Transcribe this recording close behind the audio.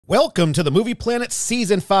Welcome to the Movie Planet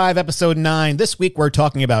Season 5, Episode 9. This week we're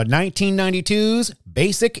talking about 1992's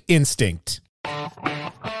Basic Instinct.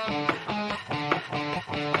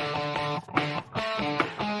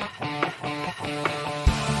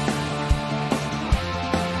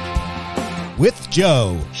 With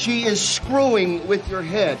Joe. She is screwing with your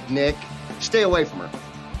head, Nick. Stay away from her.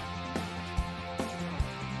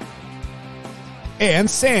 And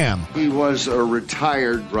Sam. He was a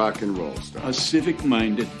retired rock and roll star. A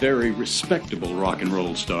civic-minded, very respectable rock and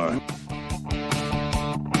roll star.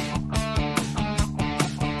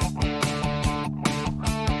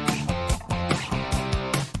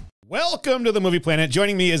 Welcome to the Movie Planet.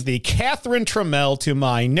 Joining me is the Catherine Trammell to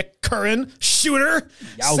my Nick Curran shooter.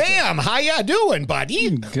 Yowza. Sam, how ya doing,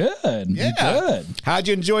 buddy? Good. Yeah. Good. How'd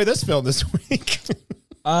you enjoy this film this week?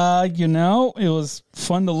 It was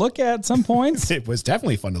fun to look at some points. It was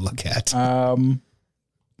definitely fun to look at.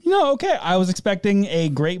 Okay. I was expecting a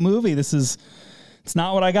great movie. It's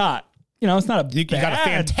not what I got. It's not You got a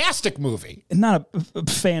fantastic movie. Not a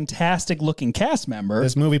fantastic looking cast member.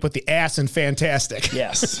 This movie put the ass in fantastic.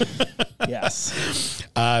 Yes. Yes.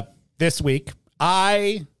 This week,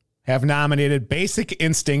 I have nominated Basic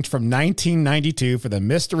Instinct from 1992 for the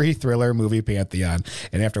Mystery Thriller Movie Pantheon.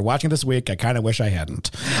 And after watching this week, I kind of wish I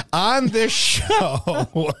hadn't. On this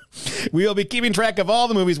show, we will be keeping track of all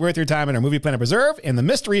the movies worth your time in our Movie Planet Preserve. And the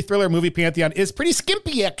Mystery Thriller Movie Pantheon is pretty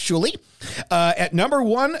skimpy, actually. At number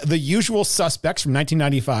 1, The Usual Suspects from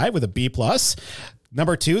 1995 with a B+.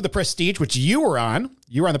 Number 2, The Prestige, which you were on.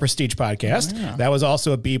 You were on the Prestige podcast. Oh, yeah. That was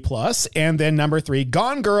also a B+. And then number 3,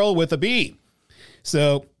 Gone Girl with a B.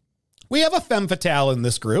 So we have a femme fatale in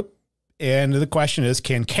this group, and the question is,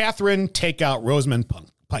 can Catherine take out Rosamund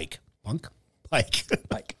Pike? Pike, I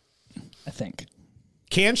think.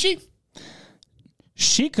 Can she?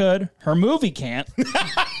 She could. Her movie can't.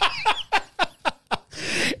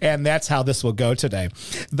 And that's how this will go today.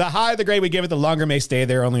 The higher the grade we give it, the longer it may stay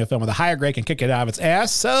there. Only a film with a higher grade can kick it out of its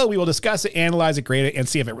ass. So we will discuss it, analyze it, grade it, and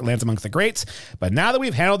see if it lands amongst the greats. But now that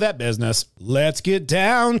we've handled that business, let's get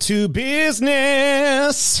down to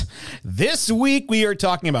business. This week, we are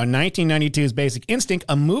talking about 1992's Basic Instinct,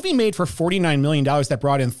 a movie made for $49 million that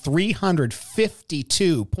brought in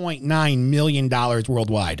 $352.9 million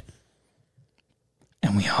worldwide.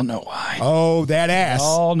 And we all know why. Oh, that ass. We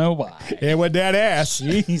all know why. And with that ass.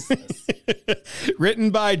 Jesus. Written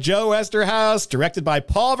by Joe Esterhaus, directed by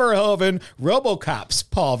Paul Verhoeven, RoboCop's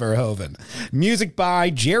Paul Verhoeven. Music by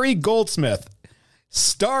Jerry Goldsmith.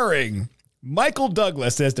 Starring Michael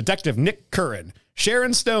Douglas as Detective Nick Curran,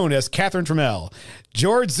 Sharon Stone as Catherine Trammell,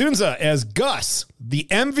 George Zunza as Gus, the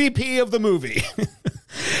MVP of the movie.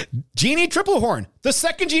 Jeannie Triplehorn, the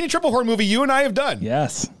second Jeannie Triplehorn movie you and I have done.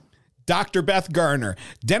 Yes. Dr. Beth Garner,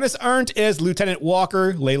 Dennis Arndt as Lieutenant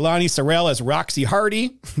Walker, Leilani Sorrell as Roxy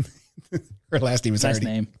Hardy. Her last name is nice Hardy.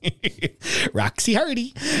 Name. Roxy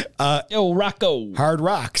Hardy. Rocco. Hard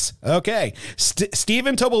Rocks. Okay.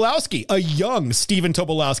 Stephen Tobolowsky, a young Stephen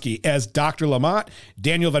Tobolowsky as Dr. Lamont,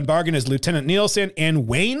 Daniel Van Bargen as Lieutenant Nielsen, and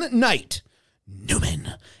Wayne Knight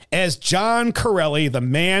Newman as John Corelli, the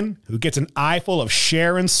man who gets an eyeful of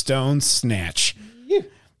Sharon Stone's snatch. Yeah.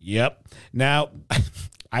 Yep. Now,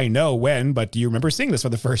 I know when, but do you remember seeing this for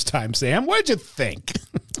the first time, Sam? What did you think?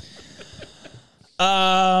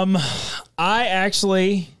 I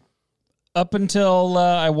actually, up until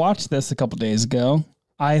I watched this a couple days ago,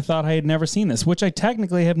 I thought I had never seen this, which I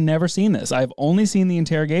technically have never seen this. I've only seen the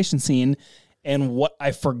interrogation scene, and what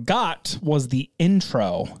I forgot was the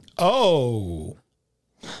intro. Oh.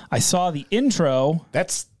 I saw the intro.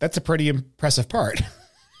 That's a pretty impressive part.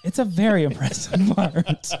 It's a very impressive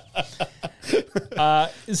part.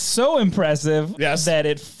 So impressive that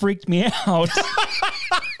it freaked me out.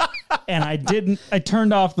 And I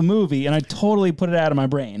turned off the movie and I totally put it out of my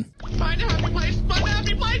brain. Find a happy place, find a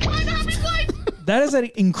happy place, find a happy place. That is an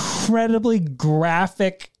incredibly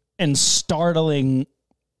graphic and startling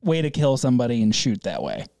way to kill somebody and shoot that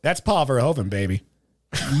way. That's Paul Verhoeven, baby.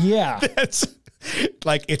 Yeah. That's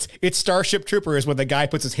like, it's Starship Troopers when the guy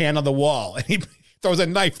puts his hand on the wall and he throws a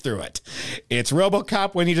knife through it. It's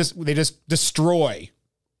RoboCop when they just destroy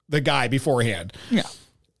the guy beforehand. Yeah.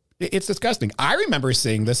 It's disgusting. I remember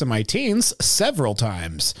seeing this in my teens several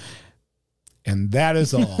times. And that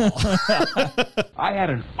is all. I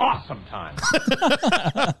had an awesome time.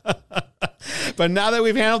 But now that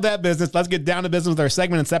we've handled that business, let's get down to business with our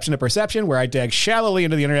segment Inception to Perception, where I dig shallowly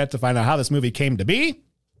into the internet to find out how this movie came to be.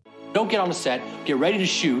 Don't get on the set, get ready to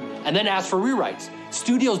shoot, and then ask for rewrites.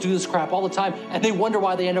 Studios do this crap all the time, and they wonder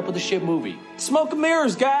why they end up with a shit movie. Smoke and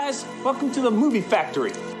mirrors, guys. Welcome to the movie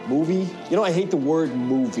factory. Movie? You know, I hate the word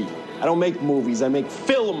movie. I don't make movies, I make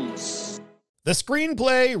films. The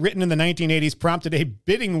screenplay, written in the 1980s, prompted a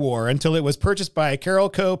bidding war until it was purchased by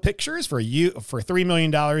Carolco Pictures for $3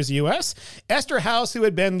 million US. Esther House, who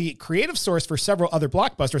had been the creative source for several other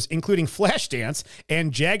blockbusters, including Flashdance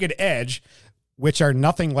and Jagged Edge, which are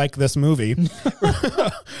nothing like this movie,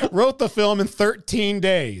 wrote the film in 13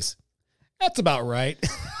 days. That's about right.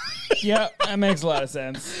 Yeah, that makes a lot of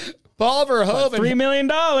sense. Paul Verhoeven. $3 million.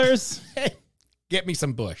 Get me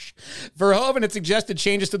some Bush. Verhoeven had suggested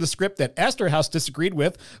changes to the script that Esterhaus disagreed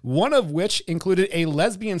with, one of which included a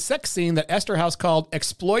lesbian sex scene that Esterhaus called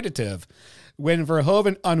exploitative. When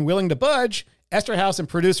Verhoeven, unwilling to budge, Esterhaus and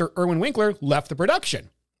producer Irwin Winkler left the production.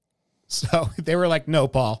 So they were like, no,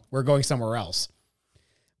 Paul, we're going somewhere else.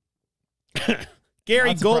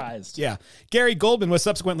 Gary Goldman was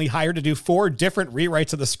subsequently hired to do 4 different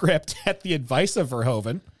rewrites of the script at the advice of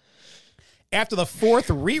Verhoeven. After the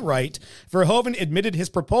 4th rewrite, Verhoeven admitted his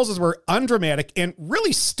proposals were undramatic and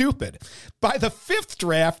really stupid. By the 5th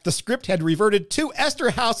draft, the script had reverted to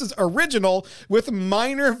Esterhaus's original with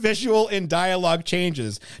minor visual and dialogue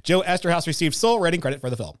changes. Joe Esterhaus received sole writing credit for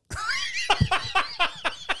the film.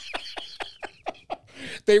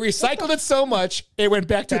 They recycled it so much, it went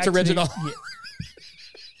back to its original.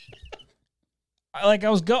 I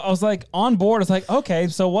was like on board. I was like, okay,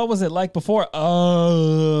 so what was it like before?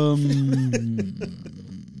 Wouldn't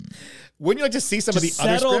you like to see some of the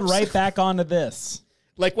other settled scripts? right back onto this.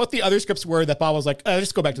 Like what the other scripts were that Bob was like,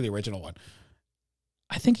 just go back to the original one.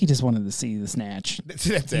 I think he just wanted to see the snatch. That's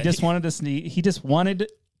He it. just wanted to see. He just wanted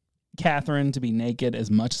Catherine to be naked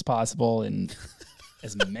as much as possible in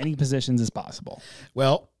as many positions as possible.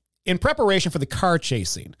 Well, in preparation for the car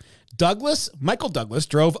chase scene, Michael Douglas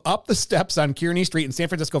drove up the steps on Kearney Street in San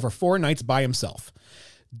Francisco for 4 nights by himself.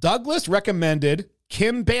 Douglas recommended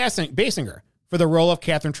Kim Basinger for the role of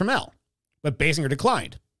Catherine Trammell, but Basinger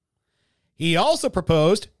declined. He also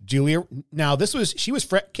proposed Julia. Now, Kim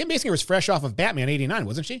Basinger was fresh off of Batman '89,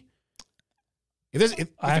 wasn't she?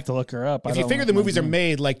 I have to look her up. If you figure the movies are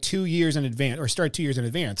made like 2 years in advance, or start 2 years in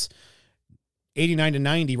advance, 89 to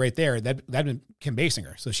 90 right there, that'd been Kim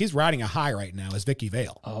Basinger. So she's riding a high right now as Vicky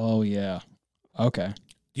Vale. Oh, yeah. Okay. Do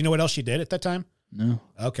you know what else she did at that time? No.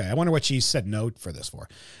 Okay, I wonder what she said no for this for.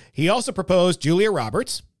 He also proposed Julia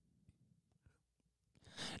Roberts.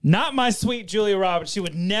 Not my sweet Julia Roberts. She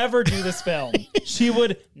would never do this film. She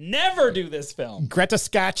would never do this film. Greta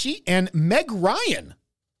Scacchi and Meg Ryan.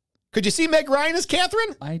 Could you see Meg Ryan as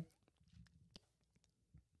Catherine?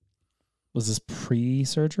 Was this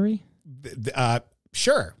pre-surgery?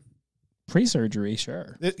 Sure. Pre-surgery,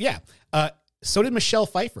 sure. Yeah. So did Michelle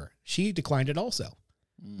Pfeiffer. She declined it also.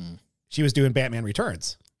 She was doing Batman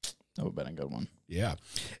Returns. That would have been a good one. Yeah.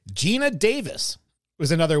 Gina Davis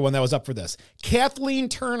was another one that was up for this. Kathleen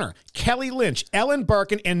Turner, Kelly Lynch, Ellen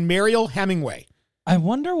Barkin, and Mariel Hemingway. I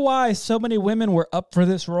wonder why so many women were up for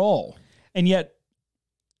this role and yet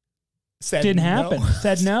didn't happen.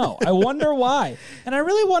 Said no. I wonder why. And I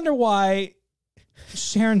really wonder why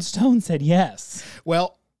Sharon Stone said yes.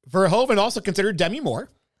 Well, Verhoeven also considered Demi Moore,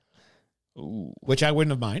 Ooh. which I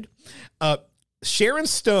wouldn't have mind. Sharon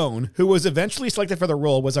Stone, who was eventually selected for the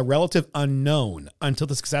role, was a relative unknown until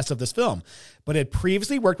the success of this film, but had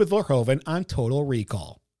previously worked with Verhoeven on Total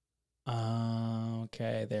Recall.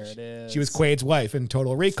 Okay, there it is. She was Quaid's wife in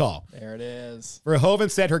Total Recall. There it is. Verhoeven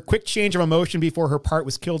said her quick change of emotion before her part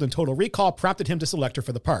was killed in Total Recall prompted him to select her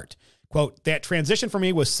for the part. Quote, that transition for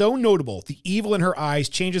me was so notable. The evil in her eyes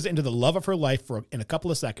changes into the love of her life in a couple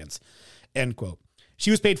of seconds. End quote. She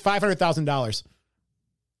was paid $500,000.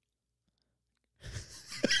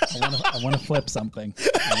 I want to flip something.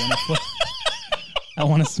 I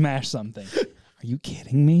want to smash something. Are you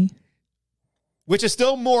kidding me? Which is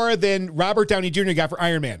still more than Robert Downey Jr. got for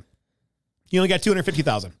Iron Man. He only got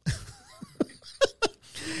 $250,000.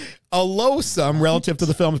 A low sum relative to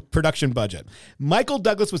the film's production budget. Michael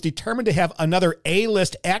Douglas was determined to have another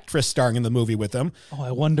A-list actress starring in the movie with him. Oh,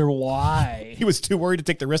 I wonder why. He was too worried to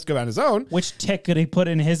take the risk on his own. Which tick could he put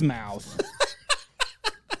in his mouth?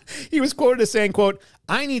 He was quoted as saying, quote,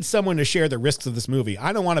 I need someone to share the risks of this movie.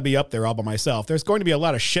 I don't want to be up there all by myself. There's going to be a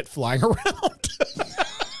lot of shit flying around.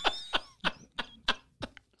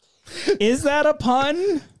 Is that a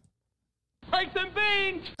pun? Rice and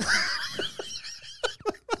beans!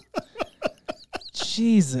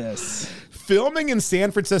 Jesus. Filming in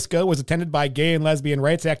San Francisco was attended by gay and lesbian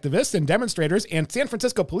rights activists and demonstrators, and San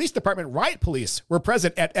Francisco Police Department riot police were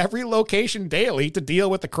present at every location daily to deal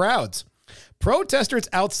with the crowds. Protesters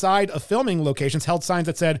outside of filming locations held signs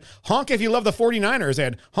that said, honk if you love the 49ers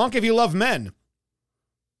and honk if you love men.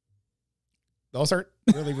 Those aren't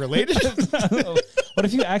really related. What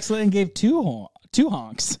if you accidentally gave two 2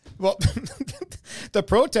 honks. Well, the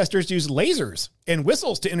protesters used lasers and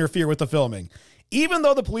whistles to interfere with the filming. Even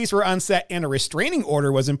though the police were on set and a restraining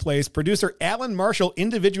order was in place, producer Alan Marshall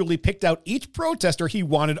individually picked out each protester he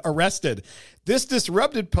wanted arrested. This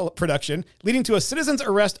disrupted production, leading to a citizen's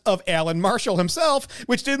arrest of Alan Marshall himself,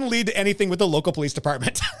 which didn't lead to anything with the local police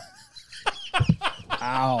department.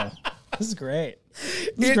 Wow. This is great.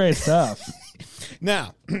 This is great stuff.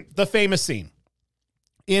 Now, the famous scene.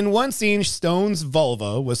 In one scene, Stone's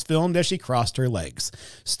vulva was filmed as she crossed her legs.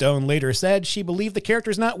 Stone later said she believed the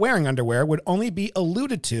characters not wearing underwear would only be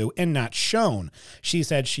alluded to and not shown. She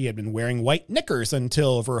said she had been wearing white knickers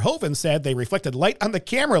until Verhoeven said they reflected light on the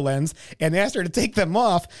camera lens and asked her to take them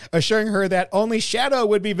off, assuring her that only shadow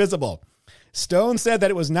would be visible. Stone said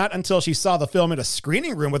that it was not until she saw the film in a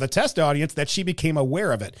screening room with a test audience that she became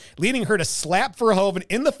aware of it, leading her to slap Verhoeven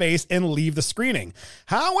in the face and leave the screening.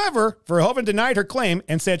 However, Verhoeven denied her claim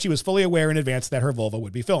and said she was fully aware in advance that her vulva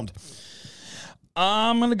would be filmed.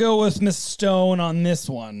 I'm going to go with Miss Stone on this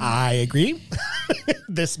one. I agree.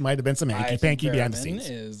 This might have been some hanky-panky behind the scenes.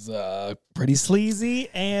 Is pretty sleazy,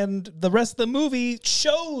 and the rest of the movie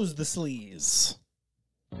shows the sleaze.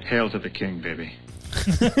 Hail to the king, baby.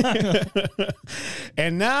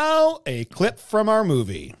 And now, a clip from our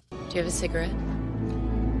movie. Do you have a cigarette?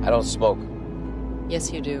 I don't smoke. Yes,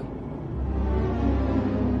 you do.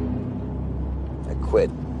 I quit.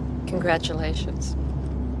 Congratulations.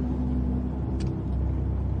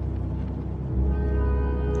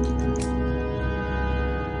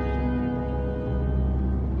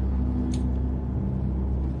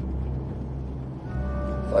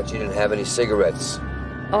 Thought you didn't have any cigarettes.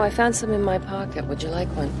 Oh, I found some in my pocket. Would you like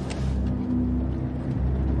one?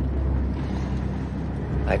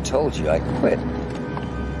 I told you I quit.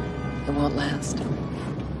 It won't last.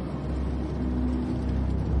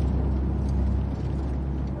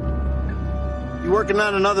 You working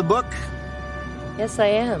on another book? Yes, I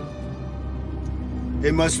am.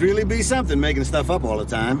 It must really be something making stuff up all the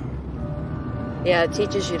time. Yeah, it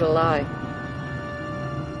teaches you to lie.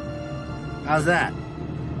 How's that?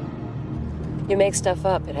 You make stuff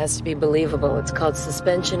up. It has to be believable. It's called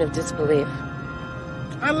suspension of disbelief.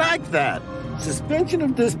 I like that. Suspension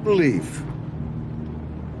of disbelief.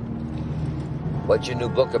 What's your new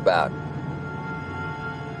book about?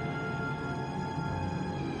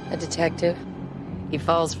 A detective. He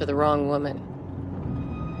falls for the wrong woman.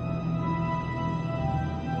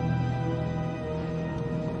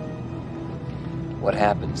 What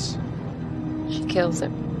happens? She kills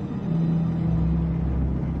him.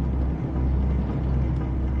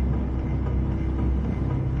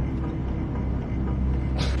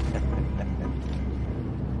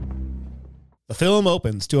 The film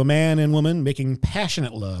opens to a man and woman making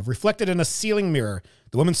passionate love, reflected in a ceiling mirror.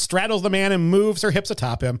 The woman straddles the man and moves her hips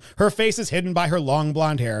atop him. Her face is hidden by her long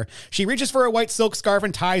blonde hair. She reaches for a white silk scarf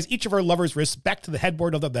and ties each of her lover's wrists back to the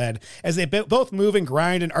headboard of the bed. As they both move and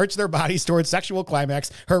grind and arch their bodies towards sexual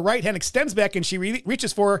climax, her right hand extends back and she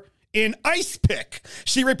reaches for an ice pick.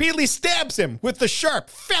 She repeatedly stabs him with the sharp,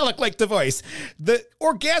 phallic-like device. The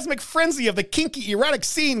orgasmic frenzy of the kinky, erotic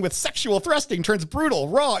scene with sexual thrusting turns brutal,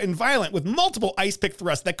 raw, and violent with multiple ice pick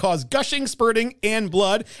thrusts that cause gushing, spurting, and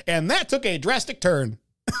blood. And that took a drastic turn.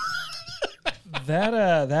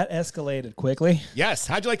 That escalated quickly. Yes.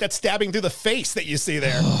 How'd you like that stabbing through the face that you see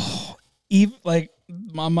there? Even like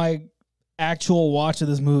on my actual watch of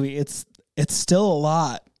this movie, it's still a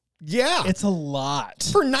lot. Yeah. It's a lot.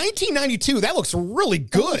 For 1992, that looks really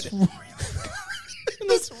good.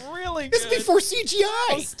 That's really good. This is before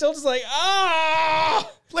CGI. I'm still just like, ah!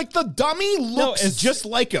 Like the dummy looks it's just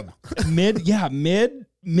like him. mid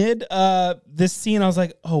this scene, I was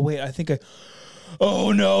like, oh wait,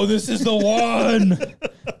 oh no, this is the one.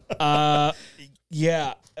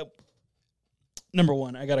 Yeah. Number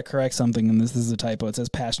one, I gotta correct something, and this is a typo. It says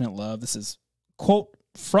passionate love. This is quote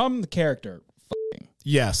from the character.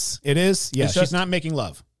 Yes, it is. Yes, she's not making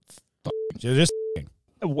love. She's just.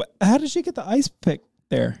 How did she get the ice pick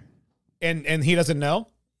there? And he doesn't know?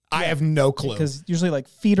 Yeah. I have no clue. Because usually like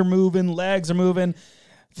feet are moving, legs are moving,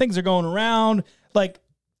 things are going around. Like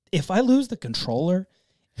if I lose the controller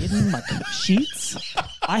in my sheets,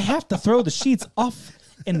 I have to throw the sheets off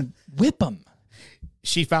and whip them.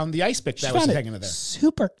 She found the ice pick that was hanging in there.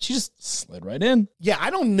 Super. She just slid right in. Yeah, I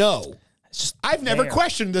don't know. It's just I've never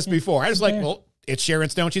questioned this before. I was like, well, it's Sharon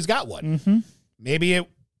Stone. She's got one. Mm-hmm. Maybe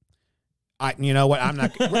you know what? I'm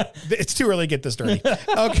not. It's too early to get this dirty.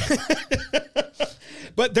 Okay.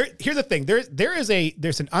 But here's the thing. There's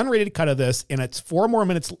an unrated cut of this, and it's 4 more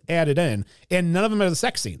minutes added in, and none of them are the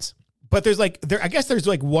sex scenes. But I guess there's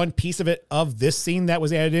like one piece of it of this scene that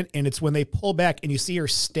was added in, and it's when they pull back and you see her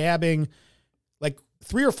stabbing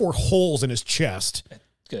 3 or 4 holes in his chest.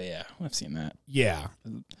 Good, yeah, I've seen that. Yeah.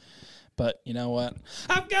 But you know what?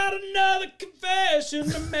 I've got another confession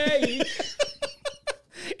to make.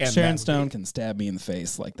 And Sharon Stone can stab me in the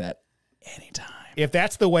face like that anytime. If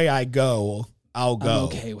that's the way I go, I'll go. I'm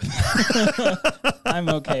okay with it. I'm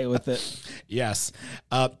okay with it. Yes.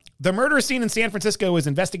 The murder scene in San Francisco is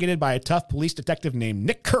investigated by a tough police detective named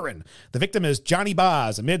Nick Curran. The victim is Johnny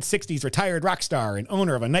Boz, a mid-60s retired rock star and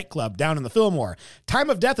owner of a nightclub down in the Fillmore.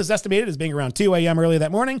 Time of death is estimated as being around 2 a.m. early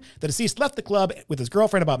that morning. The deceased left the club with his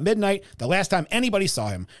girlfriend about midnight, the last time anybody saw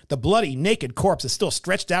him. The bloody, naked corpse is still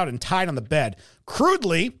stretched out and tied on the bed.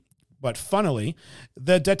 Crudely, but funnily,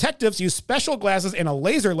 the detectives use special glasses and a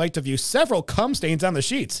laser light to view several cum stains on the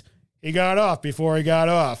sheets. He got off before he got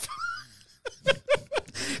off.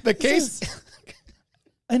 The case...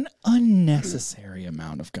 An unnecessary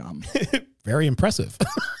amount of gum. Very impressive.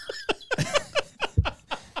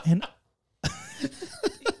 And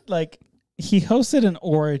like, he hosted an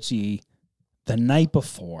orgy the night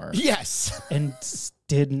before. Yes. And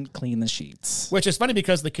didn't clean the sheets. Which is funny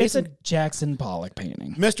because the case it's a Jackson Pollock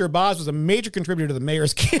painting. Mr. Boz was a major contributor to the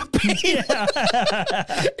mayor's campaign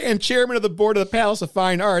and chairman of the board of the Palace of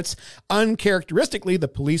Fine Arts. Uncharacteristically, the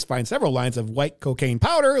police find several lines of white cocaine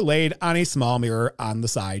powder laid on a small mirror on the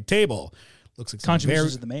side table. Looks like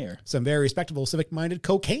contributions to the mayor. Some very respectable, civic-minded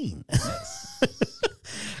cocaine. Yes.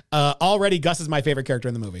 Already, Gus is my favorite character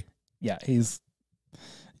in the movie. Yeah, he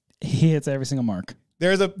hits every single mark.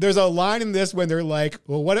 There's a line in this when they're like,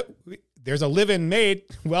 well, there's a live-in maid.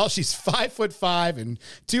 Well, she's 5'5" and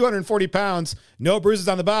 240 pounds. No bruises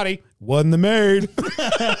on the body. Wasn't the maid.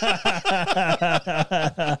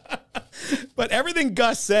 But everything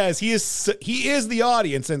Gus says, he is the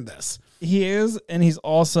audience in this. He is, and he's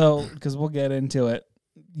also, because we'll get into it,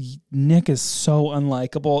 Nick is so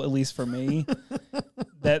unlikable, at least for me,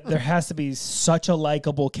 that there has to be such a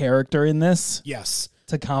likable character in this. Yes.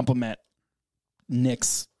 To complement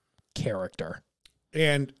Nick's character.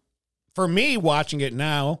 And for me, watching it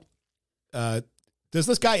now, does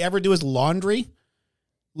this guy ever do his laundry?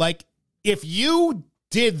 Like, if you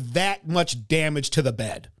did that much damage to the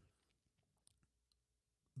bed,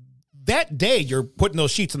 that day you're putting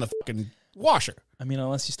those sheets in the fucking washer. I mean,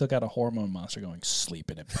 unless you still got a hormone monster going,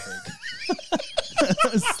 sleep in it, pig.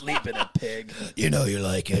 Sleep in it, pig. You know you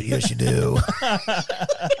like it. Yes, you do.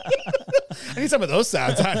 I need some of those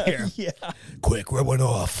sounds on here. Yeah. Quick, rub one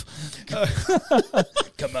off.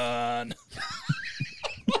 Come on.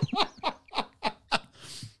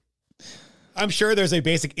 I'm sure there's a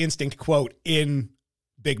Basic Instinct quote in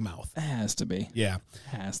Big Mouth. It has to be. Yeah.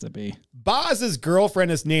 Has to be. Boz's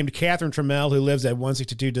girlfriend is named Catherine Trammell, who lives at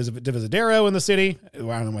 162 Divisadero in the city.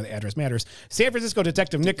 Well, I don't know why the address matters. San Francisco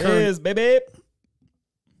detective Nick Curran. Diviz, baby.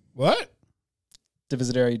 What?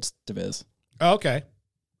 Divisadero, Diviz. Oh, okay.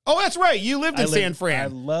 Oh, that's right. You lived in San Fran. I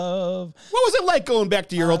love. What was it like going back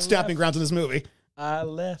to your old stomping grounds in this movie? I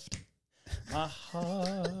left my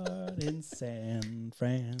heart in San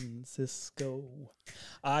Francisco.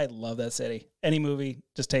 I love that city. Any movie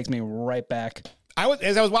just takes me right back.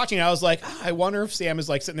 As I was watching it, I was like, I wonder if Sam is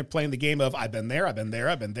like sitting there playing the game of I've been there, I've been there,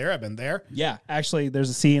 I've been there, I've been there. Yeah, actually, there's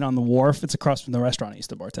a scene on the wharf. It's across from the restaurant I used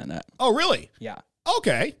to bartend at. Oh, really? Yeah.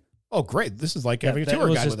 Okay. Oh, great. This is like having a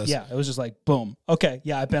tour guide with us. Yeah, it was just like, boom. Okay,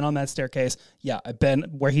 yeah, I've been on that staircase. Yeah, I've been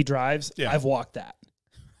where he drives. Yeah. I've walked that.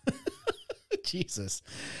 Jesus.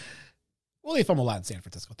 Well, they film a lot in San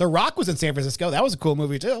Francisco. The Rock was in San Francisco. That was a cool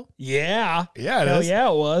movie, too. Yeah. Yeah, Hell yeah,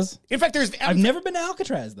 it was. In fact, I've never been to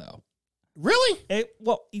Alcatraz, though. Really?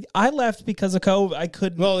 Well, I left because of COVID. I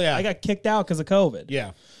couldn't. Well, yeah. I got kicked out because of COVID.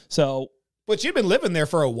 Yeah. So. But you've been living there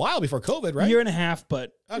for a while before COVID, right? A year and a half,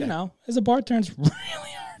 but, okay. You know, as a bartender, it's really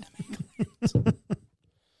hard to make plans.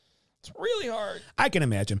 It's really hard. I can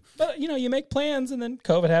imagine. But, you know, you make plans, and then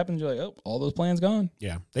COVID happens. You're like, oh, all those plans gone.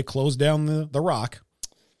 Yeah. They closed down the Rock.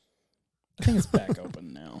 I think it's back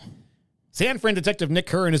open now. San Fran detective Nick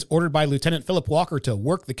Curran is ordered by Lieutenant Philip Walker to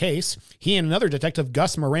work the case. He and another detective,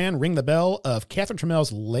 Gus Moran, ring the bell of Catherine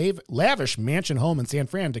Trammell's lavish mansion home in San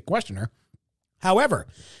Fran to question her. However,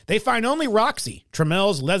 they find only Roxy,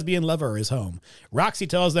 Trammell's lesbian lover, is home. Roxy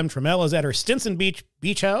tells them Trammell is at her Stinson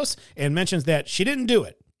Beach house and mentions that she didn't do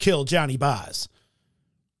it, kill Johnny Boz.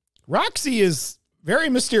 Roxy is very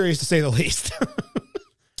mysterious, to say the least.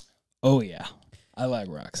 Oh, yeah. I like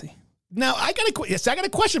Roxy. Now, I got a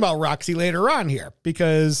question about Roxy later on here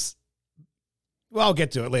because, well, I'll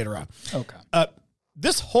get to it later on. Okay.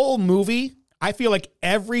 This whole movie, I feel like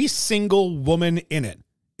every single woman in it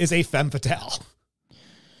is a femme fatale.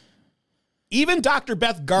 Even Dr.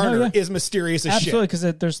 Beth Garner is mysterious as shit. Absolutely, because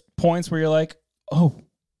there's points where you're like, oh,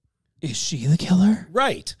 is she the killer?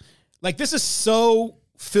 Right. Like, this is so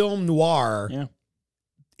film noir, Yeah.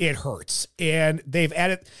 it hurts. And they've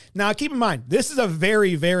added, now keep in mind, this is a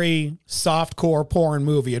very, very softcore porn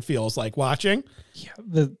movie, it feels like watching. Yeah.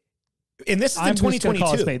 And this is in I'm just gonna 2022.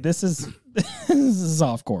 call it spade. This is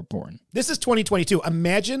softcore porn. This is 2022.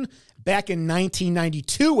 Imagine back in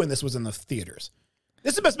 1992 when this was in the theaters.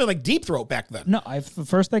 This must have been like Deep Throat back then. No, the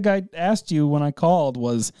first thing I asked you when I called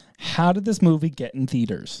was, how did this movie get in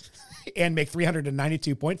theaters? And make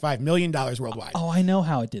 $392.5 million worldwide. Oh, I know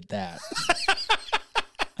how it did that.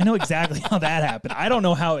 I know exactly how that happened. I don't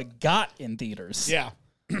know how it got in theaters. Yeah.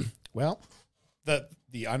 Well,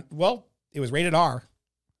 it was rated R.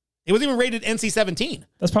 It was even rated NC-17.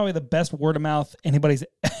 That's probably the best word of mouth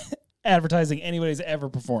advertising anybody's ever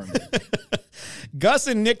performed. Gus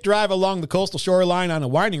and Nick drive along the coastal shoreline on a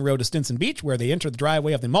winding road to Stinson Beach, where they enter the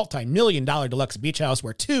driveway of the multi-million-dollar deluxe beach house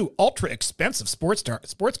where two ultra-expensive sports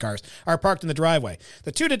cars are parked in the driveway.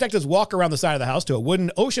 The two detectives walk around the side of the house to a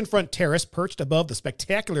wooden oceanfront terrace perched above the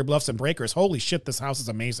spectacular bluffs and breakers. Holy shit, this house is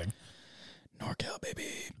amazing. NorCal, baby.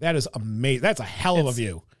 That is amazing. That's a hell of a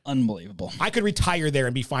view. Unbelievable. I could retire there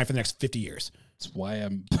and be fine for the next 50 years. That's why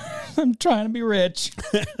I'm trying to be rich.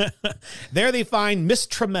 There they find Miss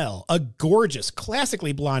Trammell, a gorgeous,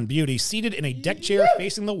 classically blonde beauty, seated in a deck chair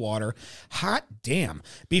facing the water. Hot damn.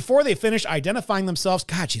 Before they finish identifying themselves,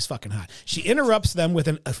 God, she's fucking hot. She interrupts them with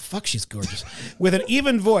she's gorgeous, with an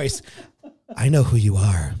even voice. I know who you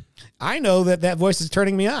are. I know that voice is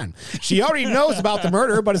turning me on. She already knows about the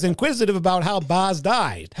murder, but is inquisitive about how Boz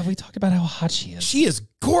died. Have we talked about how hot she is? She is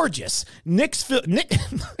gorgeous. Nick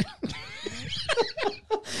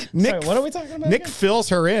Sorry, what are we talking about? Nick again? fills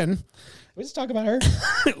her in. We just talk about her.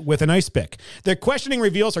 With an ice pick. Their questioning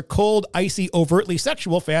reveals her cold, icy, overtly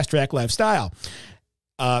sexual fast-track lifestyle.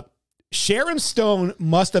 Sharon Stone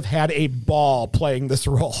must have had a ball playing this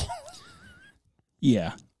role.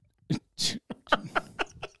 Yeah.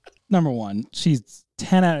 Number one, she's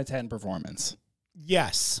 10 out of 10 performance.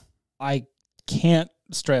 Yes. I can't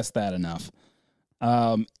stress that enough.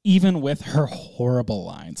 Even with her horrible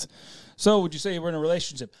lines. So would you say we're in a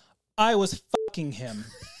relationship? I was fucking him.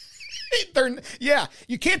 Yeah,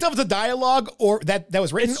 you can't tell if it's a dialogue or that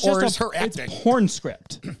was written or is her acting. It's porn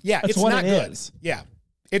script. Yeah, That's it's what not it good. is. Yeah,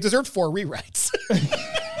 it deserved 4 rewrites.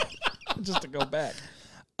 Just to go back.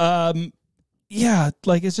 Yeah,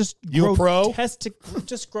 like it's just You a pro?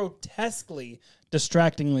 just grotesquely,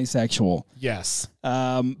 distractingly sexual. Yes.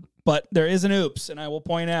 But there is an oops, and I will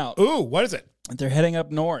point out. Ooh, what is it? They're heading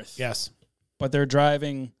up north. Yes. But they're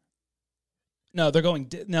driving. No, they're going.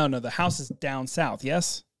 No, the house is down south.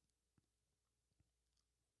 Yes.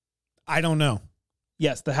 I don't know.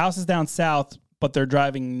 Yes, the house is down south, but they're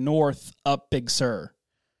driving north up Big Sur,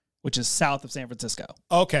 which is south of San Francisco.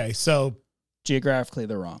 Okay, so geographically,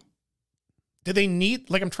 they're wrong. Did they need,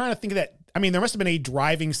 like, I'm trying to think of that. I mean, there must have been a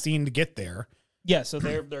driving scene to get there. Yeah, so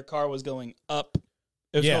their car was going up.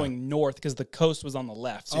 It was going north because the coast was on the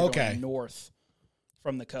left. So you're going north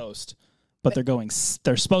from the coast. But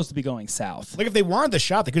they're supposed to be going south. Like, if they wanted the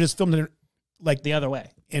shot, they could just filmed it, like, the other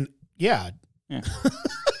way. And, yeah. Yeah.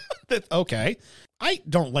 Okay. I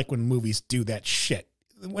don't like when movies do that shit.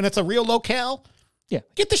 When it's a real locale,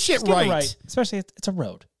 get the shit right. Especially it's a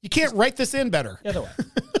road. You can't write this in better. The other way.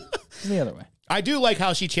 The other way. I do like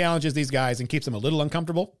how she challenges these guys and keeps them a little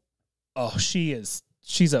uncomfortable. Oh, she is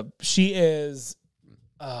just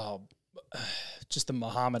the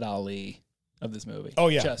Muhammad Ali of this movie. Oh,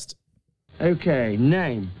 yeah. Just. Okay,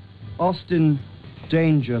 name. Austin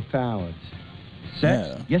Danger Powers. Set?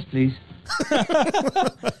 Yeah. Yes, please.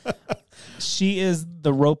 She is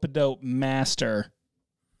the rope-a-dope master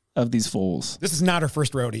of these fools. This is not her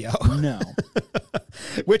first rodeo. No.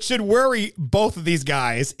 Which should worry both of these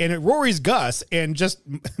guys, and it worries Gus, and just...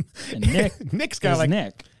 And Nick. Nick's kind of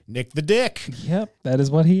like... Nick the Dick. Yep, that is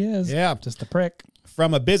what he is. Yeah. Just a prick.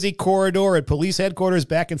 From a busy corridor at police headquarters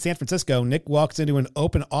back in San Francisco, Nick walks into an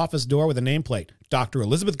open office door with a nameplate. Dr.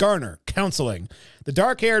 Elizabeth Garner, counseling. The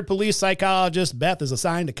dark-haired police psychologist Beth is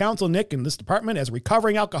assigned to counsel Nick in this department as a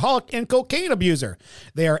recovering alcoholic and cocaine abuser.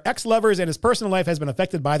 They are ex-lovers and his personal life has been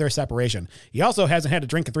affected by their separation. He also hasn't had a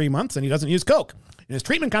drink in 3 months and he doesn't use coke. In his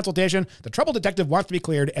treatment consultation, the troubled detective wants to be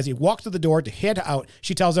cleared. As he walks to the door to head out,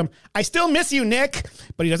 she tells him, "I still miss you, Nick,"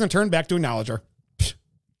 but he doesn't turn back to acknowledge her. Psh.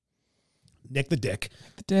 Nick the Dick.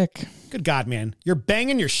 The Dick. Good God, man. You're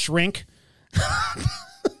banging your shrink.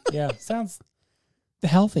 Yeah, sounds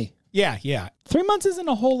healthy. Yeah, yeah. 3 months isn't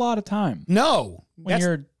a whole lot of time. No. When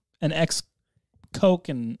you're an ex-coke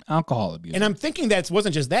and alcohol abuser. And I'm thinking that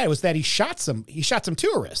wasn't just that. It was that he shot some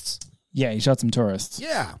tourists. Yeah, he shot some tourists.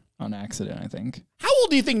 Yeah. On accident, I think. How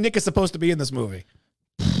old do you think Nick is supposed to be in this movie?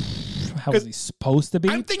 How is he supposed to be?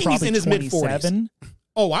 I'm thinking Probably he's in his mid-40s.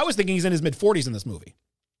 Oh, I was thinking he's in his mid-40s in this movie.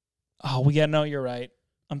 Oh, no, you're right.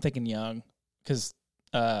 I'm thinking young because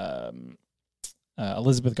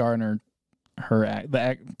Elizabeth Gardner,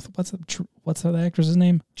 what's the actress's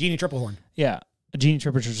name? Jeannie Triplehorn. Yeah, Jeannie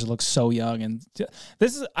Triplehorn just looks so young, and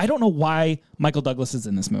I don't know why Michael Douglas is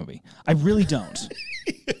in this movie. I really don't.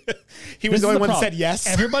 He was the only one that said yes.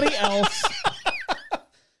 Everybody else,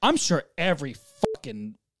 I'm sure every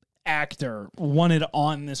fucking actor wanted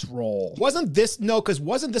on this role. Wasn't this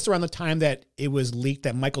around the time that it was leaked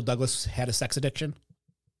that Michael Douglas had a sex addiction?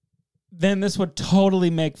 Then this would totally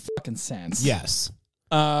make fucking sense. Yes.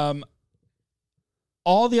 All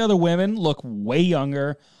the other women look way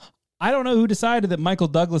younger. I don't know who decided that Michael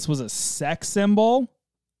Douglas was a sex symbol.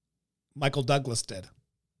 Michael Douglas did.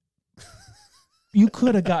 You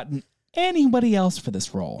could have gotten anybody else for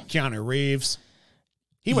this role. Keanu Reeves.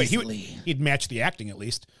 He'd match the acting at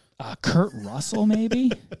least. Kurt Russell,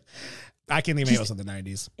 maybe? I can't think of anyone else in the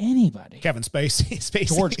 90s. Anybody. Kevin Spacey.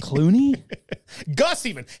 George Clooney? Gus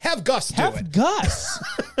even. Have Gus do it. Have Gus.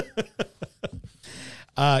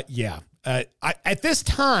 Yeah. At this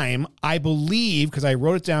time, I believe, because I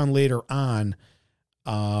wrote it down later on,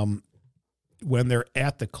 when they're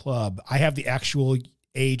at the club, I have the actual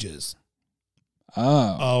ages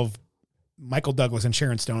of Michael Douglas and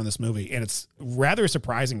Sharon Stone in this movie, and it's rather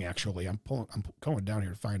surprising, actually. I'm going down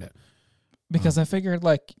here to find it. Because I figured,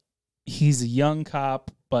 like, he's a young cop,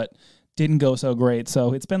 but didn't go so great.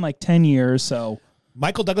 So it's been like 10 years. So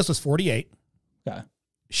Michael Douglas was 48. Okay.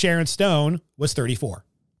 Sharon Stone was 34.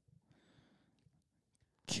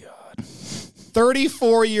 God.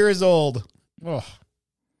 34 years old. Oh,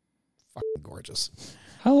 fucking gorgeous.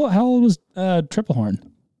 How old was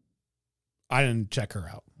Triplehorn? I didn't check her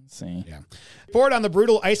out. Let's see. Yeah. Report on the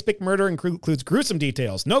brutal ice pick murder includes gruesome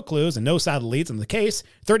details, no clues, and no solid leads in the case.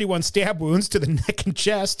 31 stab wounds to the neck and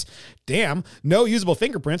chest. Damn. No usable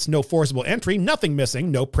fingerprints, no forcible entry, nothing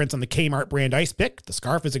missing, no prints on the Kmart brand ice pick. The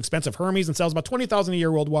scarf is expensive Hermes and sells about $20,000 a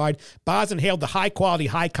year worldwide. Boz inhaled the high-quality,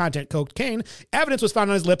 high-content cocaine. Evidence was found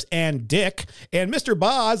on his lips and dick. And Mr.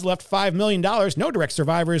 Boz left $5 million. No direct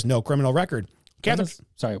survivors, no criminal record. When did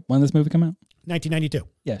this movie come out? 1992.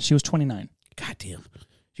 Yeah, she was 29. God damn.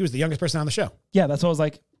 She was the youngest person on the show. Yeah, that's what I was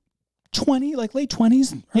like. 20, like late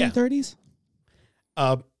 20s, early 30s.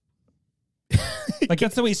 Like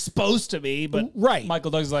that's the way he's supposed to be, but right. Michael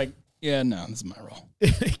Douglas like, yeah, no, this is my role.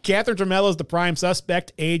 Catherine Tramello is the prime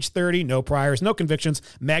suspect, age 30, no priors, no convictions,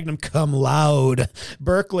 magnum cum laude.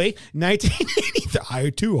 Berkeley, 1983.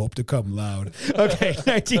 I too hope to cum laude. Okay,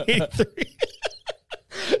 1983.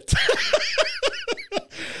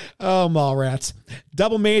 Oh, Mallrats.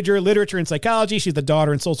 Double major, literature and psychology. She's the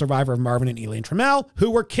daughter and sole survivor of Marvin and Elaine Trammell,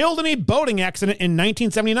 who were killed in a boating accident in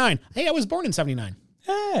 1979. Hey, I was born in 79.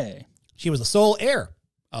 Hey. She was the sole heir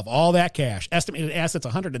of all that cash. Estimated assets,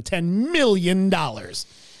 $110 million.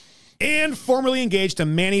 And formerly engaged to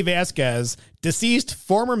Manny Vasquez, deceased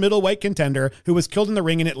former middleweight contender who was killed in the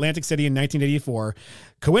ring in Atlantic City in 1984.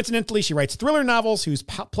 Coincidentally, she writes thriller novels whose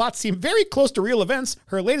plots seem very close to real events.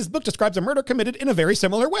 Her latest book describes a murder committed in a very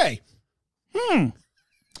similar way. That's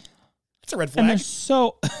a red flag. And they're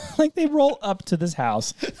so, like, they roll up to this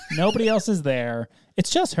house. Nobody else is there. It's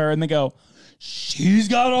just her, and they go, she's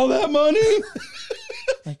got all that money?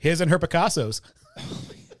 Like, his and her Picassos.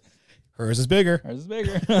 Hers is bigger. Hers is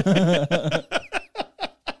bigger.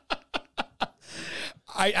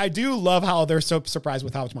 I do love how they're so surprised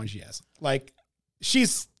with how much money she has. Like,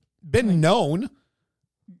 she's been known.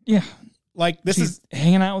 Yeah. Like, she's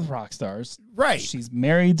hanging out with rock stars. Right. She's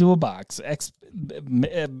married to a box.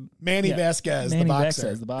 Manny Vasquez, the boxer.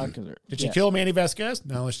 Vasquez, the boxer. Did she kill Manny Vasquez?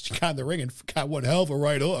 No, she got in the ring and got one hell of a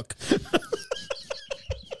right hook.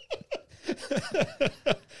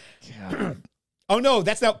 God. Oh, no,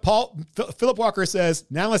 that's not Paul. Philip Walker says,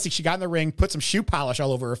 not unless she got in the ring, put some shoe polish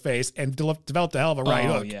all over her face, and developed a hell of a right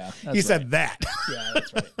hook. Yeah, he said that. Yeah,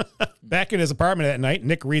 that's right. Back in his apartment that night,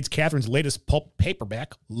 Nick reads Catherine's latest pulp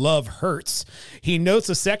paperback, Love Hurts. He notes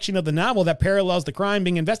a section of the novel that parallels the crime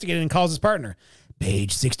being investigated and calls his partner.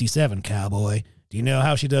 Page 67, cowboy. Do you know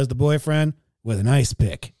how she does the boyfriend? With an ice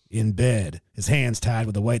pick in bed, his hands tied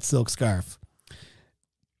with a white silk scarf.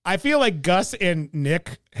 I feel like Gus and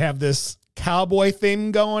Nick have this cowboy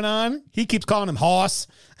thing going on. He keeps calling him Hoss.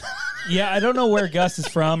 Yeah, I don't know where Gus is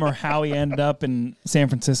from or how he ended up in San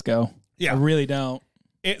Francisco. Yeah. I really don't.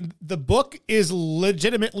 The book is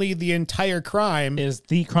legitimately the entire crime. Is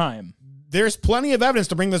the crime. There's plenty of evidence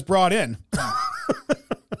to bring this broad in.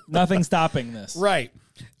 Nothing stopping this. Right.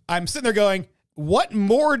 I'm sitting there going, what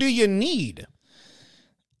more do you need?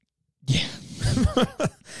 Yeah.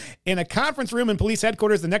 In a conference room in police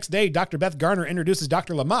headquarters the next day, Dr. Beth Garner introduces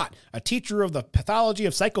Dr. Lamott, a teacher of the pathology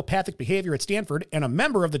of psychopathic behavior at Stanford and a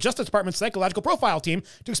member of the Justice Department's psychological profile team,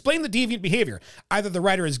 to explain the deviant behavior. Either the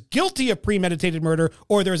writer is guilty of premeditated murder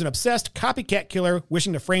or there is an obsessed copycat killer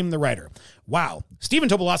wishing to frame the writer. Wow. Stephen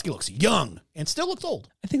Tobolowsky looks young and still looks old.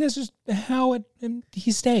 I think that's just how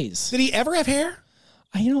he stays. Did he ever have hair?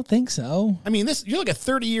 I don't think so. I mean, you're like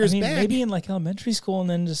 30 years back. Maybe in like elementary school and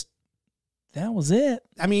then just, that was it.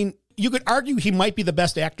 I mean, you could argue he might be the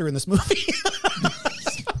best actor in this movie.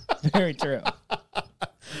 Very true.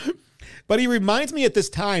 But he reminds me at this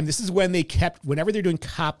time, this is when whenever they're doing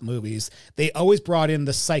cop movies, they always brought in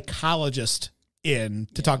the psychologist in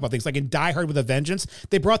to talk about things. Like in Die Hard with a Vengeance,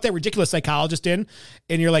 they brought that ridiculous psychologist in,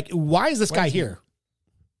 and you're like, why is this guy here?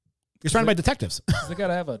 You're surrounded by detectives. They got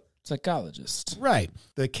to have a psychologist. Right.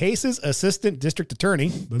 The case's assistant district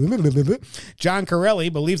attorney, John Corelli,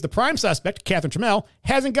 believes the prime suspect, Catherine Trammell,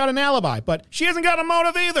 hasn't got an alibi, but she hasn't got a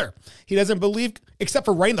motive either. He doesn't believe, except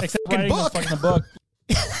for writing the fucking book.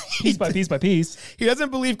 Piece by piece by piece. He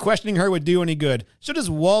doesn't believe questioning her would do any good. She'll just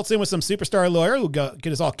waltz in with some superstar lawyer who'll get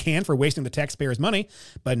us all canned for wasting the taxpayers' money.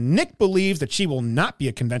 But Nick believes that she will not be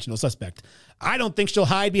a conventional suspect. I don't think she'll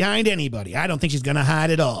hide behind anybody. I don't think she's going to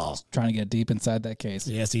hide at all. He's trying to get deep inside that case.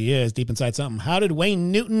 Yes, he is. Deep inside something. How did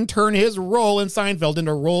Wayne Newton turn his role in Seinfeld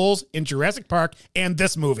into roles in Jurassic Park and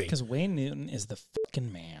this movie? Because Wayne Newton is the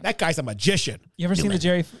fucking man. That guy's a magician. You ever seen the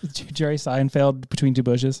Jerry Seinfeld Between Two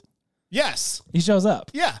Bushes? Yes. He shows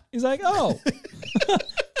up. Yeah. He's like, oh,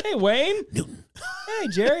 hey, Wayne. Newton. Hey,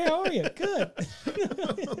 Jerry, how are you? Good.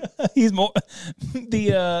 He's more,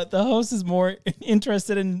 the host is more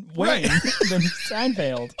interested in Wayne than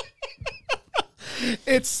Seinfeld.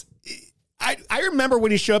 I remember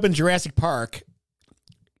when he showed up in Jurassic Park,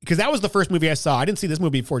 because that was the first movie I saw. I didn't see this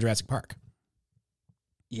movie before Jurassic Park.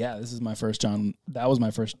 Yeah, this is my first that was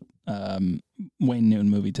my first Wayne Newton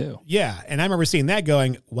movie too. Yeah, and I remember seeing that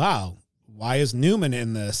going, wow, why is Newman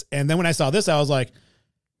in this? And then when I saw this, I was like,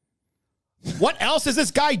 what else has this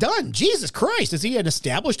guy done? Jesus Christ, is he an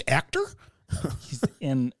established actor? He's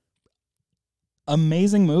in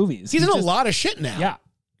amazing movies. He's in a lot of shit now. Yeah.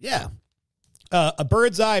 Yeah. A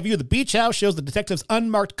bird's eye view of the beach house shows the detective's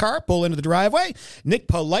unmarked car pull into the driveway. Nick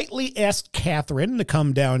politely asked Catherine to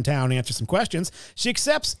come downtown and answer some questions. She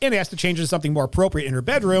accepts and asks to change into something more appropriate in her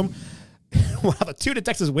bedroom. While the two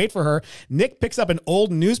detectives wait for her, Nick picks up an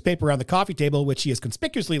old newspaper on the coffee table, which he has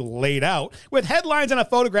conspicuously laid out, with headlines and a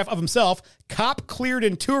photograph of himself, cop cleared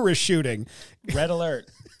in tourist shooting. Red alert.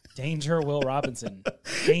 Danger, Will Robinson.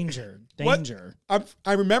 Danger. Danger. I'm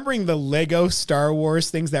remembering the Lego Star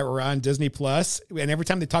Wars things that were on Disney Plus, and every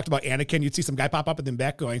time they talked about Anakin, you'd see some guy pop up in the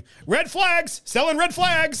back going, "Red flags! Selling red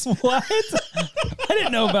flags!" What? I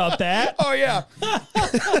didn't know about that. Oh, yeah.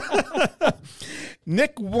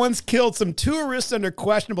 Nick once killed some tourists under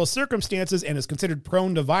questionable circumstances and is considered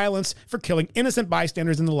prone to violence for killing innocent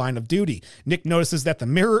bystanders in the line of duty. Nick notices that the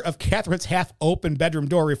mirror of Catherine's half-open bedroom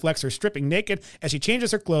door reflects her stripping naked. As she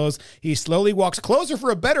changes her clothes, he slowly walks closer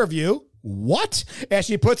for a better view. What? As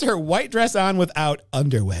she puts her white dress on without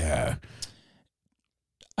underwear.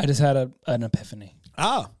 I just had an epiphany.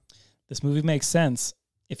 Oh. This movie makes sense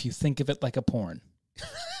if you think of it like a porn.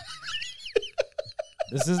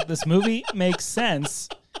 This movie makes sense.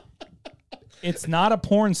 It's not a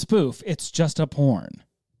porn spoof. It's just a porn.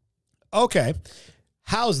 Okay.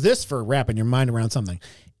 How's this for wrapping your mind around something?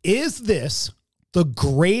 Is this the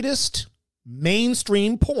greatest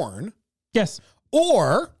mainstream porn? Yes.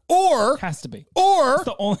 Or has to be. Or it's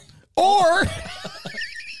the only or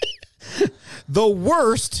the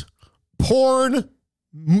worst porn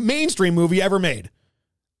mainstream movie ever made.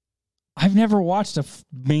 I've never watched a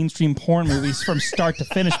mainstream porn movies from start to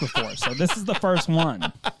finish before, so this is the first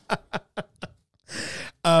one.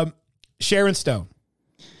 Sharon Stone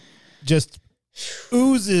just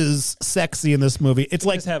oozes sexy in this movie. It's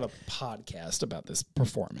like just have a podcast about this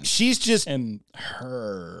performance. She's just and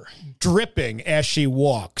her dripping as she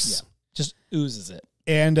walks. Yeah, just oozes it.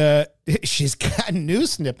 And she's got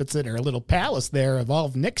news snippets in her little palace there of all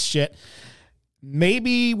of Nick's shit.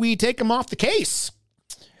 Maybe we take him off the case.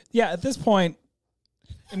 Yeah, at this point,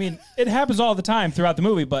 I mean, it happens all the time throughout the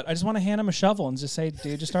movie, but I just want to hand him a shovel and just say,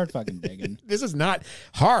 dude, just start fucking digging. This is not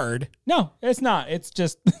hard. No, it's not. It's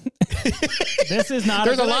just, this is not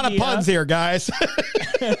There's a lot idea. of puns here, guys.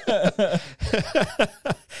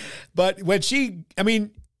 But when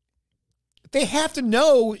they have to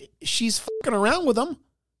know she's fucking around with them.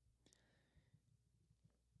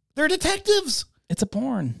 They're detectives. It's a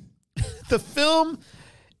porn. The film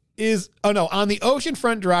is, on the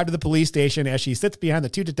oceanfront drive to the police station as she sits behind the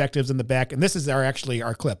two detectives in the back. And this is our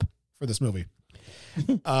clip for this movie.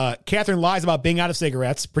 Catherine lies about being out of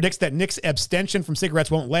cigarettes, predicts that Nick's abstention from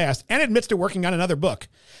cigarettes won't last, and admits to working on another book.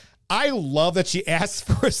 I love that she asks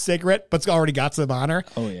for a cigarette, but's already got some on her.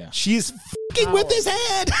 Oh, yeah. She's fucking with his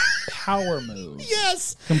head. Power move.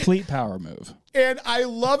 Yes. Complete power move. And I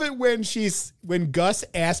love it when Gus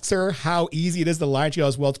asks her how easy it is to lie. She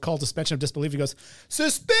goes, well, it's called suspension of disbelief. He goes,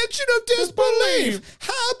 suspension of disbelief.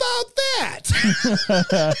 How about that?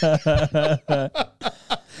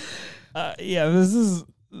 Yeah, this is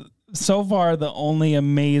so far the only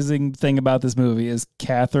amazing thing about this movie is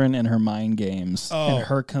Catherine and her mind games and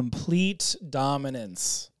her complete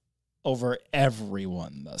dominance over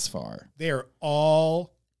everyone thus far. They're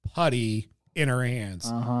all putty in her hands.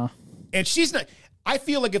 Uh-huh. And she's not, I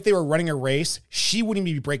feel like if they were running a race, she wouldn't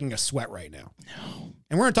be breaking a sweat right now. No.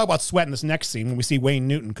 And we're going to talk about sweat in this next scene when we see Wayne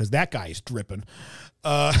Newton, because that guy is dripping.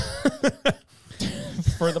 For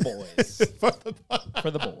the boys. For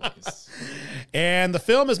the boys. And the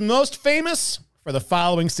film is most famous for the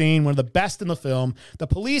following scene, one of the best in the film, the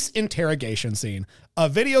police interrogation scene. A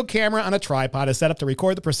video camera on a tripod is set up to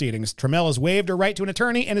record the proceedings. Trammell has waived her right to an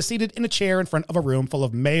attorney and is seated in a chair in front of a room full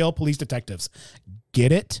of male police detectives.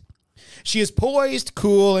 Get it? She is poised,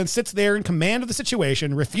 cool, and sits there in command of the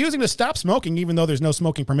situation, refusing to stop smoking even though there's no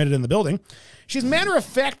smoking permitted in the building. She's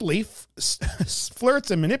matter-of-factly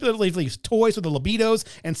flirts and manipulatively toys with the libidos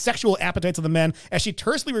and sexual appetites of the men as she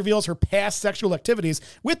tersely reveals her past sexual activities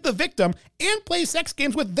with the victim and plays sex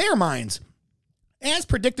games with their minds. As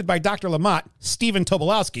predicted by Dr. Lamott, Stephen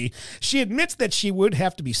Tobolowsky, she admits that she would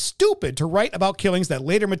have to be stupid to write about killings that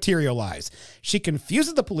later materialize. She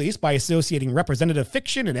confuses the police by associating representative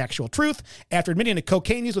fiction and actual truth. After admitting to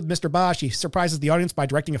cocaine use with Mr. Ba, she surprises the audience by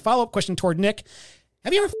directing a follow-up question toward Nick.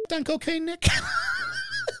 Have you ever done cocaine, Nick?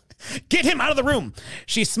 Get him out of the room.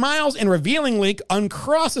 She smiles and revealingly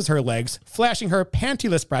uncrosses her legs, flashing her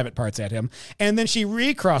pantyless private parts at him, and then she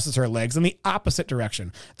recrosses her legs in the opposite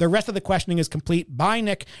direction. The rest of the questioning is complete by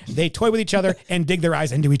Nick. They toy with each other and dig their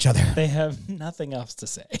eyes into each other. They have nothing else to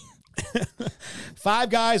say.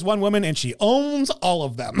 5 guys, 1 woman, and she owns all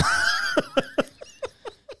of them.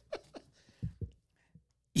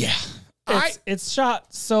 Yeah. It's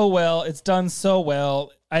shot so well. It's done so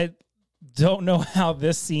well. I don't know how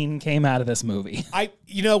this scene came out of this movie. I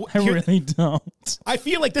really don't. I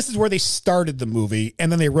feel like this is where they started the movie and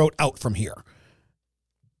then they wrote out from here.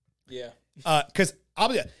 Yeah. Because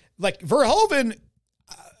like Verhoeven,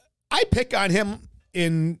 I pick on him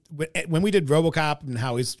when we did RoboCop and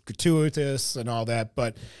how he's gratuitous and all that,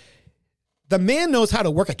 but the man knows how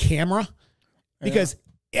to work a camera because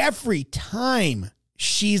every time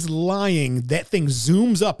she's lying, that thing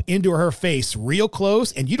zooms up into her face real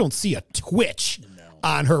close and you don't see a twitch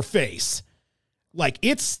on her face. Like,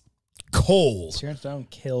 it's cold. Sharon Stone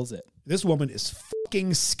kills it. This woman is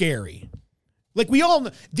fucking scary. Like, we all know,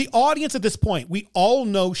 the audience at this point, we all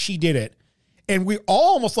know she did it. And we're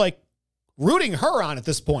all almost like rooting her on at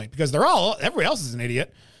this point because everybody else is an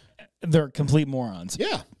idiot. They're complete morons.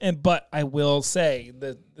 Yeah. But I will say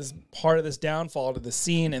that this part of this downfall to the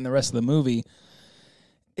scene and the rest of the movie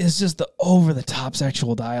is just the over-the-top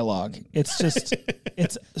sexual dialogue. It's just,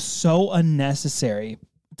 it's so unnecessary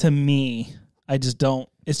to me. I just don't,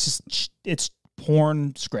 it's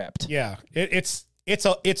porn script. Yeah. It's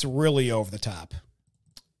really over the top.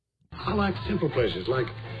 I like simple pleasures like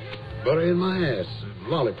butter in my ass,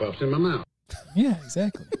 lollipops in my mouth. Yeah,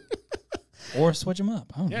 exactly. Or switch them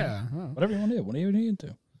up. I don't Yeah. know. Whatever you want to do. What are you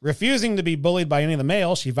into? Refusing to be bullied by any of the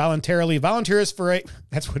males, she voluntarily volunteers for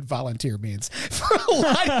that's what volunteer means. For a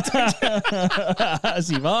lie detector.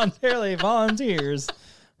 She voluntarily volunteers.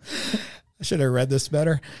 I should have read this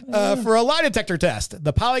better. For a lie detector test,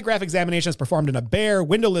 the polygraph examination is performed in a bare,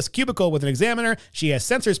 windowless cubicle with an examiner. She has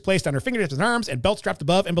sensors placed on her fingertips and arms and belts strapped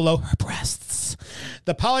above and below her breasts.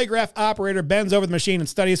 The polygraph operator bends over the machine and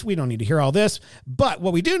studies. We don't need to hear all this, but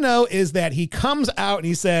what we do know is that he comes out and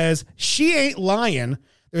he says, she ain't lying.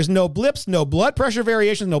 There's no blips, no blood pressure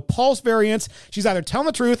variations, no pulse variants. She's either telling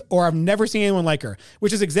the truth or I've never seen anyone like her,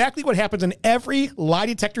 which is exactly what happens in every lie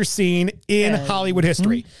detector scene in Hollywood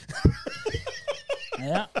history.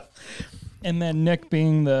 Yeah. And then Nick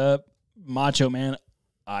being the macho man,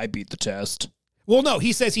 I beat the test. Well, no,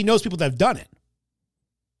 he says he knows people that have done it.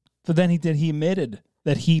 But then he admitted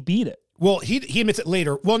that he beat it. Well, he admits it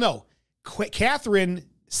later. Well, no, Catherine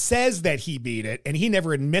says that he beat it and he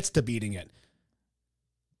never admits to beating it.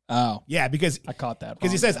 Oh. Yeah, because I caught that.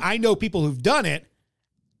 Because he says, I know people who've done it.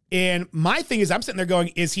 And my thing is, I'm sitting there going,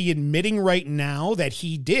 is he admitting right now that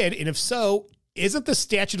he did? And if so, isn't the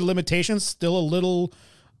statute of limitations still a little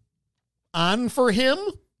on for him?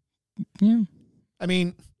 Yeah. I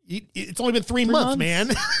mean, it's only been 3 months, man.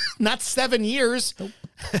 Not 7 years. Nope.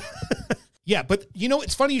 Yeah, but you know,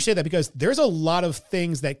 it's funny you say that because there's a lot of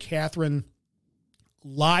things that Catherine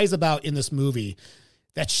lies about in this movie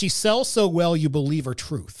that she sells so well you believe her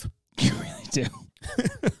truth. You really do.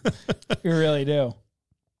 You really do.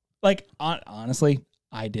 Like, honestly,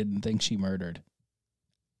 I didn't think she murdered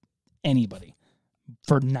anybody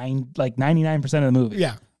for 99% of the movie.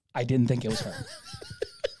 Yeah. I didn't think it was her.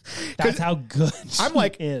 That's how good I'm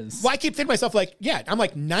like, is. Well, I keep thinking to myself, like, yeah, I'm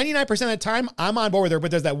like 99% of the time I'm on board with her,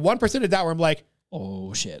 but there's that 1% of doubt where I'm like,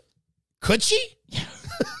 oh, shit. Could she?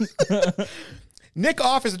 Nick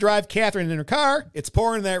offers to drive Catherine in her car. It's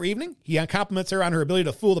pouring that evening. He compliments her on her ability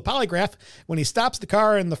to fool the polygraph. When he stops the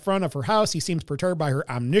car in the front of her house, he seems perturbed by her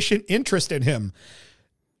omniscient interest in him.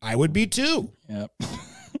 I would be too. Yep.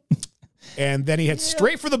 And then he heads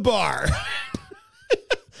straight for the bar.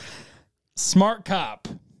 Smart cop.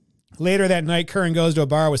 Later that night, Curran goes to a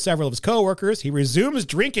bar with several of his coworkers. He resumes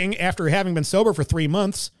drinking after having been sober for 3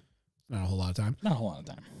 months. Not a whole lot of time. Not a whole lot of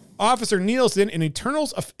time. Officer Nielsen, an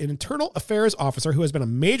internal affairs officer who has been a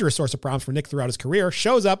major source of problems for Nick throughout his career,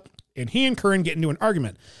 shows up, and he and Curran get into an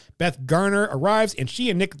argument. Beth Garner arrives, and she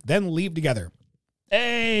and Nick then leave together.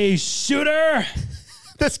 Hey, shooter!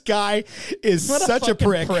 This guy is such a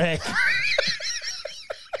prick.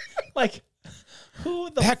 Like,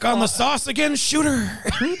 who the Back on the sauce again, shooter.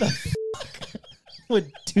 Who the fuck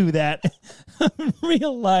would do that in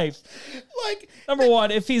real life? Like, number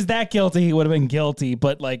one, if he's that guilty, he would have been guilty.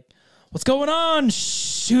 But like, what's going on,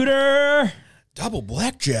 shooter? Double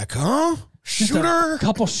blackjack, huh? Just Shooter. a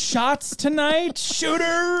couple shots tonight,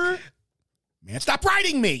 shooter. Man, stop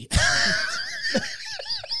riding me.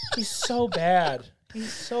 He's so bad.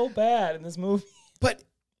 He's so bad in this movie. But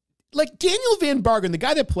like Daniel Van Bargen, the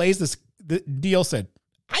guy that plays the deal said,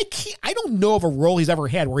 I don't know of a role he's ever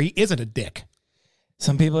had where he isn't a dick.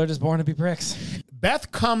 Some people are just born to be pricks.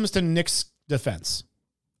 Beth comes to Nick's defense.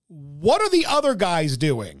 What are the other guys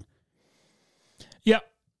doing? Yep.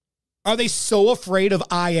 Are they so afraid of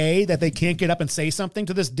IA that they can't get up and say something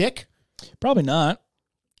to this dick? Probably not.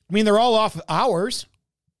 I mean, they're all off hours.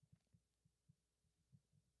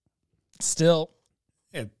 Still,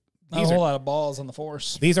 Yeah, not a whole lot of balls on the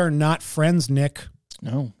force. These are not friends, Nick.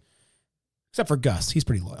 No. Except for Gus. He's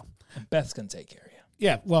pretty loyal. And Beth's going to take care of you.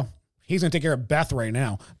 Yeah, well, he's going to take care of Beth right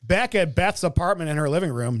now. Back at Beth's apartment in her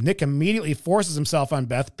living room, Nick immediately forces himself on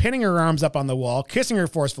Beth, pinning her arms up on the wall, kissing her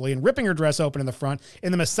forcefully, and ripping her dress open in the front.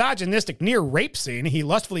 In the misogynistic near-rape scene, he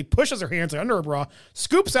lustfully pushes her hands under her bra,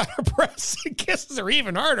 scoops out her breasts, and kisses her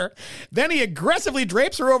even harder. Then he aggressively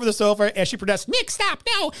drapes her over the sofa as she protests, Nick, stop,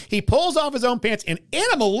 no! He pulls off his own pants and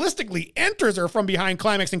animalistically enters her from behind,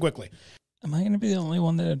 climaxing quickly. Am I going to be the only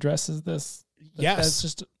one that addresses this? Yes. That's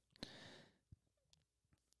just...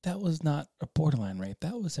 That was not a borderline rape.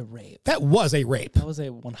 That was a rape. That was a rape. That was a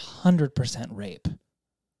 100% rape.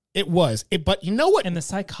 It was. But you know what? And the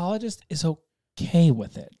psychologist is okay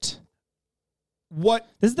with it. What?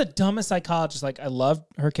 This is the dumbest psychologist. Like, I love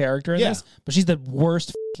her character in this, but she's the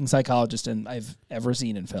worst fucking psychologist I've ever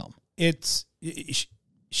seen in film.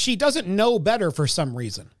 She doesn't know better for some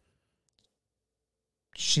reason.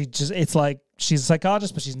 It's like she's a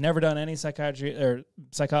psychologist, but she's never done any psychiatry or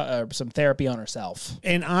some therapy on herself.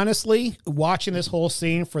 And honestly, watching this whole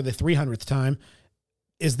scene for the 300th time,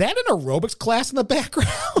 is that an aerobics class in the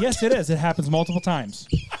background? Yes, it is. It happens multiple times,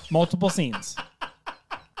 multiple scenes.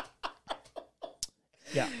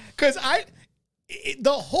 Yeah, because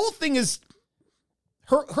the whole thing is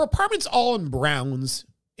her apartment's all in browns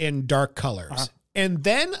and dark colors, and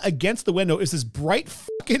then against the window is this bright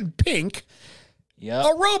fucking pink. Yep.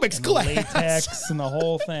 Aerobics and class. Latex and the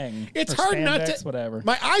whole thing. It's or hard spandex, not to. Whatever.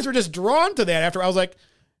 My eyes were just drawn to that after I was like,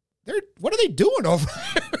 what are they doing over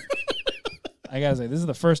there? I gotta say, this is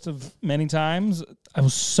the first of many times I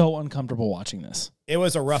was so uncomfortable watching this. It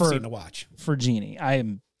was a rough scene to watch. For Jeannie.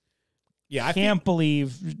 I can't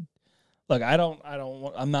believe. Look,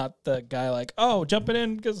 I'm not the guy like, oh, jumping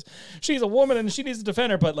in because she's a woman and she needs to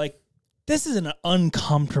defend her. But like, this is an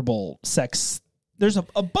uncomfortable sex. There's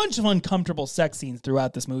a bunch of uncomfortable sex scenes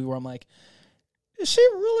throughout this movie where I'm like, is she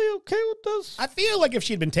really okay with this? I feel like if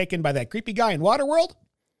she'd been taken by that creepy guy in Waterworld,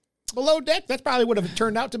 below deck, that's probably would have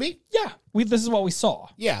turned out to be. Yeah, this is what we saw.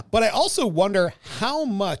 Yeah, but I also wonder how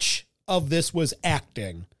much of this was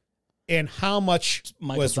acting and how much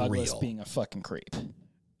Michael was Douglas real. Being a fucking creep.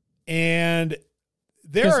 And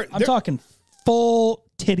I'm talking full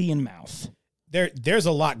titty and mouth. There's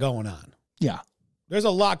a lot going on. Yeah. There's a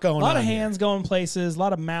lot going on. A lot of hands going places, a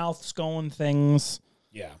lot of mouths going things.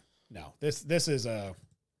 Yeah. No, this is a...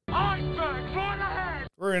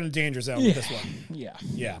 We're in a danger zone with this one. Yeah.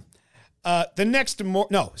 Yeah.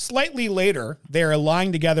 Slightly later, they're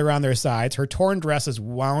lying together on their sides. Her torn dress is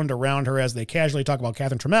wound around her as they casually talk about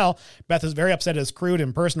Catherine Trammell. Beth is very upset at his crude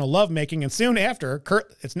impersonal lovemaking, and soon after,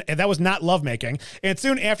 that was not lovemaking, and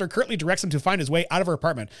soon after, curtly directs him to find his way out of her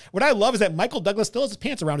apartment. What I love is that Michael Douglas still has his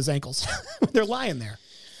pants around his ankles when they're lying there.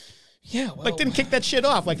 Yeah, well, like didn't kick that shit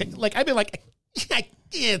off. Like I'd be like,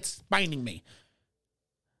 it's binding me.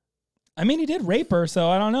 I mean, he did rape her, so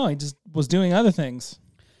I don't know. He just was doing other things.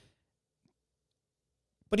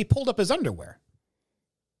 But he pulled up his underwear,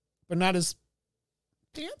 but not his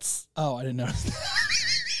pants. Oh, I didn't notice that.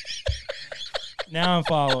 Now I'm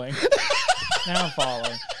following.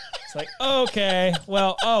 It's like, okay,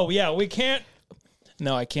 well, oh, yeah, we can't.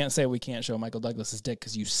 No, I can't say we can't show Michael Douglas's dick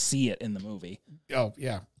because you see it in the movie. Oh,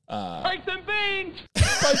 yeah. Rice and beans!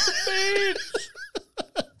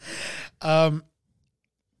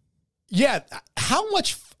 Yeah, how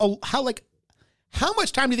much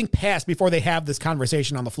time do you think passed before they have this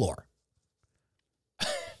conversation on the floor?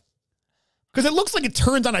 Because it looks like it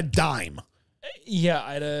turns on a dime. Yeah,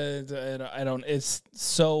 I don't. It's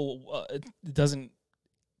so it doesn't.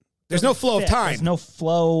 There's no flow of time. There's no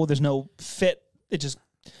flow. There's no fit. It just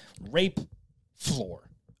rape floor.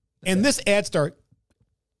 And this ad star,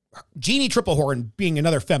 Jeannie Triplehorn, being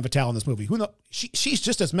another femme fatale in this movie. Who knows? She's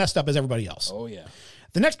just as messed up as everybody else. Oh yeah.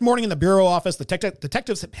 The next morning in the bureau office, the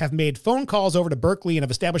detectives have made phone calls over to Berkeley and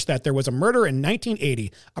have established that there was a murder in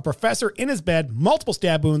 1980, a professor in his bed, multiple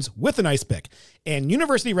stab wounds with an ice pick. And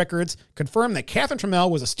university records confirm that Catherine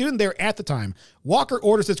Trammell was a student there at the time. Walker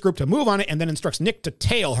orders his group to move on it and then instructs Nick to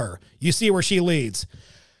tail her. You see where she leads.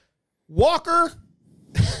 Walker,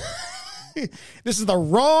 this is the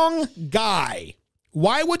wrong guy.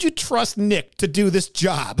 Why would you trust Nick to do this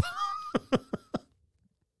job?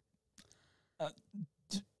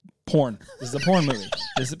 Porn. This is a porn movie.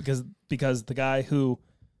 This is because the guy who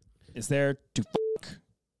is there to fuck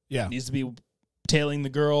needs to be tailing the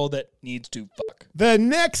girl that needs to fuck. The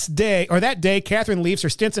next day, or that day, Catherine leaves her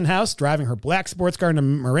Stinson house, driving her black sports car into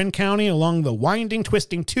Marin County along the winding,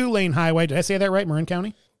 twisting 2-lane highway. Did I say that right? Marin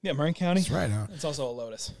County? Yeah, Marin County. That's right. Huh? It's also a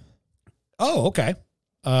Lotus. Oh, okay.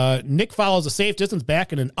 Nick follows a safe distance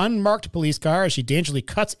back in an unmarked police car as she dangerously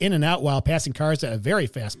cuts in and out while passing cars at a very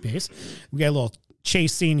fast pace. We got a little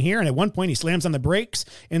chase scene here, and at one point he slams on the brakes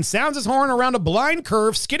and sounds his horn around a blind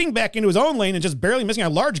curve, skidding back into his own lane and just barely missing a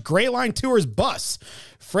large Gray Line Tours bus.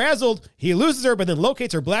 Frazzled, he loses her, but then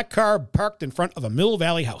locates her black car parked in front of a Mill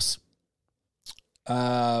Valley house.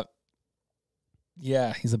 Yeah,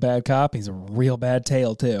 he's a bad cop. He's a real bad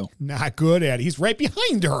tail, too. Not good at it. He's right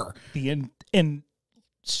behind her. And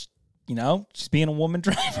you know, she's being a woman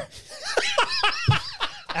driver.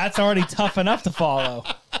 That's already tough enough to follow.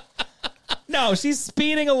 No, she's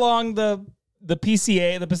speeding along the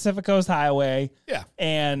PCA, the Pacific Coast Highway. Yeah.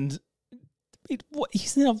 And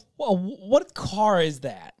he's in what car is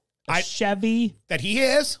that? A Chevy? That he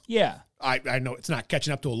is? Yeah. I know it's not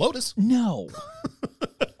catching up to a Lotus. No.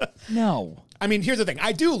 No. I mean, here's the thing.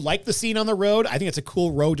 I do like the scene on the road. I think it's a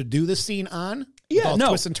cool road to do this scene on. Yeah, no.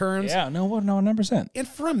 Twists and turns. Yeah, no, 100%. And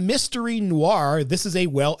for a mystery noir, this is a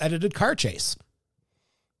well-edited car chase.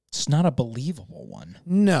 It's not a believable one.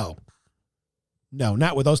 No. No,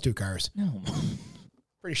 not with those two cars. No.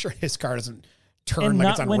 Pretty sure his car doesn't turn like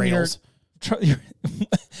it's on rails.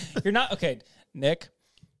 You're not, okay, Nick,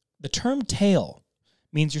 the term tail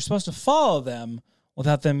means you're supposed to follow them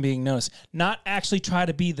without them being noticed, not actually try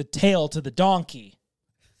to be the tail to the donkey.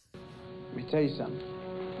 Let me tell you something.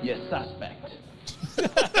 You're suspect.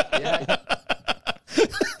 Yeah.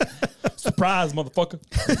 Surprise, motherfucker.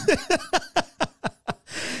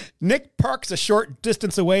 Nick parks a short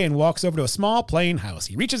distance away and walks over to a small plain house.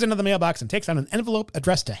 He reaches into the mailbox and takes out an envelope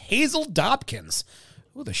addressed to Hazel Dobkins.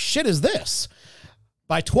 Who the shit is this?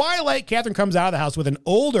 By twilight, Catherine comes out of the house with an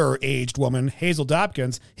older-aged woman, Hazel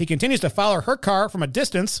Dobkins. He continues to follow her car from a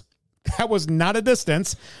distance. That was not a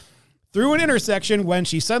distance. Through an intersection when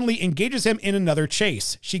she suddenly engages him in another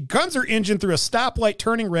chase. She guns her engine through a stoplight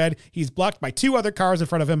turning red. He's blocked by 2 other cars in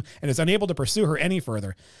front of him and is unable to pursue her any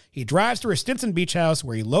further. He drives to her Stinson Beach house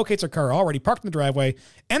where he locates her car already parked in the driveway,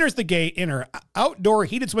 enters the gate in her outdoor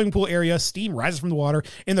heated swimming pool area. Steam rises from the water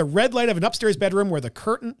in the red light of an upstairs bedroom where the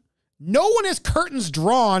curtain... No one has curtains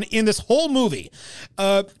drawn in this whole movie.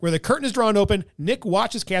 Where the curtain is drawn open, Nick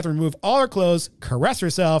watches Catherine remove all her clothes, caress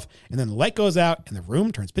herself, and then the light goes out and the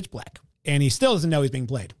room turns pitch black. And he still doesn't know he's being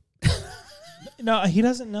played. No, he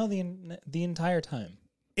doesn't know the entire time.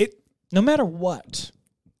 No matter what,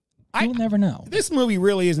 you'll never know. This movie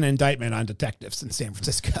really is an indictment on detectives in San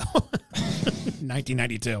Francisco.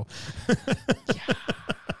 1992.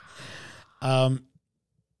 Yeah.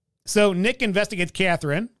 So Nick investigates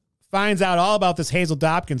Catherine, finds out all about this Hazel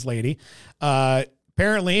Dopkins lady.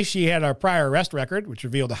 Apparently, she had a prior arrest record, which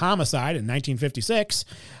revealed a homicide in 1956.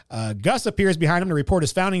 Gus appears behind him to report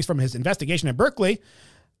his findings from his investigation at Berkeley.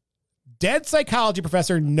 Dead psychology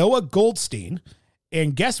professor Noah Goldstein.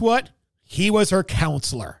 And guess what? He was her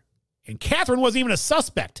counselor. And Catherine wasn't even a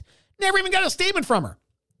suspect. Never even got a statement from her.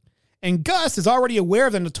 And Gus is already aware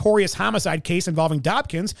of the notorious homicide case involving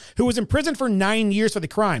Dopkins, who was imprisoned for 9 years for the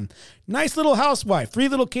crime. Nice little housewife, 3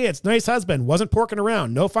 little kids, nice husband, wasn't porking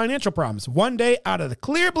around, no financial problems. One day, out of the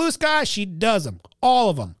clear blue sky, she does them. All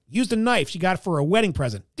of them. Used a knife she got for a wedding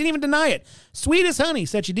present. Didn't even deny it. Sweet as honey,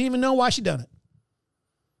 said she didn't even know why she done it.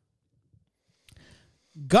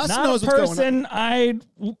 Gus Not knows a what's going on. person I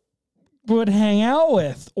would hang out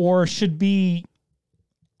with or should be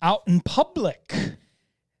out in public.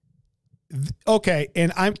 Okay,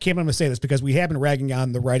 and I'm going to say this because we have been ragging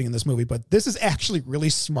on the writing in this movie, but this is actually really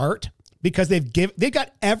smart because they've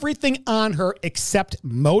got everything on her except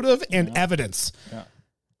motive and evidence. Yeah.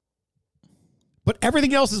 But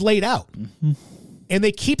everything else is laid out. Mm-hmm. And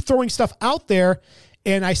they keep throwing stuff out there,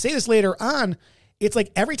 and I say this later on, it's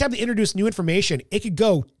like every time they introduce new information, it could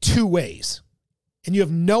go 2 ways, and you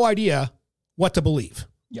have no idea what to believe.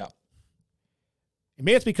 Yeah.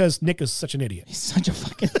 Maybe it's because Nick is such an idiot. He's such a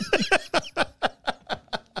fucking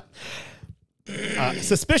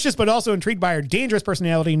Suspicious but also intrigued by her dangerous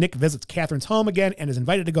personality, Nick visits Catherine's home again and is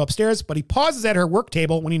invited to go upstairs, but he pauses at her work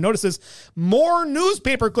table when he notices more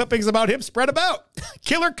newspaper clippings about him spread about.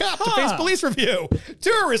 Killer cop to face police review.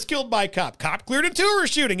 Tourist killed by cop. Cop cleared a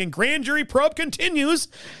tourist shooting and grand jury probe continues.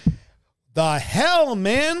 The hell,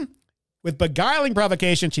 man? With beguiling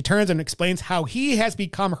provocation, she turns and explains how he has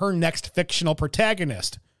become her next fictional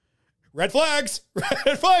protagonist. Red flags!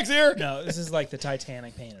 Red flags here! No, this is like the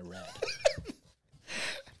Titanic painted red.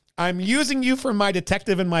 I'm using you for my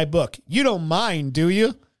detective in my book. You don't mind, do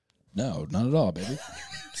you? No, not at all, baby.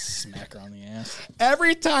 Smack her on the ass.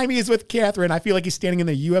 Every time he's with Catherine, I feel like he's standing in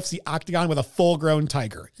the UFC octagon with a full-grown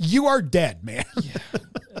tiger. You are dead, man. Yeah.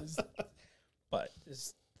 But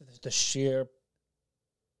it's the sheer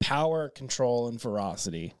power, control, and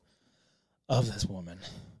ferocity of this woman.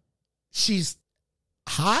 She's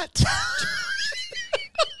hot.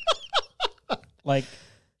 Like,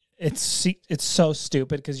 it's so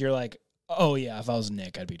stupid because you're like, oh yeah, if I was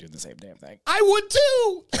Nick, I'd be doing the same damn thing. I would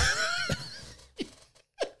too.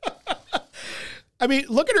 I mean,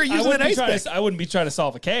 look at her using an ice pick. I wouldn't be trying to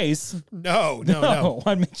solve a case. No.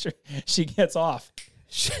 I'd make sure she gets off.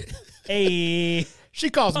 Hey.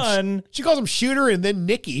 She calls him Shooter and then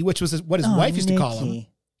Nicky, which was what his wife used to call him.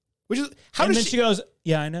 Which is she goes,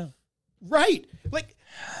 yeah, I know. Right. Like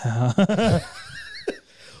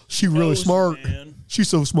she really smart. Man. She's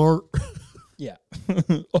so smart. Yeah.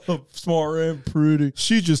 Smart and pretty.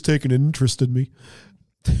 She's just taking an interest in me.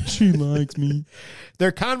 She likes me.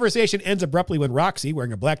 Their conversation ends abruptly when Roxy,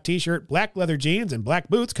 wearing a black t-shirt, black leather jeans, and black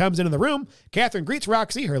boots, comes into the room. Catherine greets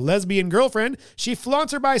Roxy, her lesbian girlfriend. She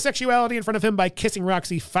flaunts her bisexuality in front of him by kissing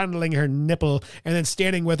Roxy, fondling her nipple, and then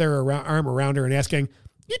standing with her arm around her and asking,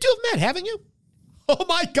 "You two have met, haven't you?" Oh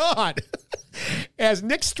my God. As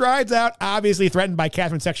Nick strides out, obviously threatened by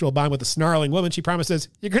Catherine's sexual bond with the snarling woman, she promises,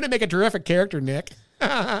 "You're going to make a terrific character, Nick."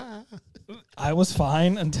 I was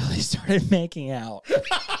fine until they started making out.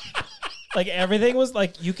 Like, everything was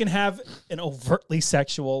like, you can have an overtly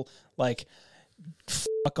sexual, like,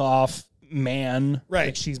 fuck off man. Right.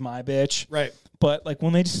 Like, she's my bitch. Right. But, like,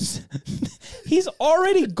 when they just, he's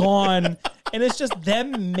already gone, and it's just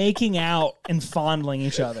them making out and fondling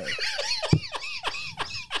each other.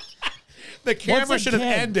 The camera should have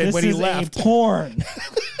ended when he left. A porn.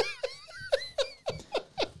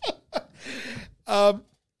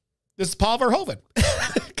 This is Paul Verhoeven.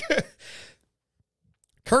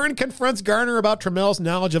 Curran confronts Garner about Trammell's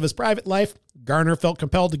knowledge of his private life. Garner felt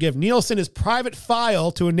compelled to give Nielsen his private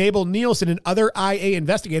file to enable Nielsen and other IA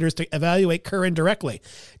investigators to evaluate Curran directly.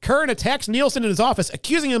 Curran attacks Nielsen in his office,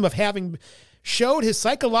 accusing him of having showed his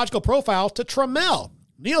psychological profile to Trammell.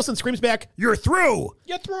 Nielsen screams back, "You're through!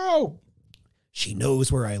 You're through!" She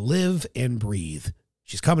knows where I live and breathe.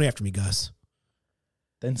 She's coming after me, Gus.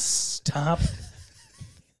 Then stop.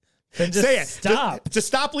 Then just say it. Stop. Just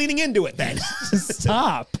stop leaning into it then. Just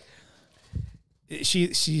stop.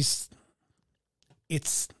 She's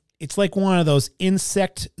it's like one of those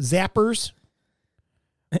insect zappers.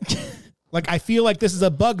 Like, I feel like this is a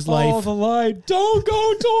Bug's Life. Oh, the light. Don't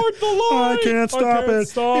go toward the light. I can't stop it.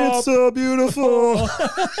 Stop. It's so beautiful.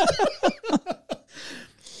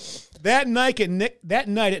 That night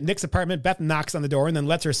at Nick's apartment, Beth knocks on the door and then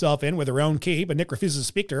lets herself in with her own key, but Nick refuses to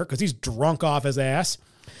speak to her because he's drunk off his ass.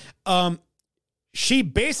 She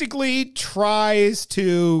basically tries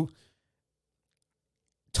to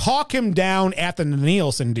talk him down at the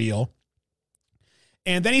Nielsen deal.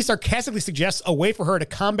 And then he sarcastically suggests a way for her to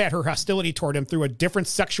combat her hostility toward him through a different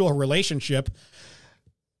sexual relationship.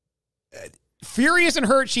 Furious and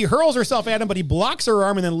hurt, she hurls herself at him, but he blocks her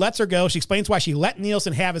arm and then lets her go. She explains why she let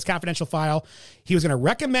Nielsen have his confidential file. He was going to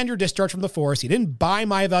recommend your discharge from the force. He didn't buy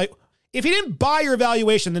my If he didn't buy your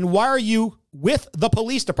evaluation, then why are you with the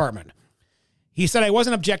police department? He said I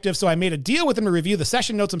wasn't objective, so I made a deal with him to review the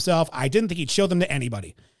session notes himself. I didn't think he'd show them to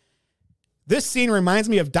anybody. This scene reminds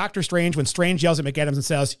me of Doctor Strange when Strange yells at McAdams and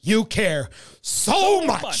says, "You care so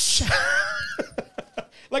much."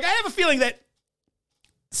 Like, I have a feeling that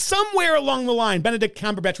somewhere along the line, Benedict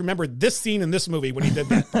Cumberbatch remembered this scene in this movie when he did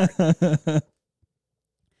that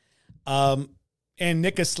part. And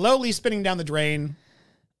Nick is slowly spinning down the drain.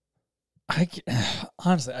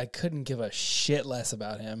 Honestly, I couldn't give a shit less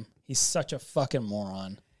about him. He's such a fucking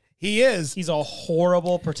moron. He is. He's a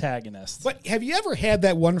horrible protagonist. But have you ever had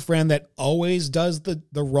that one friend that always does the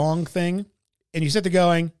wrong thing? And you sit there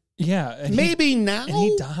going, yeah, and maybe now? And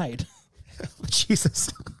he died.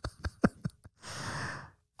 Jesus.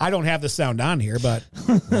 I don't have the sound on here, but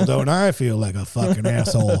well, don't I feel like a fucking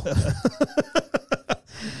asshole?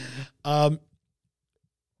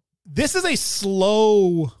 This is a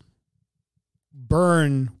slow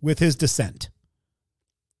burn with his descent.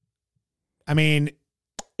 I mean,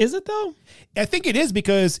 is it though? I think it is,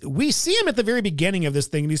 because we see him at the very beginning of this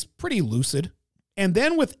thing and he's pretty lucid. And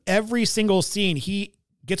then with every single scene he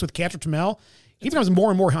gets with Catherine Tamel, he becomes more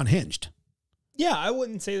and more unhinged. Yeah, I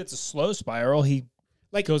wouldn't say that's a slow spiral. He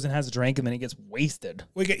goes and has a drink and then he gets wasted.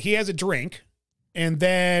 He has a drink and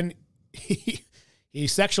then he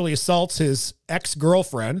sexually assaults his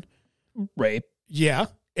ex-girlfriend. Rape. Yeah.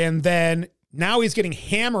 And then now he's getting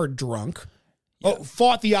hammered drunk. Yeah. Oh,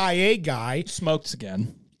 fought the IA guy. Smokes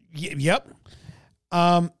again. Yep.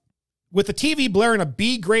 With the TV blaring a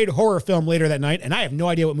B-grade horror film later that night, and I have no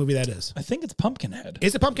idea what movie that is. I think it's Pumpkinhead.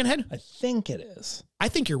 Is it Pumpkinhead? I think it is. I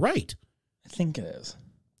think you're right. I think it is.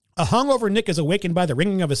 A hungover Nick is awakened by the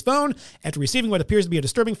ringing of his phone. After receiving what appears to be a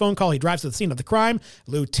disturbing phone call, he drives to the scene of the crime.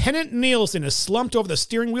 Lieutenant Nielsen is slumped over the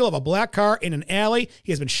steering wheel of a black car in an alley.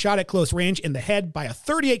 He has been shot at close range in the head by a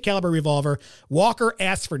 .38 caliber revolver. Walker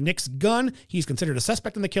asks for Nick's gun. He's considered a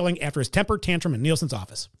suspect in the killing after his temper tantrum in Nielsen's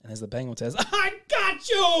office. And as the Penguin says, "I got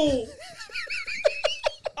you!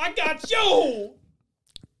 I got you!"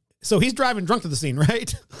 So he's driving drunk to the scene,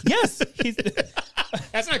 right? Yes.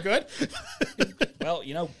 That's not good.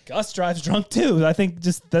 Well, Gus drives drunk too. I think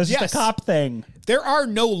that's just a cop thing. There are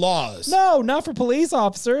no laws. No, not for police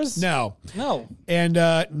officers. No. No. And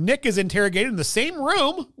Nick is interrogated in the same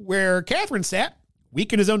room where Catherine sat.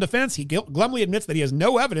 Weak in his own defense, he glumly admits that he has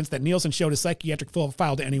no evidence that Nielsen showed his psychiatric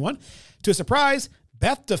file to anyone. To his surprise,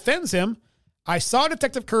 Beth defends him. "I saw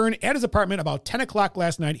Detective Kern at his apartment about 10 o'clock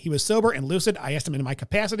last night. He was sober and lucid. I asked him in my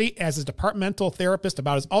capacity as his departmental therapist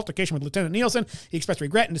about his altercation with Lieutenant Nielsen. He expressed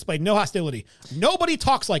regret and displayed no hostility." Nobody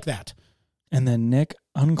talks like that. And then Nick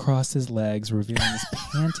uncrossed his legs, revealing his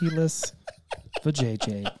pantyless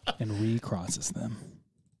vajayjay, and recrosses them.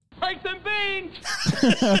 Break them beans!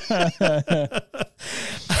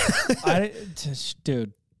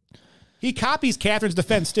 Dude. He copies Catherine's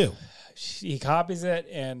defense too. He copies it,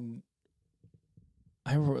 and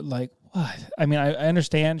what? I mean, I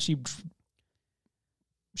understand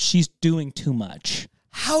she's doing too much.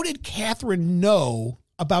 How did Catherine know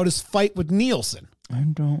about his fight with Nielsen? I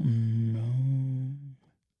don't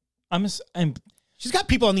know. She's got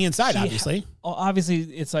people on the inside, obviously. Obviously,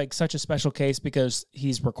 it's like such a special case because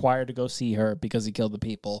he's required to go see her because he killed the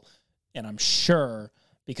people. And I'm sure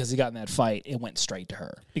because he got in that fight, it went straight to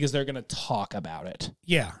her because they're going to talk about it.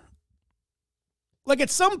 Yeah. Like at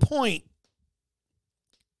some point,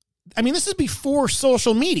 I mean, this is before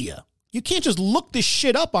social media. You can't just look this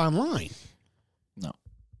shit up online. No.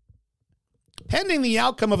 Pending the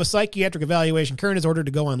outcome of a psychiatric evaluation, Kern is ordered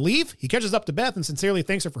to go on leave. He catches up to Beth and sincerely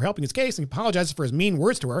thanks her for helping his case and apologizes for his mean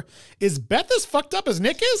words to her. Is Beth as fucked up as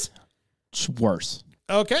Nick is? She's worse.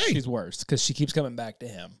 Okay. She's worse because she keeps coming back to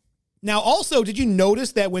him. Now, also, did you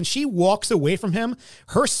notice that when she walks away from him,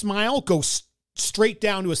 her smile goes straight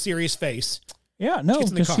down to a serious face? Yeah, no,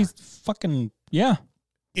 because she's fucking, yeah.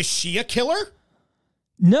 Is she a killer?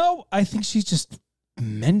 No, I think she's just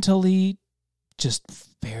mentally just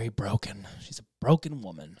very broken. She's a broken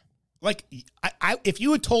woman. Like, if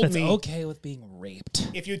you had told me... okay with being raped.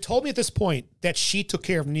 If you had told me at this point that she took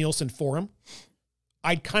care of Nielsen for him,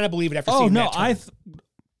 I'd kind of believe it after seeing that. Oh, no,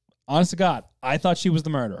 honest to God, I thought she was the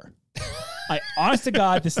murderer. Honest to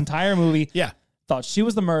God, this entire movie, thought she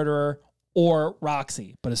was the murderer or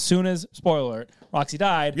Roxy. But as soon as, spoiler alert, Roxy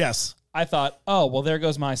died, yes, I thought, oh, well, there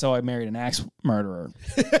goes my so I married an axe murderer.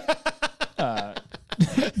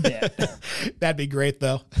 That'd be great,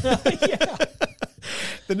 though. Yeah.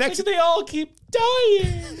 The next, they all keep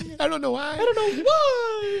dying. I don't know why. I don't know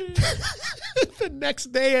why. The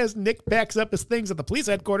next day, as Nick packs up his things at the police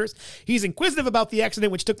headquarters, he's inquisitive about the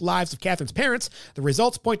accident which took lives of Catherine's parents. The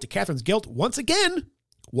results point to Catherine's guilt once again.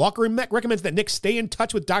 Walker recommends that Nick stay in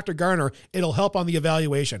touch with Dr. Garner. It'll help on the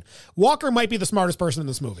evaluation. Walker might be the smartest person in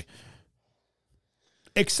this movie.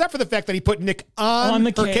 Except for the fact that he put Nick on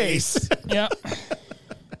the case. Yeah.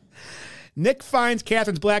 Nick finds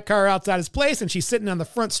Catherine's black car outside his place, and she's sitting on the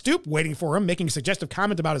front stoop waiting for him, making a suggestive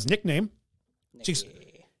comment about his nickname.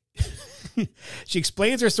 She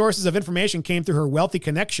explains her sources of information came through her wealthy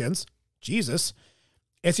connections. Jesus.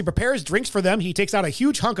 As he prepares drinks for them, he takes out a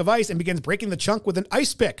huge hunk of ice and begins breaking the chunk with an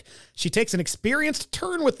ice pick. She takes an experienced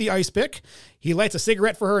turn with the ice pick. He lights a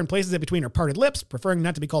cigarette for her and places it between her parted lips. Preferring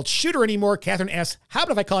not to be called Shooter anymore, Catherine asks, how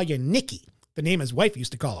about if I call you Nicky? The name his wife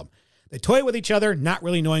used to call him. They toy with each other, not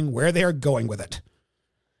really knowing where they are going with it.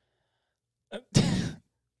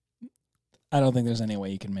 I don't think there's any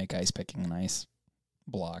way you can make ice picking an ice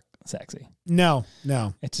block sexy. No.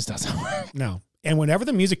 It just doesn't work. No. And whenever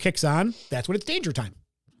the music kicks on, that's when it's danger time.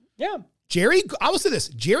 Yeah. I will say this,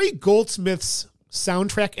 Jerry Goldsmith's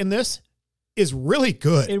soundtrack in this is really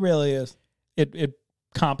good. It really is. It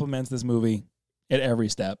complements this movie at every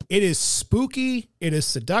step. It is spooky. It is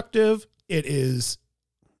seductive. It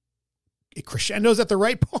crescendos at the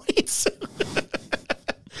right points.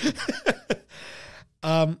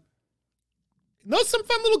 Those some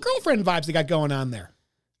fun little girlfriend vibes they got going on there.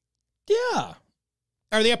 Yeah.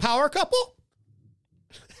 Are they a power couple?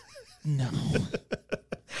 No.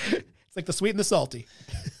 It's like the sweet and the salty.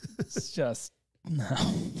 It's just, no.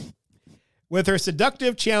 With her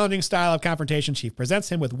seductive, challenging style of confrontation, she presents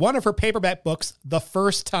him with one of her paperback books the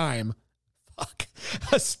first time. Fuck.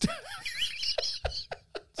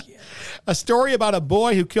 A story about a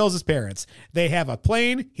boy who kills his parents. They have a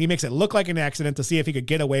plane. He makes it look like an accident to see if he could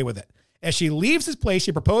get away with it. As she leaves his place,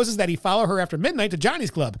 she proposes that he follow her after midnight to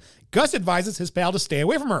Johnny's club. Gus advises his pal to stay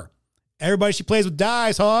away from her. Everybody she plays with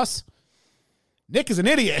dies, Hoss. Nick is an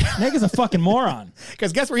idiot. Nick is a fucking moron.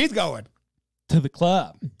 Because guess where he's going? To the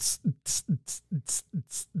club.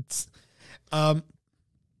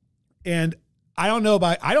 And I don't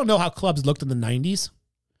know how clubs looked in the 90s,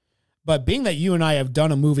 but being that you and I have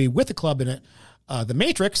done a movie with a club in it, The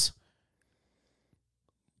Matrix,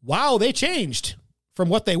 wow, they changed from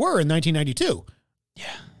what they were in 1992.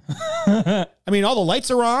 Yeah. I mean, all the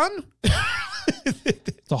lights are on.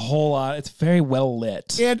 It's a whole lot. It's very well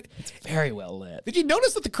lit. And it's very well lit. Did you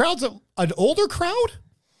notice that the crowd's an older crowd?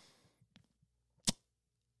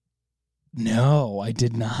 No, I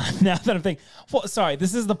did not. Now that I'm thinking, well, sorry,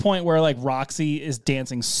 this is the point where like Roxy is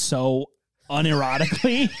dancing so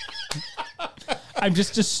unironically. I'm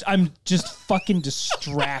just fucking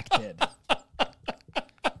distracted.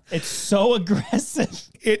 It's so aggressive.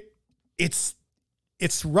 It's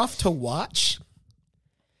rough to watch.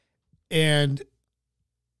 And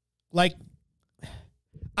like,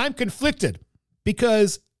 I'm conflicted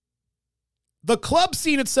because the club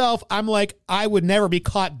scene itself, I'm like, I would never be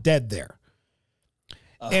caught dead there.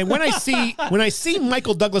 And when I see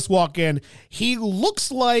Michael Douglas walk in, he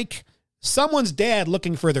looks like someone's dad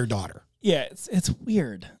looking for their daughter. Yeah, it's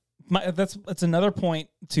weird. That's another point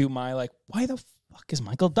to my like, why the fuck is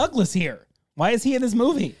Michael Douglas here? Why is he in this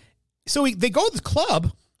movie? So they go to the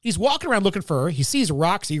club. He's walking around looking for her. He sees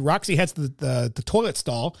Roxy. Roxy heads to the toilet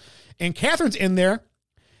stall, and Catherine's in there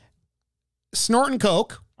snorting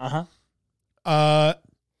coke.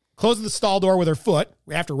 Closes the stall door with her foot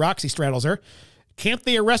after Roxy straddles her. Can't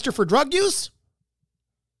they arrest her for drug use?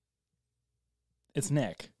 It's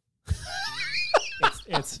Nick.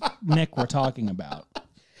 it's Nick we're talking about.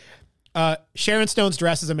 Sharon Stone's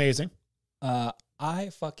dress is amazing. I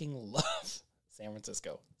fucking love San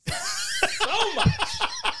Francisco so much.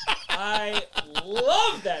 I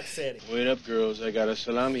love that city. Wait up, girls. I got a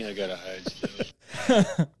salami I gotta hide still.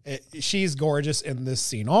 She's gorgeous in this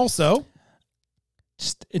scene also.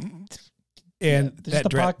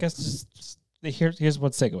 Podcast. Here's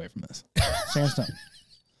what's take away from this. Sharon Stone,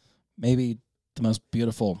 maybe the most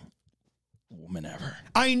beautiful woman ever.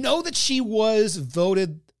 I know that she was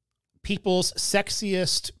voted People's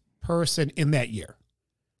Sexiest Person in that year.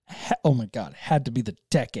 Oh my God, had to be the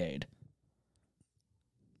decade.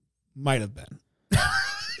 Might have been.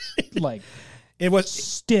 Like it was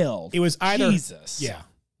still. It was either Jesus. Yeah.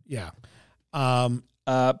 I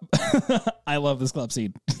love this club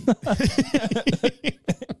scene.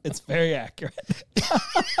 It's very accurate.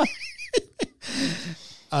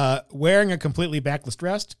 Wearing a completely backless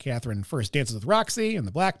dress, Catherine first dances with Roxy and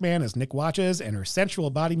the black man as Nick watches, and her sensual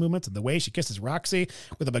body movements and the way she kisses Roxy.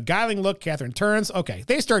 With a beguiling look, Catherine turns. Okay,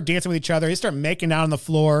 they start dancing with each other. They start making out on the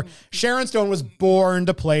floor. Sharon Stone was born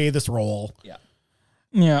to play this role. Yeah.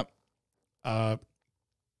 Yeah.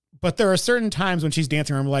 But there are certain times when she's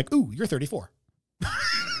dancing around, I'm like, ooh, you're 34.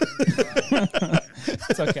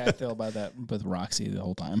 It's okay. I feel about that with Roxy the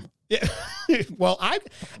whole time. Yeah. Well, I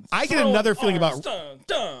get another feeling about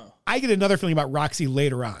Roxy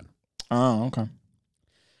later on. Oh, okay.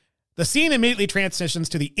 The scene immediately transitions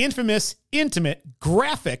to the infamous, intimate,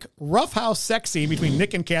 graphic, roughhouse sex scene between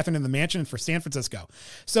Nick and Catherine in the mansion for San Francisco.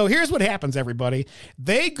 So here's what happens, everybody.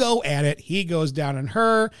 They go at it. He goes down on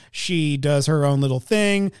her. She does her own little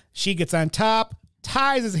thing. She gets on top,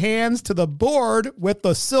 ties his hands to the board with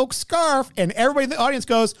the silk scarf, and everybody in the audience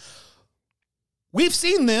goes, we've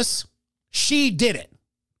seen this. She did it.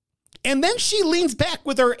 And then she leans back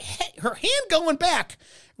with her hand going back,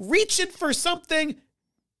 reaching for something,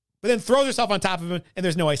 but then throws herself on top of him, and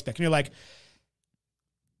there's no ice pick. And you're like,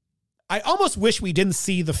 I almost wish we didn't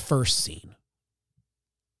see the first scene.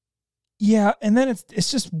 Yeah, and then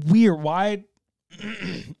it's just weird.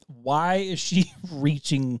 Why is she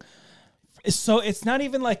reaching? So it's not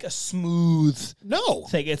even like a smooth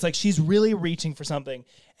thing. It's like she's really reaching for something,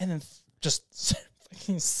 and then just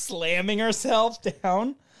slamming herself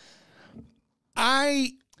down.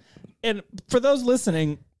 And for those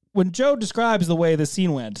listening, when Joe describes the way the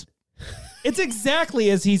scene went, it's exactly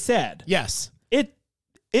as he said. Yes.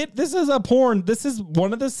 This is a porn. This is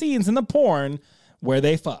one of the scenes in the porn where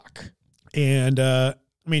they fuck. And,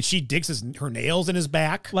 she digs her nails in his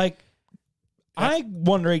back. Like, I'm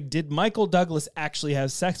wondering, did Michael Douglas actually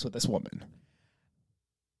have sex with this woman?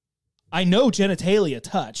 I know genitalia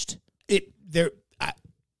touched.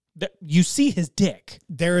 You see his dick.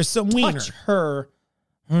 There is some wiener. Touch her.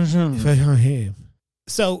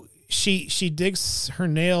 So she digs her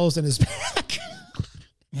nails in his back.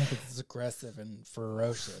 Yeah, because it's aggressive and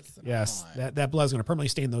ferocious. And yes, that blood's going to permanently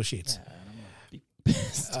stain those sheets. Yeah, and I'm going to be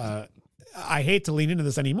pissed. I hate to lean into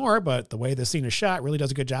this anymore, but the way the scene is shot really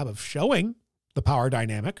does a good job of showing the power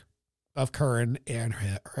dynamic of Curran and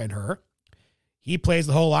her. He plays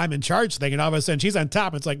the whole I'm in charge thing, and all of a sudden she's on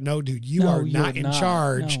top. It's like, no, dude, you are not in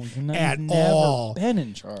charge at all. Been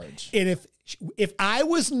in charge. And if I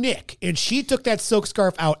was Nick and she took that silk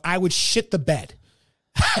scarf out, I would shit the bed.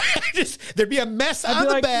 There'd be a mess on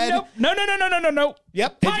the bed. Nope. No.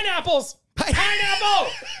 Yep. Pineapples.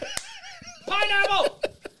 Pineapple.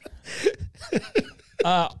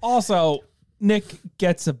 Also, Nick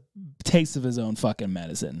gets a taste of his own fucking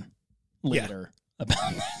medicine later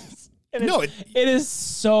about this. It is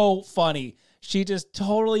so funny. She just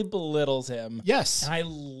totally belittles him. Yes. And I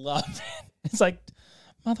love it. It's like,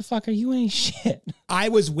 motherfucker, you ain't shit. I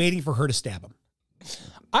was waiting for her to stab him.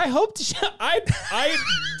 I hoped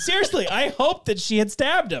seriously, I hoped that she had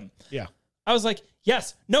stabbed him. Yeah. I was like,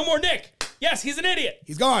 yes, no more Nick. Yes, he's an idiot.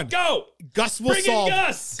 He's gone. Go. Gus will solve.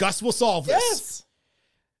 Gus will solve this. Yes.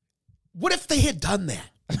 What if they had done that?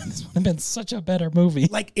 This would have been such a better movie.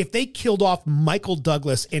 Like if they killed off Michael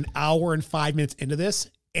Douglas an hour and 5 minutes into this,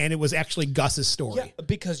 and it was actually Gus's story. Yeah,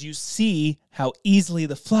 because you see how easily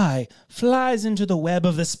the fly flies into the web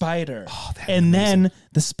of the spider. Oh, and then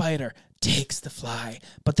the spider takes the fly.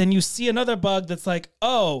 But then you see another bug that's like,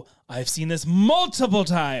 oh, I've seen this multiple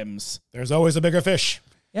times. There's always a bigger fish.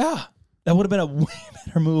 Yeah. That would have been a way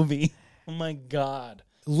better movie. Oh my God.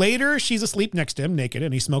 Later, she's asleep next to him, naked,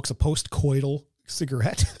 and he smokes a post-coital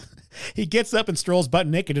cigarette. He gets up and strolls butt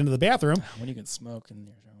naked into the bathroom. When you can smoke in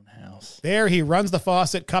your own house. There, he runs the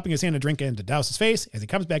faucet, cupping his hand to drink in to douse his face. As he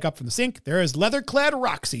comes back up from the sink, there is leather-clad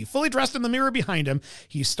Roxy, fully dressed in the mirror behind him.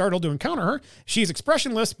 He's startled to encounter her. She's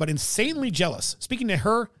expressionless, but insanely jealous. Speaking to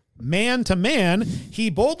her, man to man,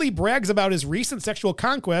 he boldly brags about his recent sexual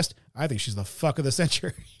conquest. I think she's the fuck of the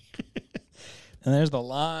century. And there's the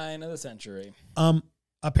line of the century.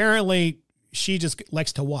 Apparently, she just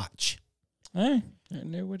likes to watch. Hey, I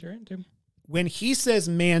knew what you're into. When he says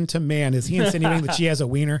man to man, is he insinuating that she has a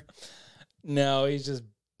wiener? No, he's just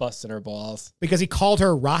busting her balls. Because he called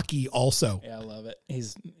her Rocky also. Yeah, I love it.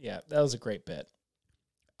 That was a great bit.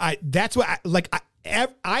 I've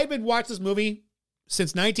been watching this movie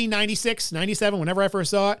since 1996, 97, whenever I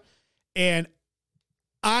first saw it. And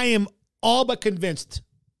I am all but convinced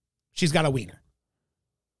she's got a wiener.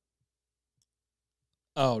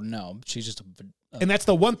 Oh, no. She's just and that's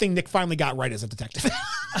the one thing Nick finally got right as a detective.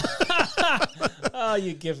 Oh,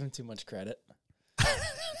 you give him too much credit.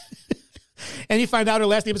 And you find out her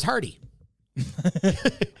last name is Hardy.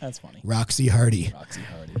 That's funny. Roxy Hardy. Roxy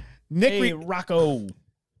Hardy. Nick Rocco.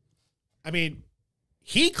 I mean,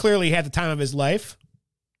 He clearly had the time of his life.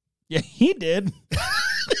 Yeah, he did.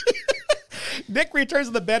 Nick returns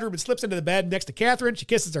to the bedroom and slips into the bed next to Catherine. She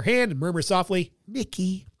kisses her hand and murmurs softly,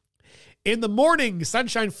 Mickey. In the morning,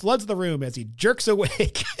 sunshine floods the room as he jerks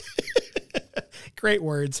awake. Great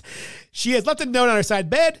words. She has left a note on her side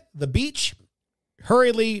bed, the beach.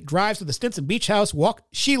 Hurriedly drives to the Stinson Beach house.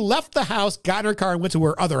 She left the house, got in her car, and went to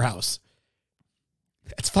her other house.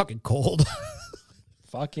 That's fucking cold.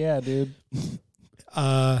 Fuck yeah, dude.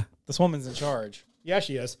 This woman's in charge. Yeah,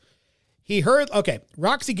 she is.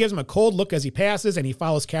 Roxy gives him a cold look as he passes, and he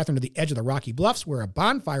follows Catherine to the edge of the rocky bluffs where a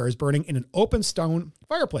bonfire is burning in an open stone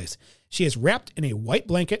fireplace. She is wrapped in a white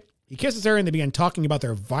blanket. He kisses her, and they begin talking about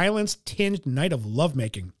their violence-tinged night of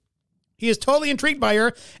lovemaking. He is totally intrigued by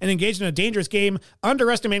her and engaged in a dangerous game,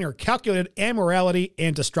 underestimating her calculated immorality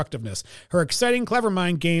and destructiveness. Her exciting, clever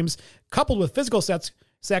mind games, coupled with physical sex,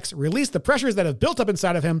 release the pressures that have built up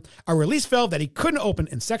inside of him, a release valve that he couldn't open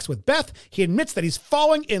in sex with Beth. He admits that he's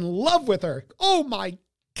falling in love with her. Oh my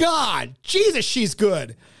God. Jesus, she's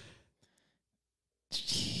good.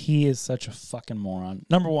 He is such a fucking moron.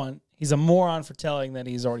 Number one, he's a moron for telling that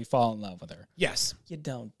he's already fallen in love with her. Yes. You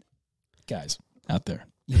don't. Guys out there,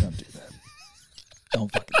 you don't do that.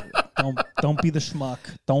 Don't fucking do it. Don't be the schmuck.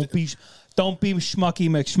 Don't be schmucky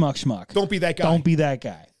McSchmuck. Don't be that guy. Don't be that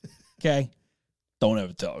guy. Okay? Don't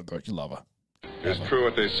ever tell a girl you love her. It's true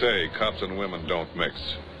what they say. Cops and women don't mix.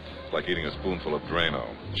 It's like eating a spoonful of Drano.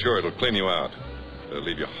 Sure, it'll clean you out. It'll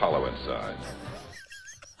leave you hollow inside.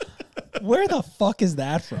 Where the fuck is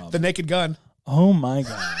that from? The Naked Gun. Oh, my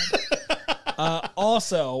God.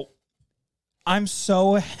 Also, I'm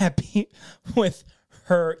so happy with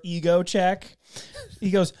her ego check.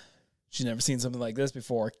 He goes, she's never seen something like this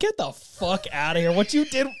before. Get the fuck out of here. What you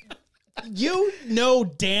did... You know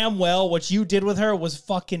damn well what you did with her was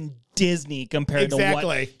fucking Disney compared to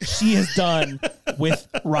what she has done with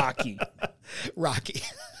Rocky.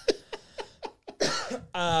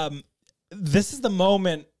 This is the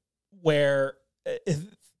moment where,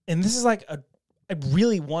 and this is like I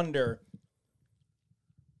really wonder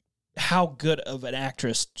how good of an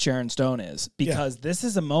actress Sharon Stone is, because this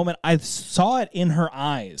is a moment I saw it in her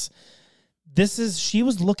eyes. She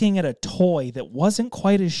was looking at a toy that wasn't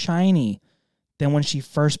quite as shiny than when she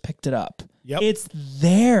first picked it up. Yep. It's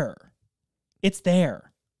there. It's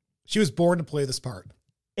there. She was born to play this part.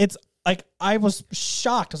 It's like, I was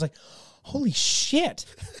shocked. I was like, holy shit.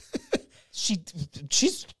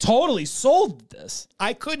 She's totally sold this.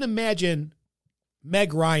 I couldn't imagine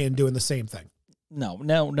Meg Ryan doing the same thing.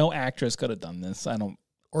 No actress could have done this.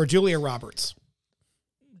 Or Julia Roberts.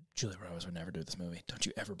 Julia Roberts would never do this movie. Don't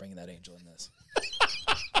you ever bring that angel in this.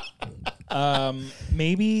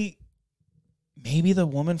 Maybe the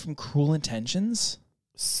woman from Cruel Intentions?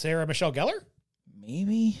 Sarah Michelle Gellar?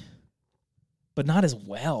 Maybe. But not as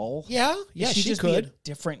well. Yeah, she just could. Be a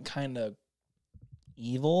different kind of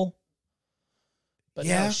evil. But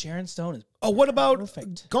yeah, no, Sharon Stone is what about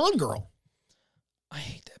perfect. Gone Girl? I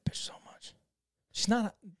hate that bitch so much. She's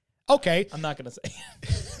not... Okay. I'm not going to say.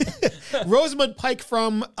 Rosamund Pike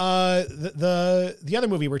from the other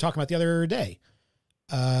movie we were talking about the other day.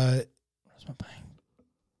 Rosamund Pike.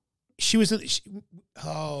 She was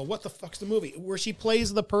what the fuck's the movie where she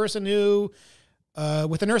plays the person who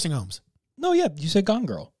with the nursing homes? No, yeah, you said Gone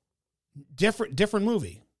Girl. Different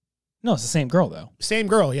movie. No, it's the same girl though. Same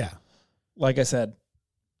girl, yeah. Like I said,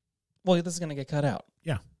 well, this is going to get cut out.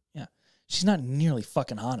 Yeah. Yeah. She's not nearly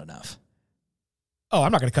fucking hot enough. Oh,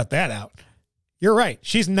 I'm not going to cut that out. You're right.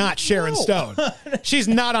 She's not Sharon Stone. She's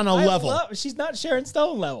not on a level. She's not Sharon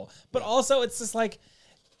Stone level. But also, it's just like,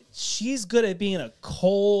 she's good at being a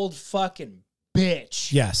cold fucking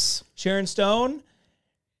bitch. Yes. Sharon Stone,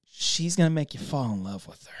 she's going to make you fall in love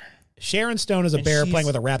with her. Sharon Stone is a bear playing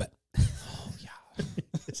with a rabbit. Oh, yeah.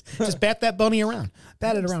 Just bat that bunny around.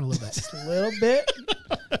 Bat it around a little bit. Just a little bit.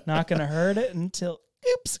 Not going to hurt it until,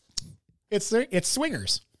 oops. It's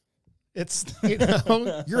swingers. It's,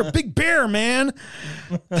 you're a big bear, man.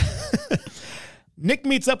 Nick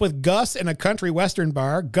meets up with Gus in a country western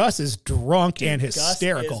bar. Gus is drunk and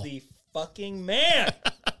hysterical. Gus is the fucking man.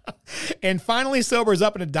 And finally sobers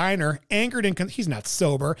up in a diner, angered and he's not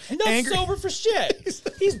sober. Not sober for shit.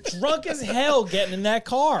 He's drunk as hell getting in that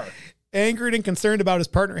car. Angered and concerned about his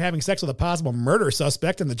partner having sex with a possible murder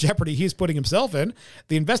suspect and the jeopardy he's putting himself in,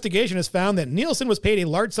 the investigation has found that Nielsen was paid a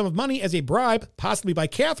large sum of money as a bribe, possibly by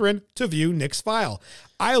Catherine, to view Nick's file.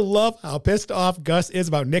 I love how pissed off Gus is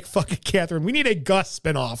about Nick fucking Catherine. We need a Gus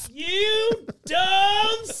spinoff. You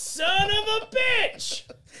dumb son of a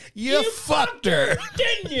bitch! You fucked her,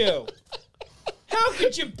 didn't you? How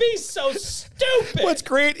could you be so stupid? What's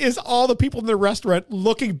great is all the people in the restaurant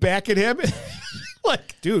looking back at him.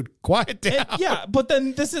 Like, dude, quiet down. Yeah, but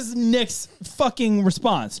then this is Nick's fucking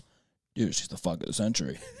response. Dude, she's the fuck of the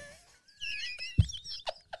century.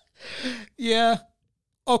 Yeah.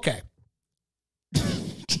 Okay.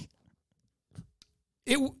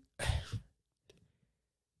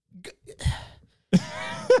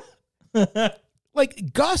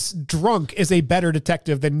 Like, Gus drunk is a better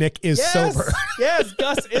detective than Nick is sober. Yes,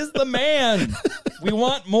 Gus is the man. We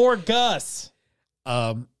want more Gus.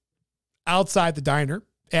 Outside the diner,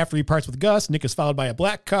 after he parts with Gus, Nick is followed by a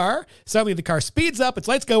black car. Suddenly the car speeds up, its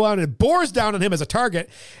lights go on, and it bores down on him as a target.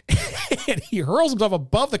 And he hurls himself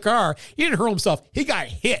above the car. He didn't hurl himself. He got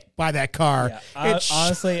hit by that car. Yeah.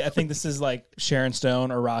 Honestly, I think this is like Sharon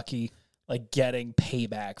Stone or Rocky, like getting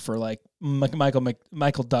payback for like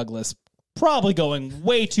Michael Douglas probably going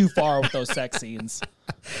way too far with those sex scenes.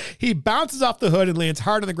 He bounces off the hood and lands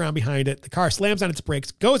hard on the ground behind it. The car slams on its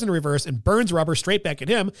brakes, goes into reverse, and burns rubber straight back at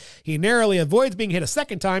him. He narrowly avoids being hit a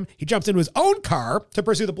second time. He jumps into his own car to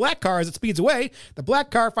pursue the black car as it speeds away. The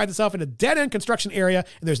black car finds itself in a dead-end construction area,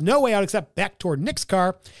 and there's no way out except back toward Nick's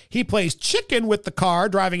car. He plays chicken with the car,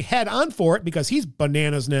 driving head-on for it because he's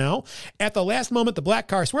bananas now. At the last moment, the black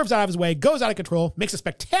car swerves out of his way, goes out of control, makes a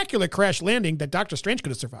spectacular crash landing that Dr. Strange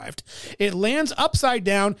could have survived. It lands upside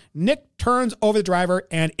down. Nick turns over the driver,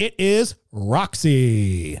 and it is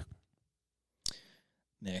Roxy.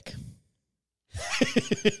 Nick.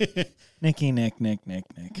 Nick.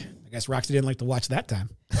 I guess Roxy didn't like to watch that time.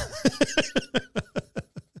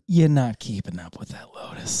 You're not keeping up with that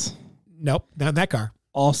Lotus. Nope, not in that car.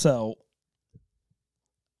 Also,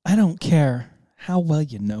 I don't care how well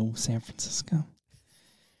you know San Francisco.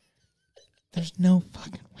 There's no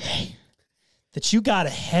fucking way that you got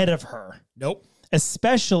ahead of her. Nope.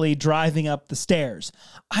 Especially driving up the stairs.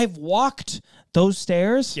 I've walked those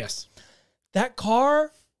stairs. Yes. That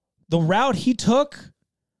car, the route he took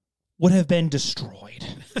would have been destroyed.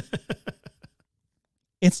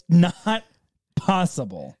 It's not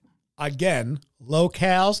possible. Again,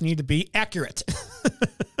 locales need to be accurate.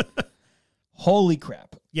 Holy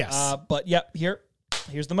crap. Yes. But yep,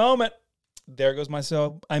 here's the moment. There goes my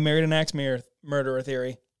I married an axe murderer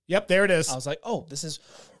theory. Yep, there it is. I was like, oh, this is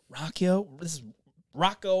Rocco. This is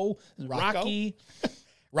Rocco. Rocky.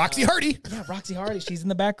 Roxy Hardy. Yeah, Roxy Hardy. She's in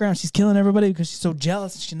the background. She's killing everybody because she's so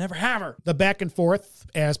jealous and she can never have her. The back and forth,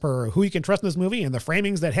 as per who you can trust in this movie, and the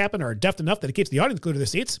framings that happen are deft enough that it keeps the audience glued to their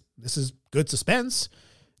seats. This is good suspense.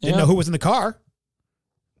 Didn't know who was in the car.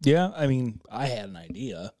 Yeah, I mean, I had an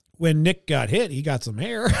idea. When Nick got hit, he got some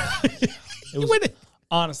hair.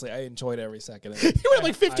 Honestly, I enjoyed every second of it. He went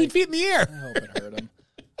like 15 feet in the air. I hope it hurt him.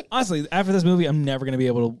 Honestly, after this movie, I'm never going to be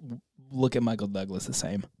able to look at Michael Douglas the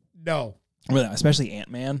same. No. Especially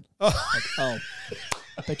Ant-Man. I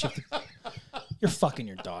bet you're fucking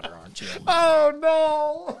your daughter, aren't you? Oh,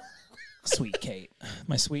 no. Sweet Kate.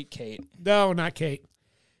 My sweet Kate. No, not Kate.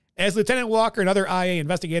 As Lieutenant Walker and other IA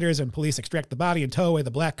investigators and police extract the body and tow away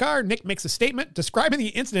the black car, Nick makes a statement describing the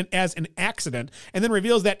incident as an accident and then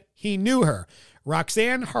reveals that he knew her.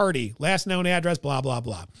 Roxanne Hardy, last known address, blah, blah,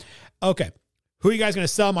 blah. Okay. Who are you guys going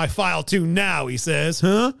to sell my file to now, he says,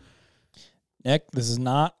 huh? Nick, this is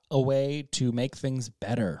not a way to make things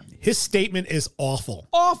better. His statement is awful.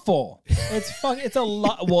 Awful. It's a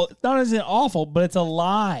lie. Well, not as in awful, but it's a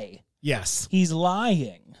lie. Yes. He's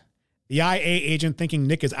lying. The IA agent, thinking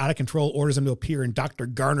Nick is out of control, orders him to appear in Dr.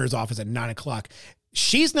 Garner's office at 9 o'clock.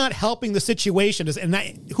 She's not helping the situation.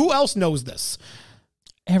 Who else knows this?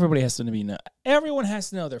 Everybody has to know. Everyone has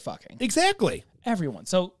to know they're fucking. Exactly. Everyone.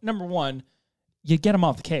 So, number one, you get them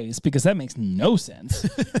off the case because that makes no sense.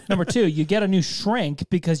 Number two, you get a new shrink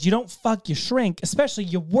because you don't fuck your shrink, especially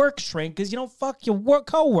your work shrink, because you don't fuck your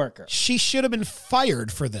co-worker. She should have been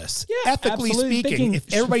fired for this. Yeah, ethically speaking,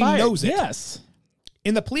 if everybody knows it. Yes.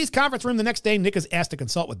 In the police conference room the next day, Nick is asked to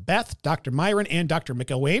consult with Beth, Dr. Myron, and Dr.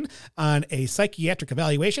 McElwain on a psychiatric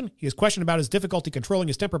evaluation. He is questioned about his difficulty controlling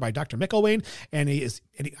his temper by Dr. McElwain, and he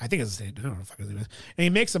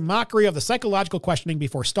makes a mockery of the psychological questioning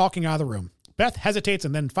before stalking out of the room. Beth hesitates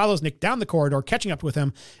and then follows Nick down the corridor, catching up with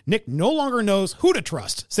him. Nick no longer knows who to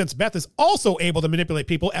trust, since Beth is also able to manipulate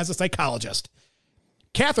people as a psychologist.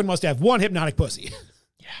 Catherine must have one hypnotic pussy.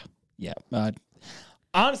 Yeah.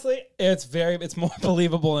 Honestly, it's more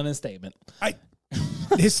believable in his statement.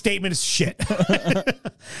 His statement is shit.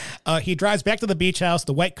 He drives back to the beach house.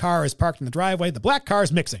 The white car is parked in the driveway. The black car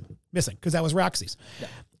is missing because that was Roxy's. Yeah.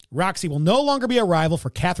 Roxy will no longer be a rival for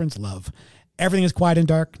Catherine's love. Everything is quiet and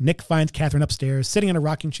dark. Nick finds Catherine upstairs, sitting in a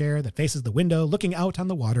rocking chair that faces the window, looking out on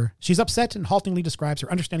the water. She's upset and haltingly describes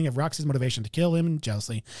her understanding of Roxy's motivation to kill him and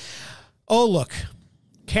jealousy. Oh, look.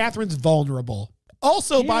 Catherine's vulnerable.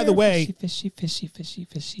 Also, by the way,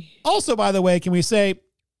 fishy. Also, by the way, can we say,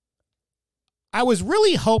 I was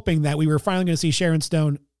really hoping that we were finally going to see Sharon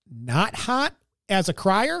Stone not hot as a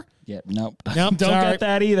crier. Yeah, nope. Don't get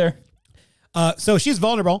that either. So she's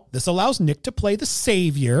vulnerable. This allows Nick to play the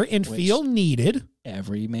savior and feel needed.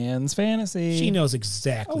 Every man's fantasy. She knows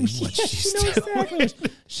exactly what she's doing.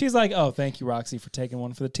 Exactly. She's like, oh, thank you, Roxy, for taking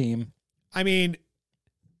one for the team. I mean,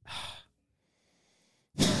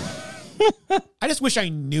 I just wish I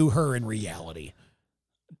knew her in reality.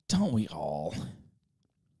 Don't we all?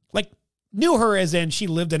 Like, knew her as in she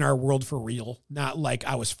lived in our world for real, not like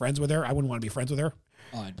I was friends with her. I wouldn't want to be friends with her.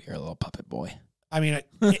 Oh, I'd be her little puppet boy. I mean,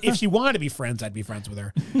 if she wanted to be friends, I'd be friends with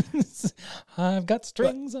her. I've got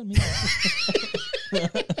strings on me.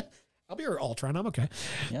 I'll be her Ultron. I'm okay.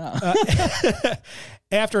 Yeah.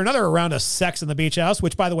 After another round of sex in the beach house,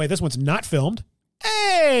 which, by the way, this one's not filmed.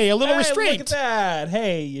 Hey, a little restraint. Look at that.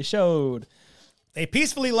 Hey, you showed. They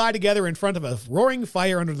peacefully lie together in front of a roaring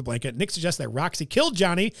fire under the blanket. Nick suggests that Roxy killed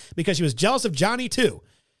Johnny because she was jealous of Johnny, too.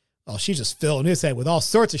 Oh, she's just filling his head with all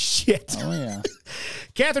sorts of shit. Oh, yeah.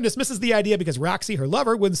 Catherine dismisses the idea because Roxy, her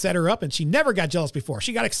lover, wouldn't set her up, and she never got jealous before.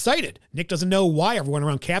 She got excited. Nick doesn't know why everyone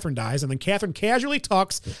around Catherine dies, and then Catherine casually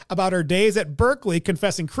talks about her days at Berkeley,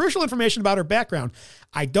 confessing crucial information about her background.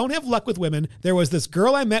 I don't have luck with women. There was this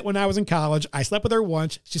girl I met when I was in college. I slept with her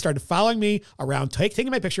once. She started following me around,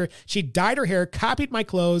 taking my picture. She dyed her hair, copied my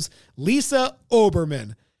clothes. Lisa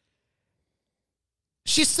Oberman.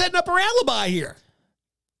 She's setting up her alibi here.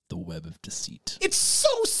 The web of deceit. It's so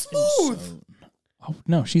smooth. Oh,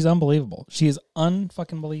 no, she's unbelievable. She is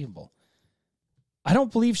unfucking believable. I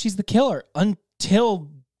don't believe she's the killer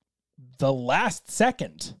until the last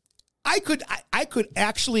second. I could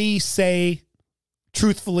actually say,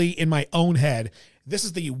 truthfully, in my own head, this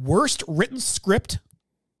is the worst written script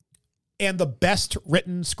and the best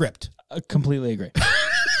written script. Completely agree.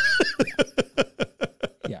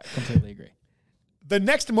 Yeah, completely agree. The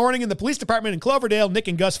next morning in the police department in Cloverdale, Nick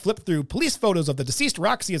and Gus flip through police photos of the deceased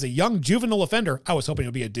Roxy as a young juvenile offender. I was hoping it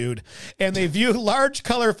would be a dude. And they view large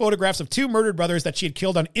color photographs of two murdered brothers that she had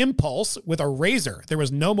killed on impulse with a razor. There was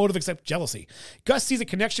no motive except jealousy. Gus sees a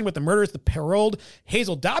connection with the murders the paroled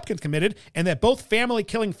Hazel Dobkins committed, and that both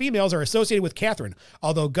family-killing females are associated with Catherine.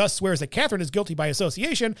 Although Gus swears that Catherine is guilty by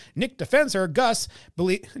association, Nick defends her. Gus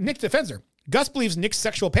believes Nick's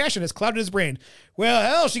sexual passion has clouded his brain. Well,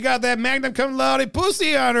 hell, she got that magnum cum laude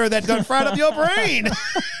pussy on her that done fried up your brain.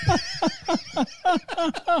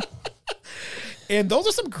 And those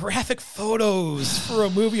are some graphic photos for a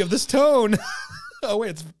movie of this tone. Oh, wait,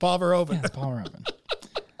 it's Paul Verhoeven. Yeah, it's Paul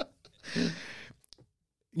Verhoeven.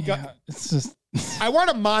 Yeah, it's just... I want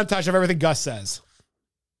a montage of everything Gus says.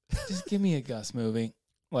 Just give me a Gus movie.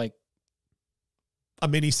 Like... a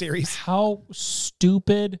miniseries. How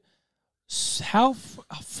stupid... How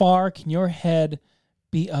far can your head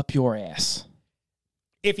be up your ass?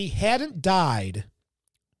 If he hadn't died,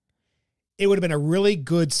 it would have been a really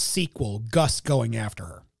good sequel, Gus going after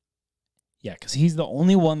her. Yeah, because he's the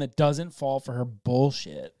only one that doesn't fall for her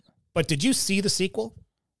bullshit. But did you see the sequel?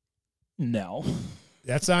 No.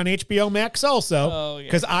 That's on HBO Max also.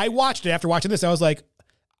 Because I watched it after watching this. I was like,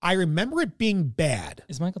 I remember it being bad.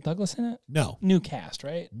 Is Michael Douglas in it? No. New cast,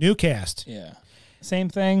 right? New cast. Yeah. Same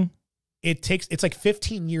thing. It's like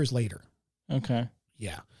 15 years later. Okay.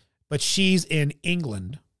 Yeah. But she's in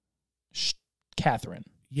England. Catherine.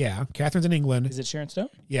 Yeah. Catherine's in England. Is it Sharon Stone?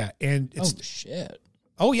 Yeah. And it's... Oh, shit.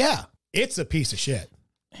 Oh, yeah. It's a piece of shit.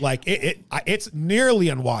 Like, it's nearly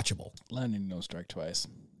unwatchable. Lightning no strike twice.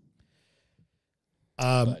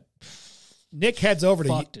 But Nick heads over to...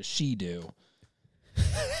 Fuck does she do?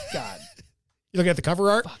 God. You looking at the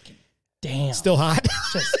cover art? Fucking damn. Still hot?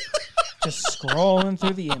 Just scrolling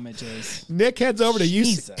through the images. Nick heads over to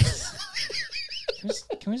Jesus.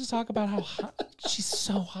 Can we just talk about how hot? She's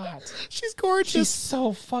so hot. She's gorgeous. She's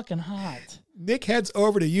so fucking hot. Nick heads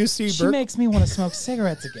over to UC She makes me want to smoke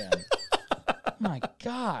cigarettes again. My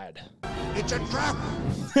God. It's a trap.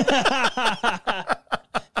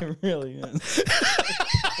 It really is.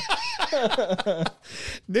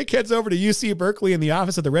 Nick heads over to UC Berkeley in the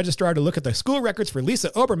office of the registrar to look at the school records for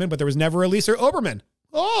Lisa Oberman, but there was never a Lisa Oberman.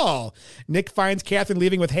 Oh, Nick finds Catherine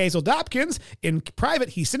leaving with Hazel Dobkins. In private,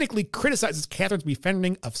 he cynically criticizes Catherine's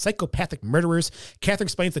befriending of psychopathic murderers. Catherine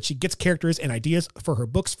explains that she gets characters and ideas for her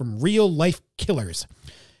books from real-life killers.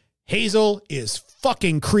 Hazel is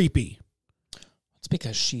fucking creepy. It's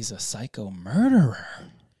because she's a psycho murderer.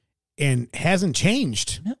 And hasn't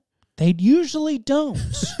changed. No, they usually don't.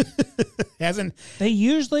 Hasn't. They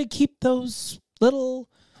usually keep those little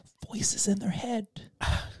voices in their head.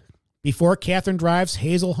 Before Catherine drives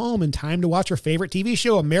Hazel home in time to watch her favorite TV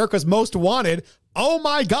show, America's Most Wanted, Oh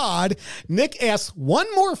my God. Nick asks one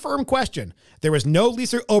more firm question. There was no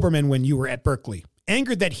Lisa Oberman when you were at Berkeley.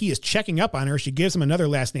 Angered that he is checking up on her, she gives him another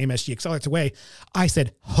last name as she accelerates away. I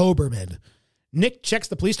said Hoberman. Nick checks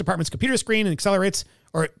the police department's computer screen and accelerates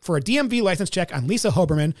for a DMV license check on Lisa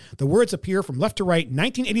Hoberman. The words appear from left to right.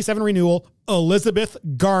 1987 renewal, Elizabeth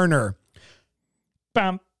Garner.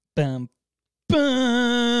 Bum, bum,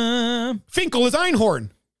 bum. Finkel is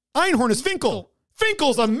Einhorn. Einhorn is Finkel.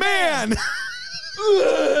 Finkel's a man.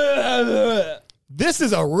 This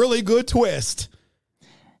is a really good twist.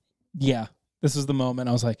 Yeah, this is the moment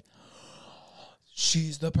I was like,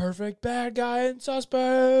 she's the perfect bad guy and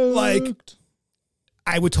suspect. Like,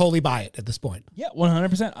 I would totally buy it at this point. Yeah,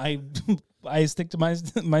 100%. I stick to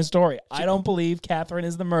my story. I don't believe Catherine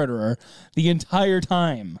is the murderer the entire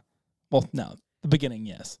time. Well, no, the beginning,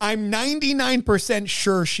 yes. I'm 99%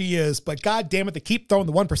 sure she is, but God damn it, they keep throwing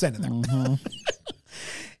the 1% in there. Mm-hmm.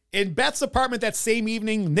 In Beth's apartment that same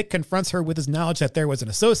evening, Nick confronts her with his knowledge that there was an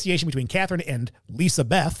association between Catherine and Lisa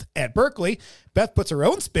Beth at Berkeley. Beth puts her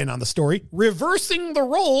own spin on the story, reversing the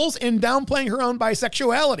roles and downplaying her own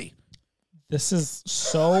bisexuality. This is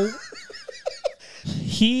so...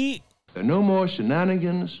 No more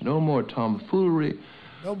shenanigans, no more tomfoolery,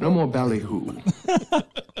 no more ballyhoo.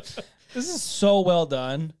 This is so well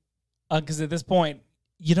done. Because at this point,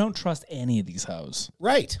 you don't trust any of these hoes.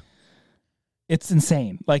 Right. It's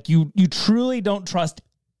insane. Like, you truly don't trust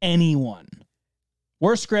anyone.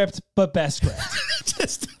 Worst script, but best script.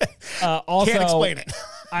 Just also, can't explain it.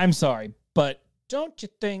 I'm sorry, but don't you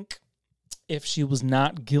think if she was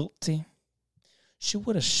not guilty, she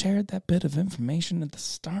would have shared that bit of information at the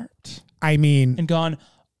start? I mean... And gone,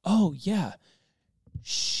 oh, yeah,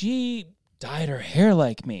 she dyed her hair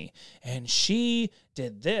like me, and she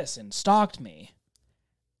did this and stalked me.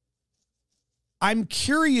 I'm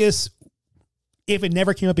curious if it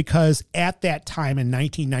never came up because at that time in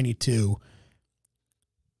 1992,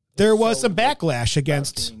 there was some backlash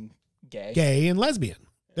against gay and lesbian.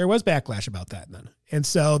 There was backlash about that then. And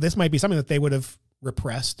so this might be something that they would have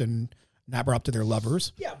repressed and not brought up to their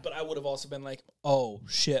lovers. Yeah, but I would have also been like, oh,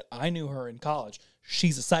 shit, I knew her in college.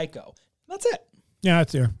 She's a psycho. That's it. Yeah,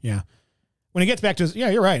 that's there. Yeah. When it gets back to, yeah,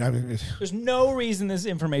 you're right. I mean, there's no reason this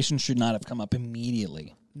information should not have come up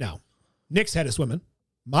immediately. No. Nick's head is swimming.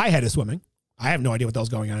 My head is swimming. I have no idea what the hell's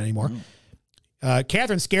going on anymore.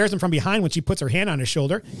 Catherine scares him from behind when she puts her hand on his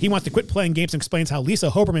shoulder. He wants to quit playing games and explains how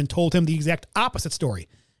Lisa Hoberman told him the exact opposite story.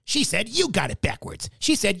 She said, you got it backwards.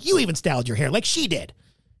 She said, you even styled your hair like she did.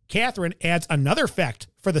 Catherine adds another fact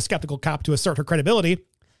for the skeptical cop to assert her credibility.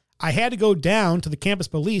 I had to go down to the campus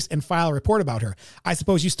police and file a report about her. I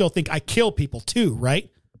suppose you still think I kill people too,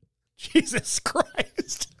 right? Jesus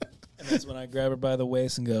Christ. And that's when I grab her by the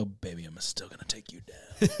waist and go, baby, I'm still going to take you down.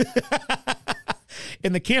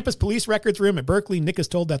 In the campus police records room at Berkeley, Nick is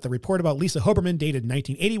told that the report about Lisa Hoberman dated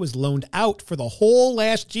 1980 was loaned out for the whole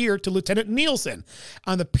last year to Lieutenant Nielsen.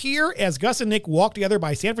 On the pier, as Gus and Nick walk together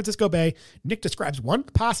by San Francisco Bay, Nick describes one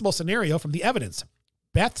possible scenario from the evidence.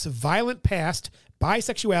 Beth's violent past,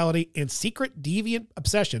 bisexuality, and secret deviant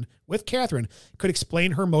obsession with Catherine could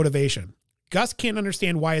explain her motivation. Gus can't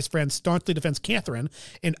understand why his friend staunchly defends Catherine,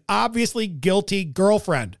 an obviously guilty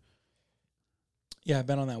girlfriend. Yeah, I've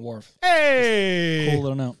been on that wharf. Hey! Cool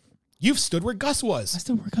little note. You've stood where Gus was. I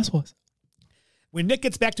stood where Gus was. When Nick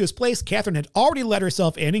gets back to his place, Catherine had already let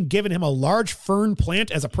herself in and given him a large fern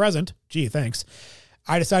plant as a present. Gee, thanks.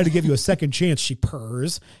 I decided to give you a second chance, she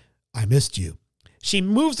purrs. I missed you. She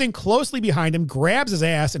moves in closely behind him, grabs his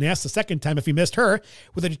ass, and asks the second time if he missed her.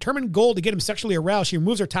 With a determined goal to get him sexually aroused, she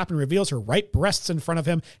removes her top and reveals her right breasts in front of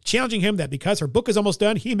him, challenging him that because her book is almost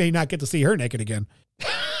done, he may not get to see her naked again.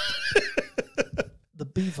 The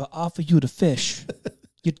beaver offer you the fish.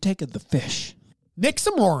 You take the fish. Nick's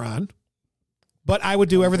a moron, but I would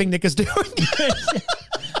do everything Nick is doing.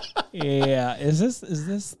 Yeah. Is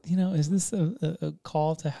this a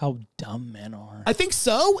call to how dumb men are? I think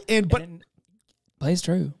so. But plays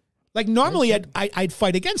true. Like normally I'd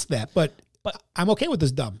fight against that, but I'm okay with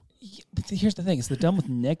this dumb. But here's the thing. It's the dumb with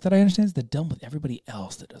Nick that I understand. It's the dumb with everybody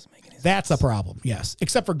else that doesn't make any sense. That's a problem, yes.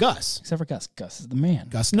 Except for Gus. Except for Gus. Gus is the man.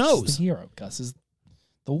 Gus knows. Gus is the hero. Gus is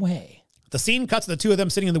the way. The scene cuts to the two of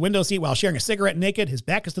them sitting in the window seat while sharing a cigarette naked. His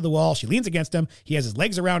back is to the wall. She leans against him. He has his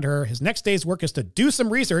legs around her. His next day's work is to do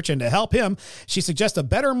some research, and to help him, she suggests a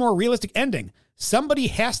better, more realistic ending. Somebody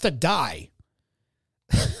has to die.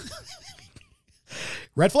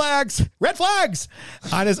 Red flags! Red flags!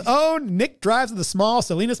 On his own, Nick drives to the small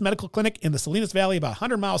Salinas Medical Clinic in the Salinas Valley about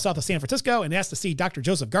 100 miles south of San Francisco and asks to see Dr.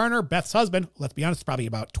 Joseph Garner, Beth's husband. Let's be honest, probably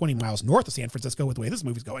about 20 miles north of San Francisco with the way this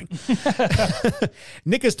movie's going.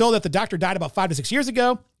 Nick is told that the doctor died about 5 to 6 years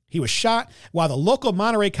ago. He was shot. While the local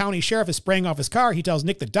Monterey County sheriff is spraying off his car, he tells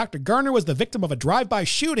Nick that Dr. Garner was the victim of a drive-by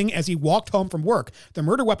shooting as he walked home from work. The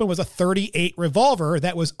murder weapon was a .38 revolver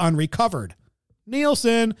that was unrecovered.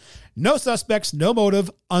 Nielsen, no suspects, no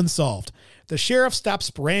motive, unsolved. The sheriff stopped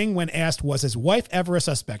spraying when asked, was his wife ever a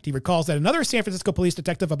suspect? He recalls that another San Francisco police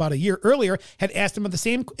detective about a year earlier had asked him the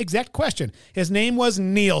same exact question. His name was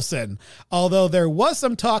Nielsen. Although there was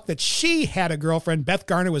some talk that she had a girlfriend, Beth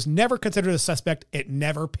Garner was never considered a suspect. It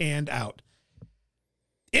never panned out.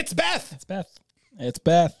 It's Beth. It's Beth. It's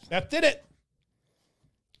Beth. Beth did it.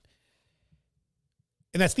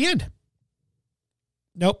 And that's the end.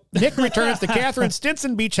 Nope. Nick returns to Catherine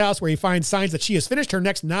Stinson Beach House where he finds signs that she has finished her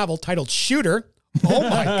next novel titled Shooter. Oh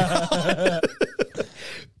my God.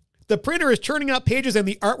 The printer is churning out pages and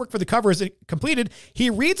the artwork for the cover is completed. He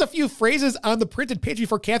reads a few phrases on the printed page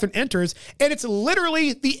before Catherine enters, and it's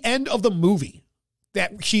literally the end of the movie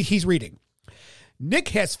that he's reading. Nick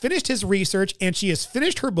has finished his research and she has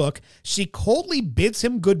finished her book. She coldly bids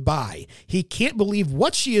him goodbye. He can't believe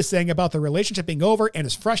what she is saying about the relationship being over, and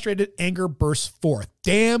his frustrated anger bursts forth.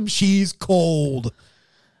 Damn, she's cold.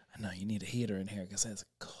 I know you need a heater in here because it's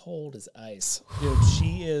cold as ice. Dude,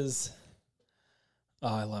 she is. Oh,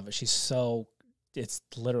 I love it. She's so. It's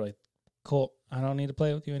literally cool. I don't need to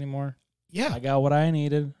play with you anymore. Yeah. I got what I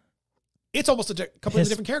needed. It's almost a completely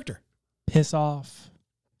different character. Piss off.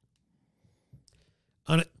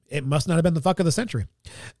 It must not have been the fuck of the century.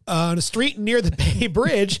 On a street near the Bay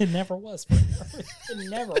Bridge. It never was. It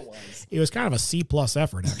never was. It was kind of a C+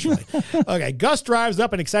 effort, actually. Okay, Gus drives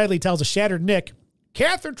up and excitedly tells a shattered Nick,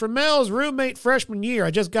 Catherine Trammell's roommate freshman year.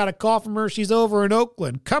 I just got a call from her. She's over in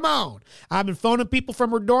Oakland. Come on. I've been phoning people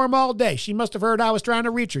from her dorm all day. She must have heard I was trying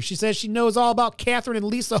to reach her. She says she knows all about Catherine and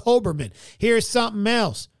Lisa Hoberman. Here's something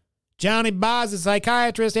else. Johnny Boz, the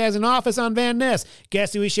psychiatrist, has an office on Van Ness.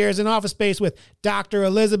 Guess who he shares an office space with? Dr.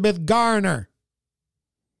 Elizabeth Garner.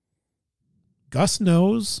 Gus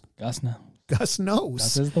knows. Gus knows. Gus knows.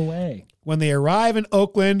 Gus is the way. When they arrive in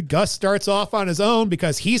Oakland, Gus starts off on his own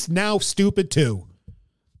because he's now stupid too.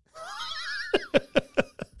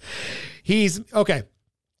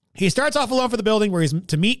 He starts off alone for the building where he's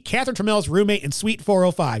to meet Catherine Trammell's roommate in Suite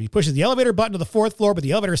 405. He pushes the elevator button to the 4th floor, but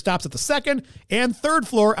the elevator stops at the 2nd and 3rd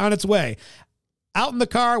floor on its way. Out in the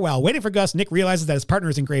car, while waiting for Gus, Nick realizes that his partner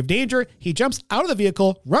is in grave danger. He jumps out of the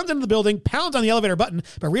vehicle, runs into the building, pounds on the elevator button,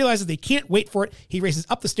 but realizes they can't wait for it. He races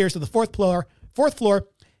up the stairs to the 4th floor.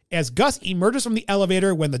 As Gus emerges from the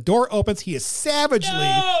elevator, when the door opens, he is savagely...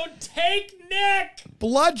 No, take Nick!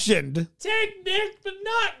 Bludgeoned. Take Nick, but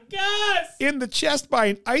not Gus! In the chest by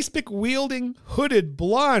an ice pick wielding, hooded,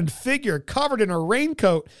 blonde figure covered in a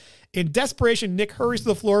raincoat. In desperation, Nick hurries to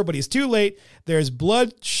the floor, but he's too late. There's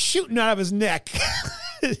blood shooting out of his neck.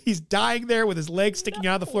 He's dying there with his legs sticking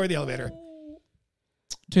out of the floor of the elevator.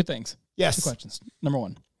 2 things. Yes. 2 questions. Number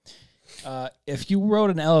 1. If you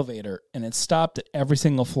rode an elevator and it stopped at every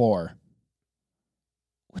single floor,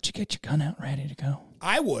 would you get your gun out ready to go?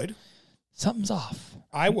 I would. Something's off.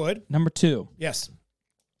 I would. Number 2. Yes.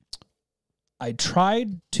 I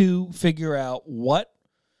tried to figure out what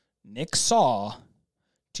Nick saw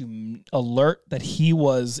to alert that he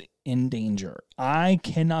was in danger. I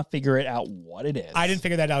cannot figure it out what it is. I didn't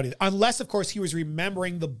figure that out either. Unless, of course, he was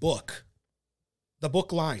remembering the book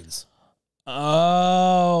lines.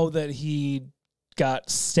 Oh, that he got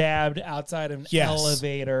stabbed outside of an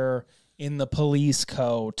elevator in the police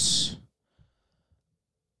coat.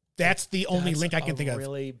 That's the only link I can think of. That's a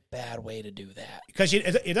really bad way to do that. Because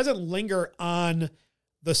it doesn't linger on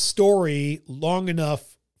the story long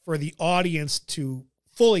enough for the audience to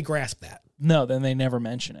fully grasp that. No, then they never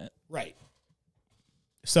mention it. Right.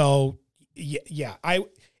 So, yeah.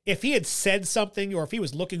 If he had said something, or if he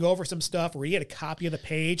was looking over some stuff, or he had a copy of the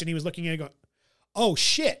page and he was looking at it going, oh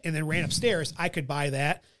shit, and then ran upstairs, I could buy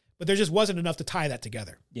that. But there just wasn't enough to tie that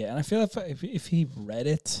together. Yeah, and I feel if he read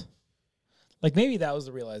it, like maybe that was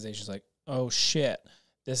the realization. It's like, oh shit,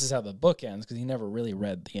 this is how the book ends, because he never really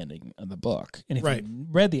read the ending of the book. And if he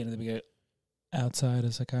read the end of the beginning, outside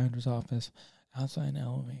a psychiatrist's office, outside an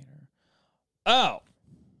elevator. Oh.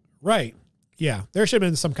 Right. Yeah, there should have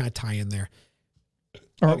been some kind of tie in there.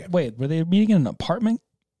 Or wait, were they meeting in an apartment?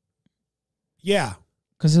 Yeah.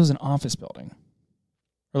 Because it was an office building.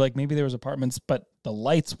 Or like maybe there was apartments, but the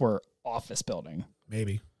lights were office building.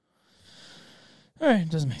 Maybe. All right,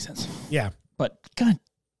 doesn't make sense. Yeah. But god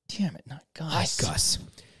damn it, not Gus. Gus.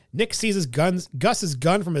 Nick seizes Gus's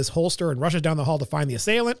gun from his holster and rushes down the hall to find the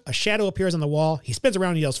assailant. A shadow appears on the wall. He spins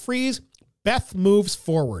around and yells, freeze. Beth moves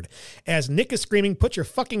forward. As Nick is screaming, put your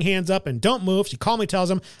fucking hands up and don't move, she calmly tells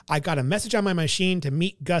him, I got a message on my machine to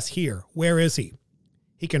meet Gus here. Where is he?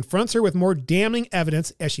 He confronts her with more damning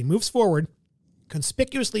evidence as she moves forward,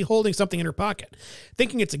 conspicuously holding something in her pocket.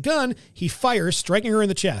 Thinking it's a gun, he fires, striking her in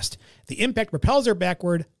the chest. The impact propels her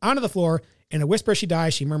backward onto the floor. In a whisper, she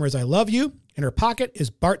dies. She murmurs, "I love you." In her pocket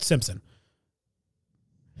is Bart Simpson.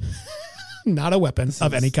 Not a weapon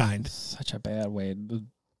of any kind. Such a bad way.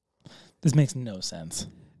 This makes no sense.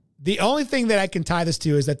 The only thing that I can tie this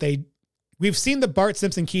to is that we've seen the Bart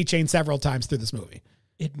Simpson keychain several times through this movie.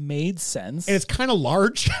 It made sense. And it's kind of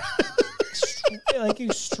large.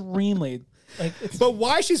 Extremely. But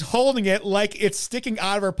why she's holding it like it's sticking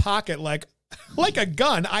out of her pocket like a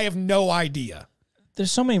gun, I have no idea.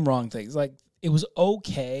 There's so many wrong things. Like, it was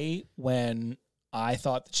okay when I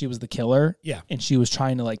thought that she was the killer. Yeah. And she was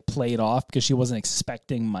trying to play it off because she wasn't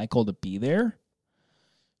expecting Michael to be there.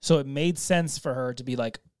 So it made sense for her to be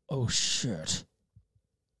like, "Oh shit.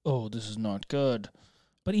 Oh, this is not good."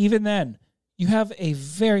 But even then, you have a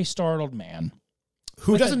very startled man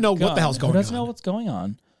who doesn't know what the hell's going on. Who doesn't know what's going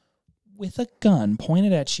on with a gun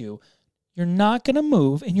pointed at you. You're not going to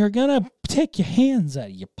move, and you're going to take your hands out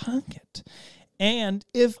of your pocket. And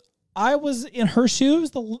if I was in her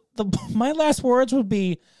shoes, my last words would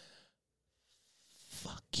be,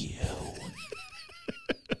 "Fuck you."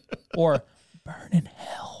 Or "Burn in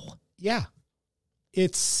hell." Yeah.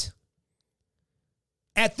 It's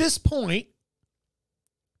at this point,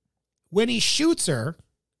 when he shoots her,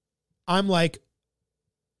 I'm like,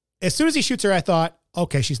 as soon as he shoots her, I thought,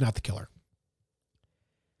 okay, she's not the killer.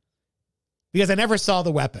 Because I never saw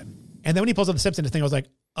the weapon. And then when he pulls up the Simpson thing, I was like,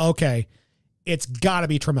 okay, it's got to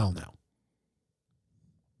be Trammell now.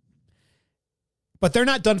 But they're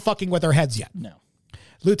not done fucking with their heads yet. No.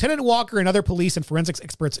 Lieutenant Walker and other police and forensics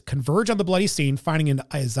experts converge on the bloody scene, finding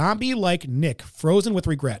a zombie-like Nick frozen with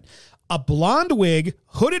regret. A blonde wig,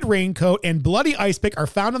 hooded raincoat, and bloody ice pick are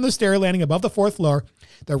found on the stair landing above the 4th floor.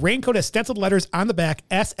 The raincoat has stenciled letters on the back,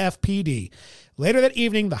 SFPD. Later that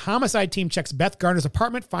evening, the homicide team checks Beth Garner's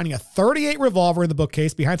apartment, finding a .38 revolver in the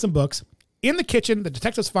bookcase behind some books. In the kitchen, the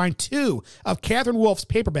detectives find 2 of Catherine Wolfe's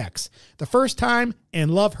paperbacks, The First Time and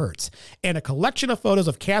Love Hurts, and a collection of photos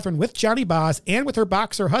of Catherine with Johnny Boz and with her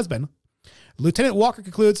boxer husband. Lieutenant Walker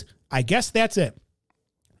concludes, "I guess that's it."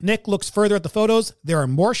 Nick looks further at the photos. There are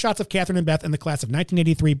more shots of Catherine and Beth in the class of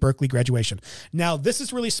 1983 Berkeley graduation. Now, this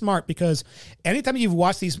is really smart because anytime you've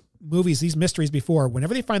watched these movies, these mysteries before,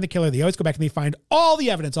 whenever they find the killer, they always go back and they find all the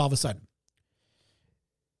evidence all of a sudden.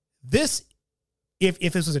 This, if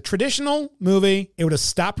this was a traditional movie, it would have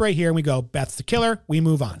stopped right here and we go, Beth's the killer, we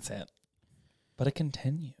move on. That's it. But it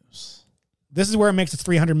continues. This is where it makes its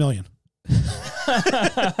 $300 million.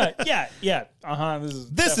 Yeah. Uh-huh.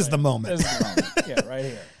 This is the moment. This is the moment. Yeah, right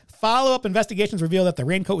here. Follow-up investigations reveal that the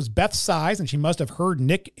raincoat was Beth's size, and she must have heard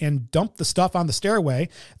Nick and dumped the stuff on the stairway.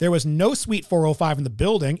 There was no Suite 405 in the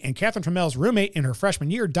building, and Catherine Trammell's roommate in her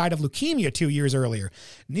freshman year died of leukemia 2 years earlier.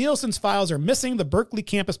 Nielsen's files are missing, the Berkeley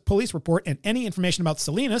campus police report, and any information about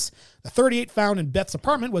Salinas. The .38 found in Beth's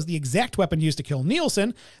apartment was the exact weapon used to kill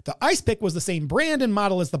Nielsen. The ice pick was the same brand and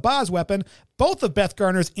model as the Boz weapon. Both of Beth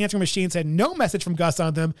Garner's answering machines had no message from Gus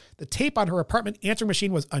on them. The tape on her apartment answering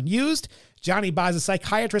machine was unused. Johnny Boz's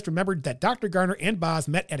psychiatrist remembered that Dr. Garner and Boz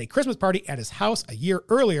met at a Christmas party at his house a year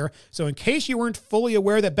earlier. So in case you weren't fully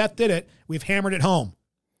aware that Beth did it, we've hammered it home.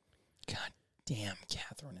 God damn,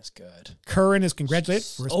 Catherine is good. Curran is congratulated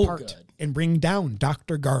for his part good. in bringing down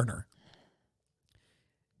Dr. Garner.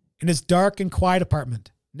 In his dark and quiet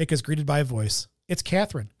apartment, Nick is greeted by a voice. It's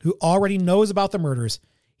Catherine, who already knows about the murders.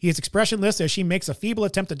 He is expressionless as she makes a feeble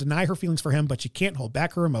attempt to deny her feelings for him, but she can't hold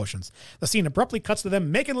back her emotions. The scene abruptly cuts to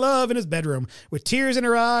them making love in his bedroom. With tears in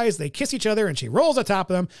her eyes, they kiss each other and she rolls on top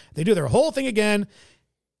of them. They do their whole thing again.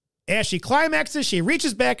 As she climaxes, she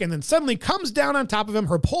reaches back and then suddenly comes down on top of him.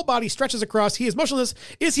 Her whole body stretches across. He is motionless.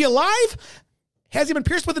 Is he alive? Has he been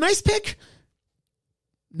pierced with an ice pick?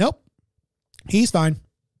 Nope. He's fine.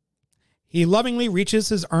 He lovingly reaches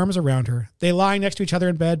his arms around her. They lie next to each other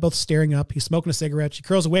in bed, both staring up. He's smoking a cigarette. She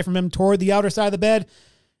curls away from him toward the outer side of the bed.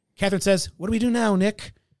 Catherine says, "What do we do now,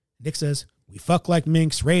 Nick?" Nick says, "We fuck like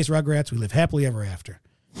minks, raise rugrats, we live happily ever after."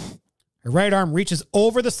 Her right arm reaches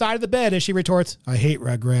over the side of the bed as she retorts, "I hate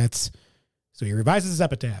rugrats." So he revises his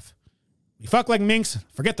epitaph. "We fuck like minks,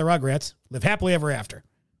 forget the rugrats, live happily ever after."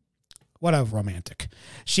 What a romantic.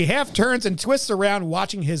 She half turns and twists around,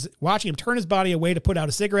 watching him turn his body away to put out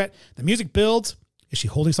a cigarette. The music builds. Is she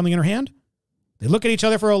holding something in her hand? They look at each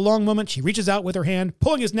other for a long moment. She reaches out with her hand,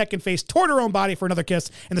 pulling his neck and face toward her own body for another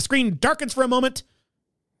kiss, and the screen darkens for a moment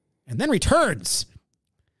and then returns.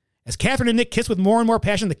 As Catherine and Nick kiss with more and more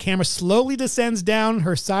passion, the camera slowly descends down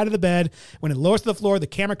her side of the bed. When it lowers to the floor, the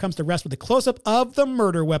camera comes to rest with a close-up of the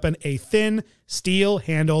murder weapon, a thin,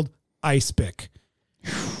 steel-handled ice pick.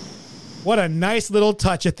 What a nice little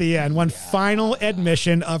touch at the end. One final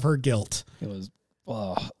admission of her guilt. It was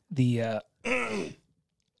the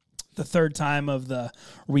third time of the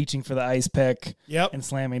reaching for the ice pick and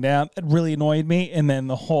slamming down. It really annoyed me. And then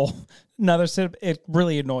the whole it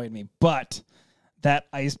really annoyed me. But that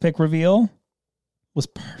ice pick reveal was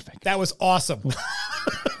perfect. That was awesome.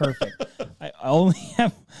 Perfect. I only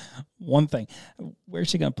have one thing. Where's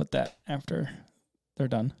she going to put that after they're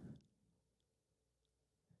done?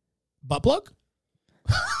 Butt plug?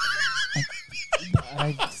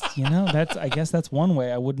 I guess that's one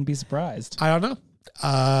way. I wouldn't be surprised. I don't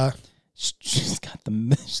know. She's got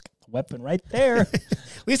the weapon right there.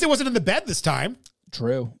 At least it wasn't in the bed this time.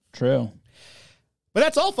 True. But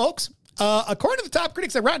that's all, folks. According to the top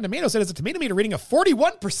critics at Rotten Tomatoes, it has a tomato meter rating of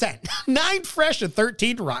 41%, 9 fresh and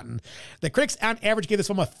 13 rotten. The critics on average gave this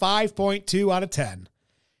film a 5.2 out of 10.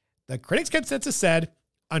 The critics' consensus said,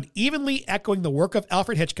 unevenly echoing the work of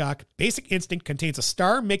Alfred Hitchcock, Basic Instinct contains a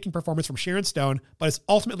star-making performance from Sharon Stone, but is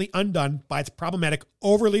ultimately undone by its problematic,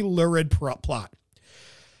 overly lurid plot.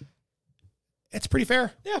 It's pretty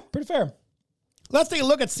fair. Yeah, pretty fair. Let's take a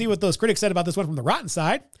look and see what those critics said about this one from the rotten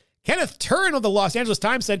side. Kenneth Turin of the Los Angeles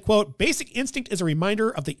Times said, quote, Basic Instinct is a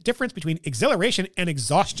reminder of the difference between exhilaration and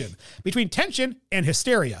exhaustion, between tension and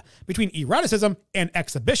hysteria, between eroticism and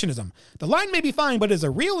exhibitionism. The line may be fine, but it is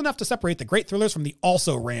real enough to separate the great thrillers from the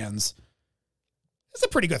also-rans. It's a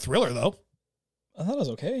pretty good thriller, though. I thought it was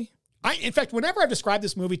okay. In fact, whenever I describe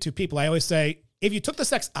this movie to people, I always say, if you took the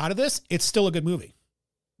sex out of this, it's still a good movie.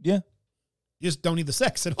 Yeah. You just don't need the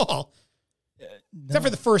sex at all. No. Except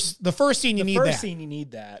for the first scene, you need that. The first scene, you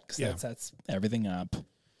need that because that sets everything up.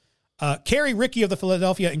 Carrie Rickey of the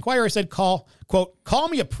Philadelphia Inquirer said, quote, call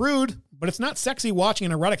me a prude, but it's not sexy watching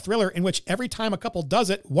an erotic thriller in which every time a couple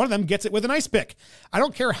does it, one of them gets it with an ice pick. I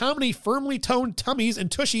don't care how many firmly toned tummies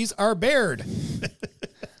and tushies are bared. It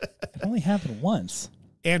only happened once.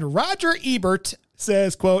 And Roger Ebert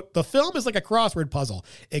says, quote, the film is like a crossword puzzle.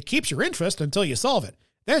 It keeps your interest until you solve it.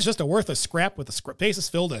 Then it's just a worthless scrap with the spaces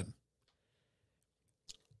filled in.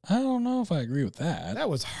 I don't know if I agree with that. That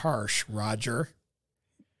was harsh, Roger.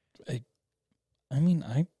 I mean,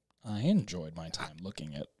 I enjoyed my time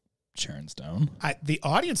looking at Sharon Stone. The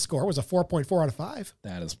audience score was a 4.4 out of 5.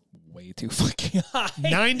 That is way too fucking high.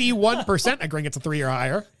 91% agreeing it's a 3 or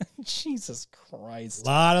higher. Jesus Christ. A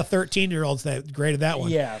lot of 13-year-olds that graded that one.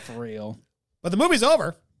 Yeah, for real. But the movie's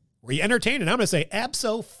over. Were you entertained? And I'm going to say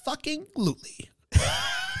abso-fucking-lutely.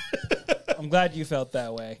 I'm glad you felt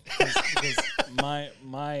that way. Because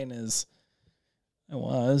mine is... I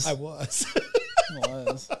was.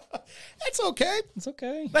 That's okay. It's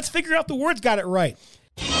okay. Let's figure out the words got it right.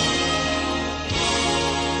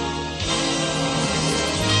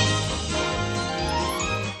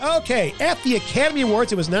 Okay, at the Academy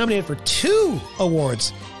Awards, it was nominated for 2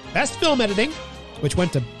 awards. Best Film Editing, which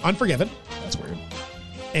went to Unforgiven. That's weird.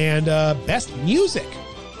 And Best Music.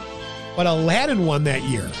 But Aladdin won that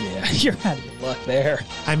year. Yeah, you're out of your luck there.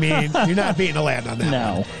 I mean, you're not beating Aladdin on that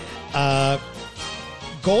No. one.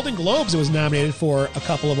 Golden Globes, it was nominated for a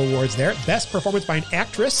couple of awards there. Best Performance by an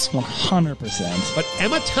Actress. 100%. But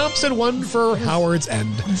Emma Thompson won for Howard's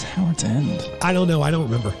End. What is Howard's End? I don't know. I don't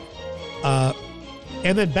remember.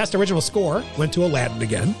 And then Best Original Score went to Aladdin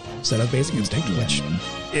again instead of Basic Instinct, which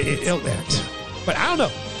but I don't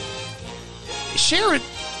know. Sharon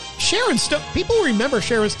Stone, people remember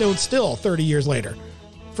Sharon Stone still 30 years later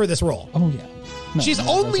for this role. Oh, yeah. No, she's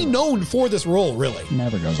only known for this role, really.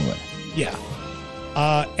 Never goes away. Yeah.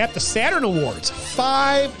 At the Saturn Awards,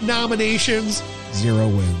 5 nominations, 0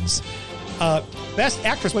 wins. Best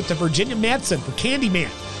Actress went to Virginia Madsen for Candyman.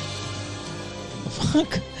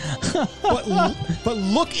 Fuck. but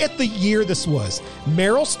look at the year this was.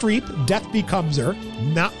 Meryl Streep, Death Becomes Her.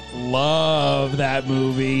 Love that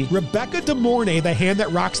movie. Rebecca De Mornay, The Hand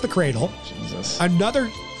That Rocks the Cradle. Jesus. Another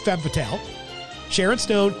femme fatale. Sharon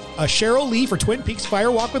Stone, Cheryl Lee for Twin Peaks,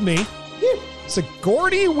 Fire Walk with Me.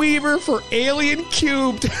 Sigourney Weaver for Alien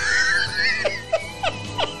Cubed.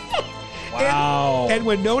 Wow. And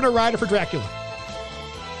Winona Ryder for Dracula.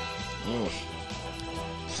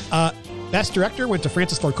 Best Director went to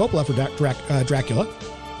Francis Ford Coppola for Dracula.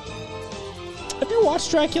 Have you watched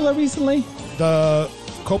Dracula recently? The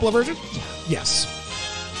Coppola version? Yes.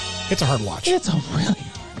 It's a hard watch. It's a really...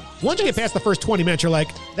 Once you get past the first 20 minutes, you're like,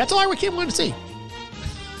 that's all I wanted to see.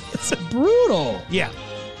 It's brutal. Yeah.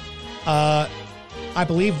 I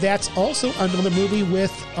believe that's also another movie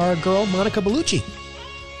with our girl, Monica Bellucci.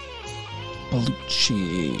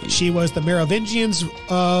 She was the Merovingian's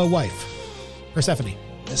wife, Persephone.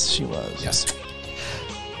 Yes, she was. Yes.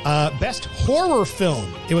 Best Horror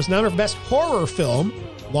Film. It was nominated for Best Horror Film.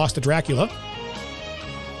 Lost to Dracula.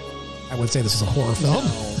 I would say this is a horror film.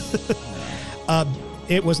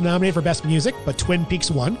 It was nominated for Best Music, but Twin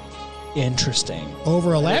Peaks won. Interesting.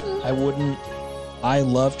 Over Aladdin? I wouldn't. I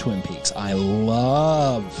love Twin Peaks. I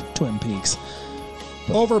love Twin Peaks.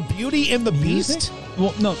 Over Beauty and the Beast?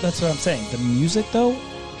 Well, no, that's what I'm saying. The music, though,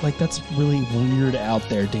 like, that's really weird out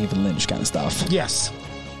there, David Lynch kind of stuff. Yes.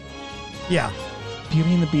 Yeah.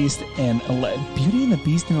 Beauty and the Beast and Beauty and the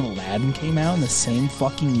Beast and Aladdin came out in the same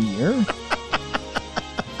fucking year?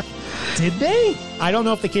 Did they? I don't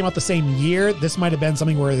know if they came out the same year. This might have been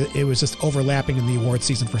something where it was just overlapping in the award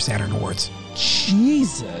season for Saturn Awards.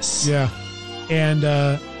 Jesus. Yeah. And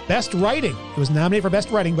Best Writing. It was nominated for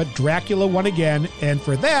Best Writing, but Dracula won again. And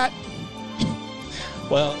for that...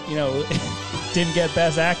 Well, you know, didn't get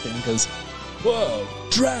Best Acting because, whoa,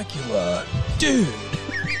 Dracula, dude.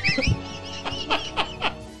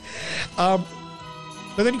 But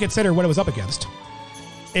then you consider what it was up against.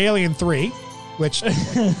 Alien 3, which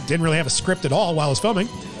didn't really have a script at all while it was filming.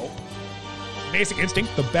 Nope. Basic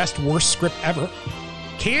Instinct, the best worst script ever.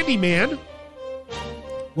 Candyman.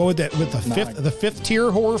 What would that with the fifth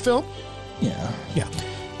tier horror film? Yeah. Yeah.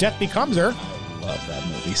 Death Becomes Her. I love that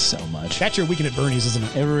movie so much. That's your Weekend at Bernie's, isn't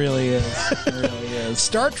it? It really is. It really is.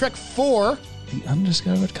 Star Trek 4. The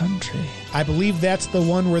Undiscovered Country. I believe that's the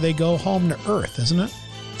one where they go home to Earth, isn't it?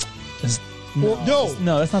 No,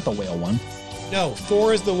 that's not the whale one. No,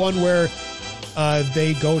 4 is the one where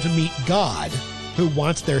they go to meet God, who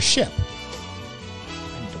wants their ship.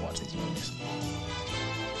 I need to watch these movies.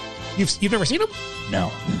 You've never seen them?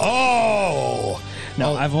 No. Oh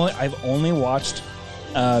no! I've only watched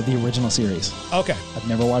the original series. Okay. I've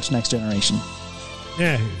never watched Next Generation.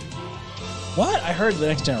 Yeah. What? I heard the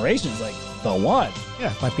Next Generation is like the one.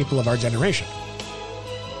 Yeah, by people of our generation.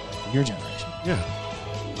 Your generation. Yeah.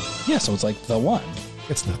 Yeah, so it's like the one.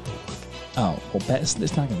 It's not the one. Oh, well, it's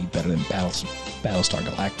not going to be better than Battlestar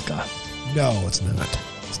Galactica. No, it's not.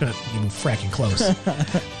 It's not even fracking close.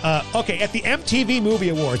 Okay, at the MTV Movie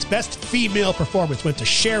Awards, Best Female Performance went to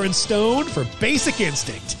Sharon Stone for Basic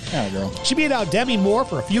Instinct. Yeah, girl. She beat out Demi Moore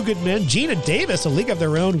for A Few Good Men, Gina Davis, A League of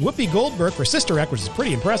Their Own, Whoopi Goldberg for Sister Act, which is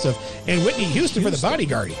pretty impressive, and Whitney Houston for The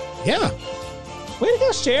Bodyguard. Yeah. Way to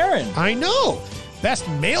go, Sharon. I know. Best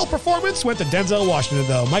Male Performance went to Denzel Washington,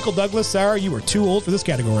 though. Michael Douglas, sorry, you were too old for this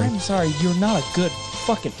category. I'm sorry, you're not a good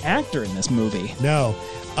fucking actor in this movie. No.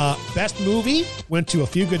 Best Movie went to A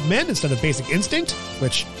Few Good Men instead of Basic Instinct,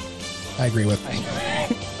 which I agree with.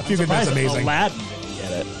 A Few Good Men's amazing. Aladdin didn't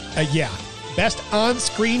get it. Yeah. Best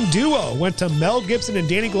On-Screen Duo went to Mel Gibson and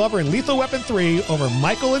Danny Glover in Lethal Weapon 3 over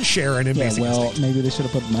Michael and Sharon in Basic Instinct. Maybe they should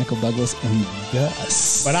have put Michael Douglas and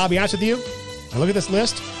Gus. But I'll be honest with you, I look at this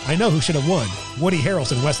list, I know who should have won. Woody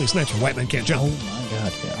Harrelson, Wesley Snipes for White Men Can't Jump. Oh my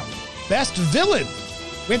God, yeah. Best Villain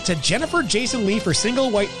went to Jennifer Jason Leigh for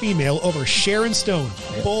Single White Female over Sharon Stone.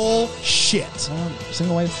 Yep. Bullshit.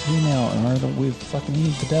 Single White Female, we fucking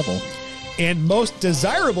need the devil. And Most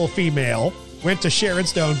Desirable Female went to Sharon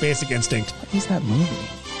Stone, Basic Instinct. What is that movie?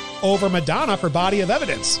 Over Madonna for Body of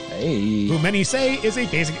Evidence. Hey. Who many say is a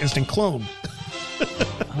Basic Instinct clone. I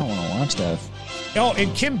don't want to watch that. Oh,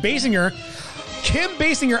 and Kim Basinger,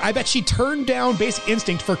 I bet she turned down Basic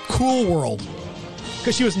Instinct for Cool World.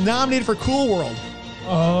 Because she was nominated for Cool World.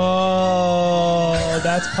 Oh,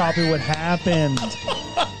 that's probably what happened.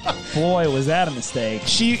 Boy, was that a mistake.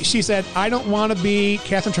 She said, I don't want to be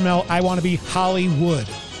Catherine Trammell, I want to be Hollywood.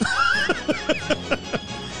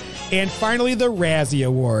 And finally, the Razzie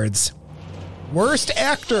Awards. Worst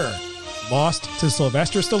Actor lost to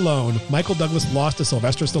Sylvester Stallone. Michael Douglas lost to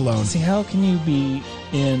Sylvester Stallone. See, how can you be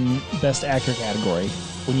in Best Actor category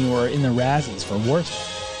when you were in the Razzies for worst?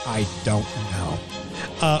 I don't know.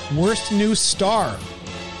 Worst New Star.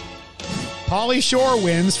 Pauly Shore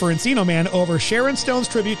wins for Encino Man over Sharon Stone's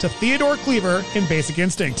tribute to Theodore Cleaver in Basic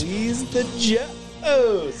Instinct. He's the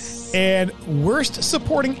Joes. And Worst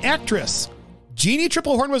Supporting Actress. Jeannie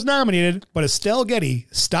Triplehorn was nominated, but Estelle Getty,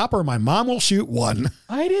 Stop or My Mom Will Shoot, won.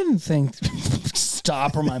 I didn't think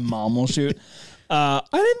Stop or My Mom Will Shoot. I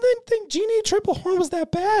didn't think Jeannie Triplehorn was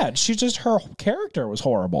that bad. Her character was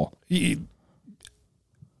horrible. I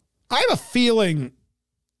have a feeling,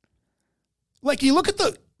 like, you look at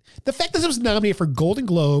the fact that it was nominated for Golden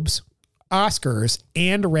Globes, Oscars,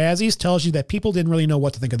 and Razzies tells you that people didn't really know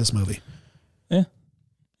what to think of this movie.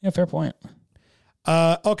 Yeah, fair point.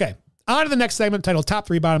 Okay. On to the next segment titled Top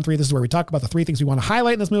 3, Bottom 3. This is where we talk about the 3 things we want to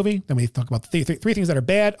highlight in this movie. Then we talk about the three things that are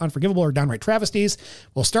bad, unforgivable, or downright travesties.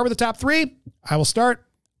 We'll start with the top 3. I will start.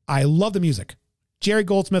 I love the music. Jerry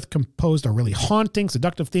Goldsmith composed a really haunting,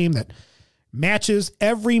 seductive theme that matches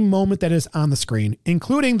every moment that is on the screen,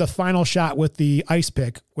 including the final shot with the ice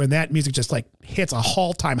pick when that music just like hits a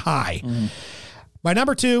all-time high. My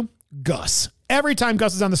number 2, Gus. Every time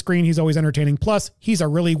Gus is on the screen, he's always entertaining. Plus, he's a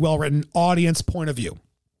really well-written audience point of view.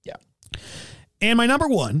 Yeah. And my number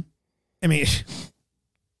one, I mean,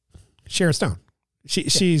 Sharon Stone.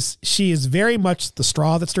 She is very much the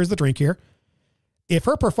straw that stirs the drink here. If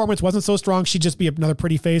her performance wasn't so strong, she'd just be another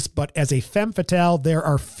pretty face. But as a femme fatale, there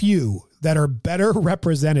are few that are better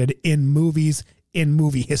represented in movies in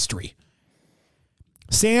movie history.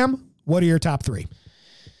 Sam, what are your top three?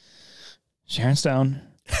 Sharon Stone,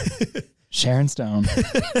 Sharon Stone,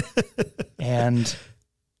 and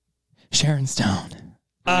Sharon Stone.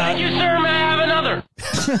 Thank you, sir. May I have another?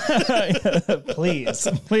 Please.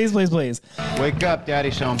 Wake up,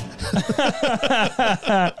 Daddy's home.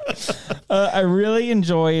 I really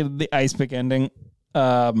enjoyed the ice pick ending.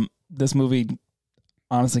 This movie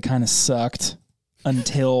honestly kind of sucked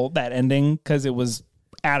until that ending because it was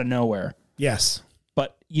out of nowhere. Yes.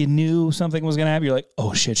 But you knew something was going to happen. You're like,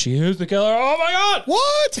 oh shit, she is the killer. Oh my God.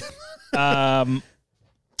 What?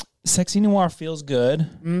 Sexy noir feels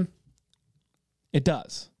good. It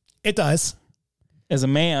does. It does. As a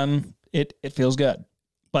man, it feels good.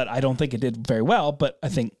 But I don't think it did very well, but I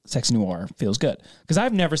think sexy noir feels good. Because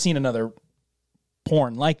I've never seen another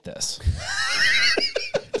porn like this.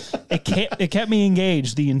 It kept me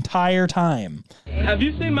engaged the entire time. Have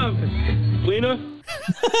you seen my wiener?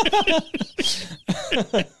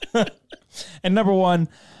 And number one,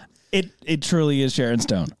 it truly is Sharon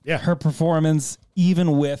Stone. Yeah. Her performance,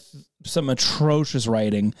 even with some atrocious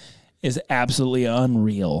writing, is absolutely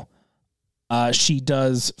unreal. She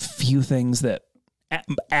does few things that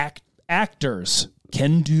actors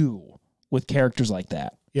can do with characters like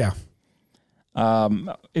that. Yeah.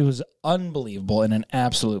 It was unbelievable and an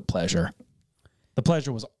absolute pleasure. The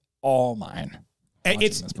pleasure was all mine.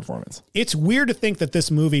 This performance. It's weird to think that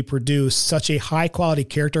this movie produced such a high quality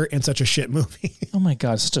character in such a shit movie. Oh my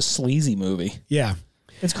God, it's such a sleazy movie. Yeah.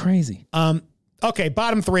 It's crazy. Okay,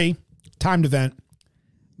 bottom three, timed event.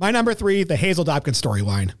 My number three, the Hazel Dopkins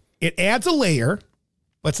storyline. It adds a layer,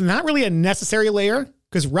 but it's not really a necessary layer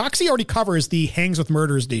because Roxy already covers the hangs with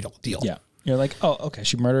murders deal. Yeah. You're like, oh, okay,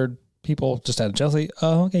 she murdered people just out of jealousy.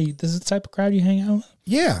 Oh, okay, this is the type of crowd you hang out with?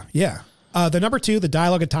 Yeah, yeah. The number two, the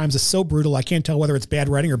dialogue at times is so brutal, I can't tell whether it's bad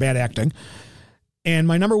writing or bad acting. And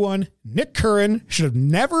my number one, Nick Curran should have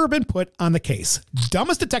never been put on the case.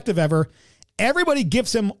 Dumbest detective ever. Everybody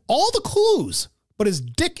gives him all the clues, but his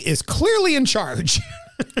dick is clearly in charge.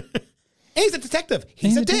 He's a detective.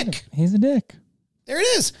 He's a dick. He's a dick. There it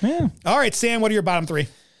is. Yeah. All right, Sam, what are your bottom three?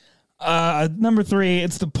 Number three,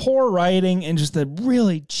 it's the poor writing and just the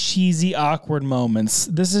really cheesy, awkward moments.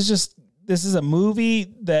 This is a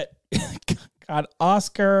movie that got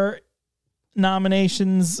Oscar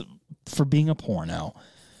nominations for being a porno.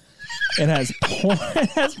 It has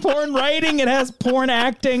porn writing. It has porn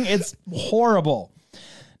acting. It's horrible.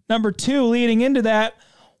 Number two, leading into that,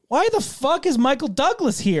 why the fuck is Michael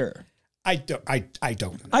Douglas here? I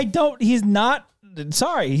don't. He's not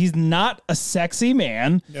a sexy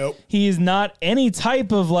man. Nope. He is not any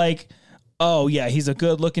type of like, oh yeah, he's a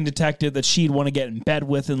good looking detective that she'd want to get in bed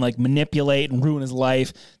with and like manipulate and ruin his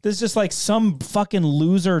life. This is just like some fucking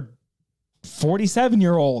loser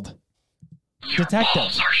 47-year-old detective.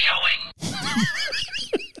 Balls are showing.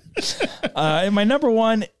 And my number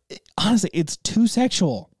one, honestly, it's too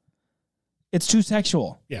sexual. It's too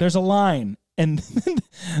sexual. Yeah. There's a line, and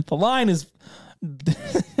the line is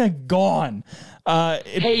gone.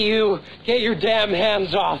 Hey, you, get your damn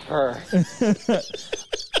hands off her.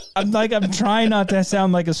 I'm trying not to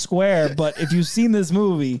sound like a square, but if you've seen this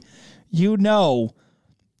movie, you know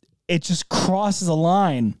it just crosses a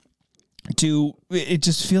line to, it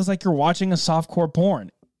just feels like you're watching a softcore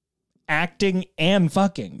porn. Acting and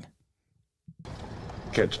fucking.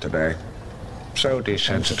 Kids today, so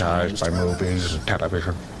desensitized by movies and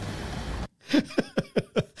television.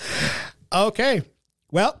 Okay.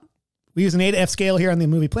 Well, we use an A to F scale here on the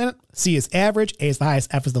Movie Planet. C is average, A is the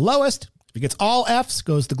highest, F is the lowest. If it gets all Fs,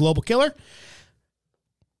 goes the global killer.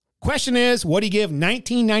 Question is, what do you give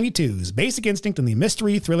 1992's Basic Instinct in the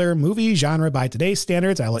mystery thriller movie genre by today's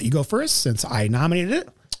standards? I'll let you go first since I nominated it.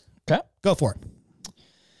 Okay. Go for it.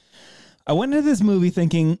 I went into this movie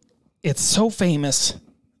thinking it's so famous,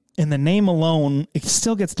 and the name alone, it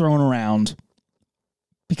still gets thrown around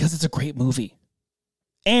because it's a great movie.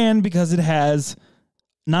 And because it has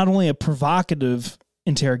not only a provocative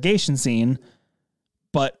interrogation scene,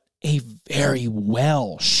 but a very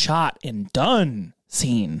well shot and done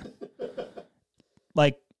scene.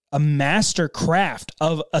 Like a master craft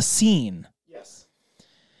of a scene. Yes.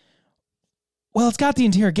 Well, it's got the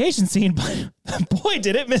interrogation scene, but boy,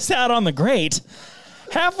 did it miss out on the great.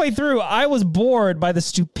 Halfway through, I was bored by the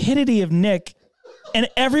stupidity of Nick and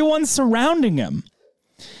everyone's surrounding him.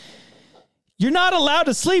 You're not allowed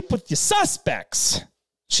to sleep with your suspects.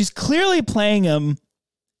 She's clearly playing him,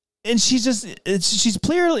 and she's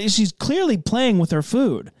clearly playing with her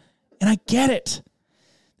food. And I get it.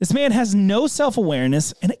 This man has no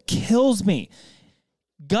self-awareness, and it kills me.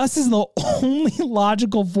 Gus is the only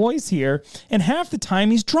logical voice here, and half the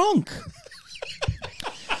time he's drunk.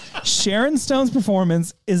 Sharon Stone's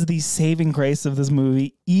performance is the saving grace of this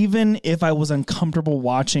movie, even if I was uncomfortable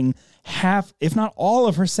watching half, if not all,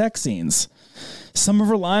 of her sex scenes. Some of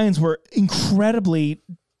her lines were incredibly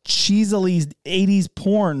cheesily 80s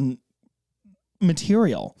porn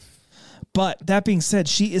material. But that being said,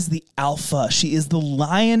 she is the alpha. She is the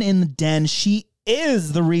lion in the den. She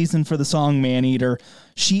is the reason for the song Maneater.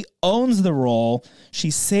 She owns the role. She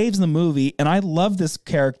saves the movie. And I love this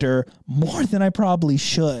character more than I probably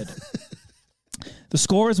should. The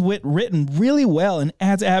score is written really well and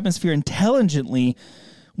adds atmosphere intelligently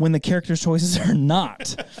when the character's choices are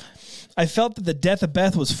not. I felt that the death of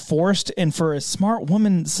Beth was forced, and for a smart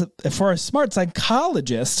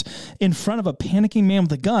psychologist in front of a panicking man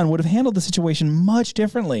with a gun would have handled the situation much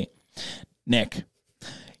differently. Nick,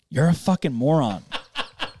 you're a fucking moron.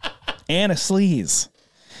 And a sleaze.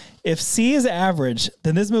 If C is average,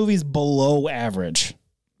 then this movie's below average.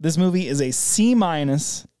 This movie is a C-.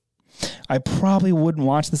 I probably wouldn't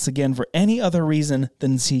watch this again for any other reason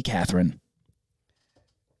than see Catherine.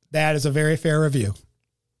 That is a very fair review.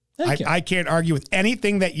 Thank you. I can't argue with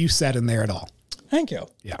anything that you said in there at all. Thank you.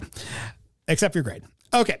 Yeah. Except your grade.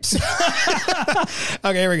 Okay.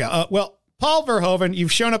 Okay, here we go. Well, Paul Verhoeven,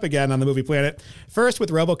 you've shown up again on the Movie Planet. First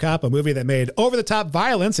with RoboCop, a movie that made over-the-top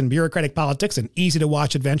violence and bureaucratic politics an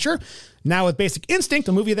easy-to-watch adventure. Now with Basic Instinct,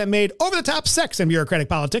 a movie that made over-the-top sex and bureaucratic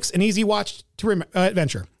politics an easy-watch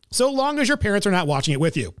adventure. So long as your parents are not watching it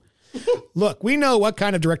with you. Look, we know what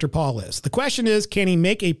kind of director Paul is. The question is, can he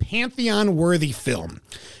make a Pantheon-worthy film?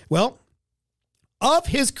 Well, of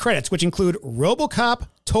his credits, which include RoboCop,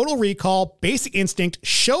 Total Recall, Basic Instinct,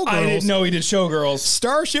 Showgirls. I didn't know he did Showgirls.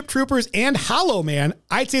 Starship Troopers, and Hollow Man.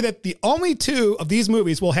 I'd say that the only two of these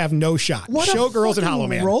movies will have no shot. What Showgirls a and Hollow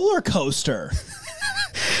Man. Roller coaster.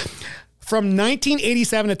 From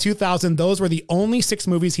 1987 to 2000, those were the only 6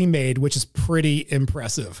 movies he made, which is pretty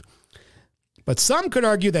impressive. But some could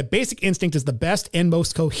argue that Basic Instinct is the best and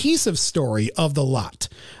most cohesive story of the lot.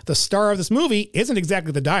 The star of this movie isn't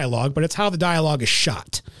exactly the dialogue, but it's how the dialogue is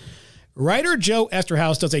shot. Writer Joe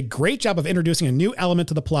Esterhaus does a great job of introducing a new element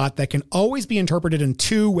to the plot that can always be interpreted in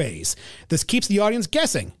 2 ways. This keeps the audience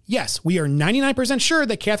guessing. Yes, we are 99% sure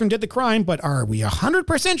that Catherine did the crime, but are we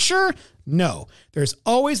 100% sure? No. There's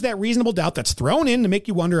always that reasonable doubt that's thrown in to make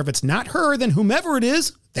you wonder if it's not her, then whomever it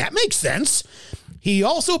is. That makes sense. He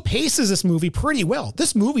also paces this movie pretty well.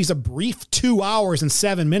 This movie's a brief 2 hours and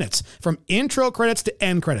 7 minutes, from intro credits to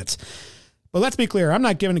end credits. But let's be clear, I'm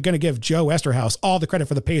not going to give Joe Esterhaus all the credit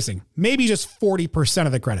for the pacing. Maybe just 40%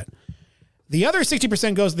 of the credit. The other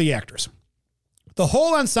 60% goes to the actors. The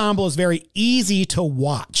whole ensemble is very easy to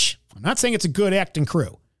watch. I'm not saying it's a good acting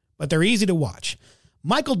crew, but they're easy to watch.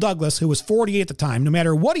 Michael Douglas, who was 48 at the time, no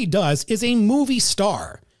matter what he does, is a movie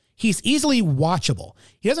star. He's easily watchable.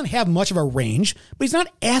 He doesn't have much of a range, but he's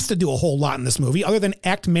not asked to do a whole lot in this movie other than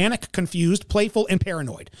act manic, confused, playful, and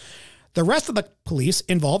paranoid. The rest of the police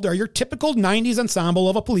involved are your typical 90s ensemble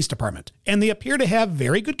of a police department, and they appear to have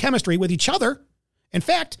very good chemistry with each other. In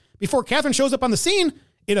fact, before Catherine shows up on the scene,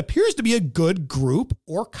 it appears to be a good group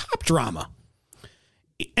or cop drama.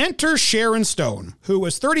 Enter Sharon Stone, who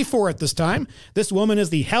was 34 at this time. This woman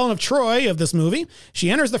is the Helen of Troy of this movie.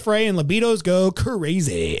 She enters the fray and libidos go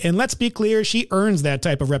crazy. And let's be clear, she earns that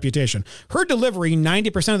type of reputation. Her delivery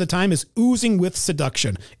 90% of the time is oozing with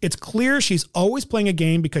seduction. It's clear she's always playing a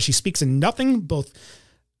game because she speaks in nothing but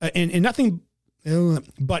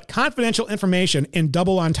confidential information in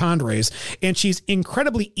double entendres, and she's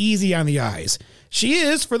incredibly easy on the eyes. She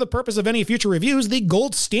is, for the purpose of any future reviews, the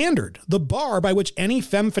gold standard, the bar by which any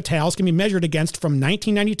femme fatales can be measured against from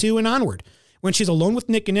 1992 and onward. When she's alone with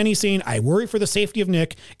Nick in any scene, I worry for the safety of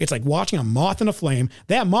Nick. It's like watching a moth in a flame.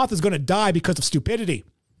 That moth is going to die because of stupidity.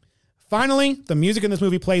 Finally, the music in this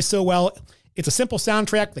movie plays so well. It's a simple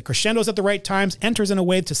soundtrack that crescendos at the right times, enters in a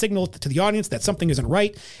way to signal to the audience that something isn't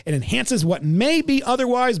right, and enhances what may be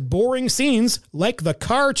otherwise boring scenes, like the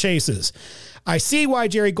car chases. I see why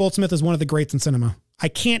Jerry Goldsmith is one of the greats in cinema. I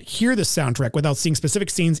can't hear this soundtrack without seeing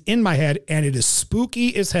specific scenes in my head, and it is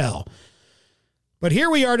spooky as hell. But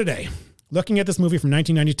here we are today, looking at this movie from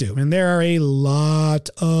 1992, and there are a lot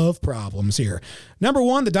of problems here. Number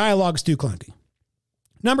one, the dialogue's too clunky.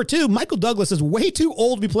 Number two, Michael Douglas is way too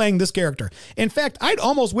old to be playing this character. In fact, I'd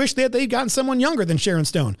almost wish that they'd gotten someone younger than Sharon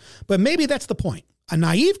Stone, but maybe that's the point. A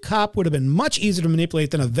naive cop would have been much easier to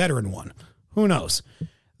manipulate than a veteran one. Who knows?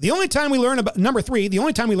 The only time we learn about, number 3, the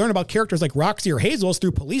only time we learn about characters like Roxy or Hazel is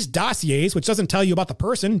through police dossiers, which doesn't tell you about the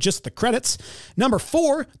person, just the credits. Number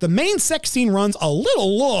 4, the main sex scene runs a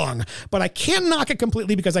little long, but I can't knock it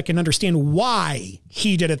completely because I can understand why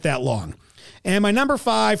he did it that long. And my number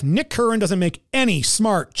 5, Nick Curran doesn't make any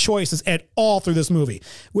smart choices at all through this movie,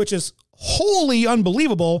 which is wholly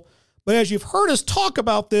unbelievable. But as you've heard us talk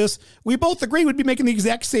about this, we both agree we'd be making the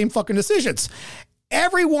exact same fucking decisions.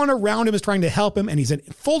 Everyone around him is trying to help him, and he's in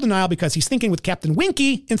full denial because he's thinking with Captain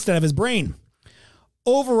Winky instead of his brain.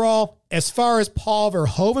 Overall, as far as Paul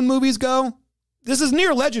Verhoeven movies go, this is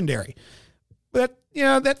near legendary. But, you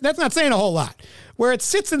know, that's not saying a whole lot. Where it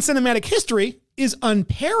sits in cinematic history is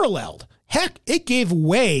unparalleled. Heck, it gave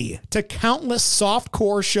way to countless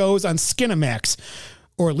softcore shows on Skinamax,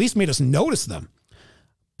 or at least made us notice them.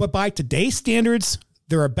 But by today's standards,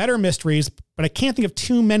 there are better mysteries, but I can't think of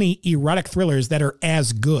too many erotic thrillers that are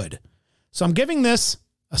as good. So I'm giving this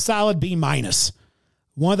a solid B-.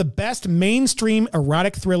 One of the best mainstream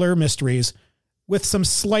erotic thriller mysteries with some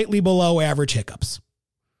slightly below average hiccups.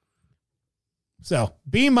 So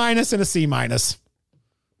B- and a C-.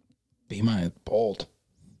 B-, bold.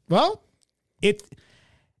 Well,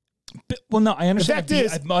 no, I understand.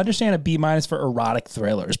 I understand a B- for erotic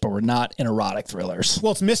thrillers, but we're not in erotic thrillers.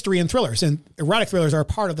 Well, it's mystery and thrillers, and erotic thrillers are a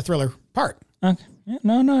part of the thriller part. Okay. Yeah,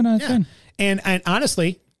 no, it's fine. And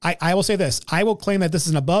honestly, I will say this. I will claim that this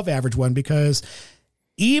is an above average one because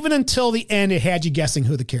even until the end, it had you guessing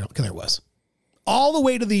who the killer was. All the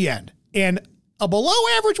way to the end. And a below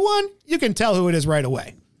average one, you can tell who it is right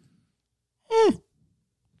away.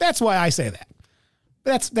 That's why I say that.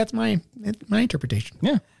 That's my interpretation.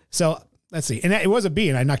 Yeah. So let's see. And it was a B,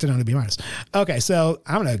 and I knocked it down to B-. Okay, so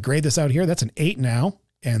I'm going to grade this out here. That's an 8 now.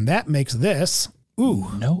 And that makes this,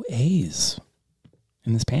 no A's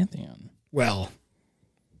in this pantheon. Well,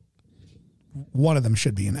 one of them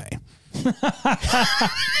should be an A.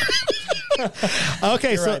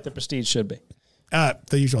 Okay, You're so right, the Prestige should be.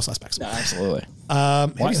 The Usual Suspects. No, absolutely.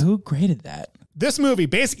 Who graded that? This movie,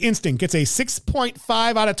 Basic Instinct, gets a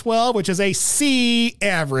 6.5 out of 12, which is a C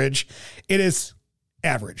average. It is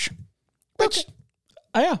average. Which,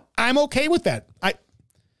 yeah, I'm okay with that.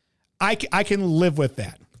 I can live with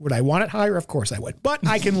that. Would I want it higher? Of course I would. But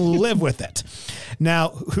I can live with it. Now,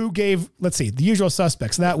 who gave, let's see, The Usual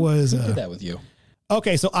Suspects. That was... Who did that with you?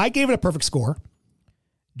 Okay, so I gave it a perfect score.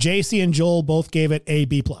 JC and Joel both gave it a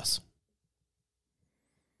B+. What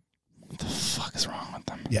the fuck is wrong with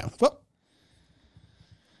them? Yeah. Well,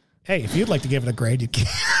 hey, if you'd like to give it a grade, you can.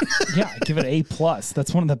 Yeah, I give it A+.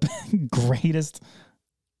 That's one of the greatest...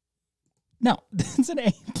 No, it's an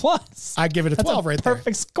A+. I give it a 12 right there.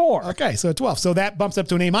 Perfect score. Okay, so a 12. So that bumps up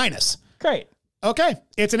to an A-. Great. Okay,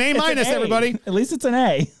 it's an A-, everybody. At least it's an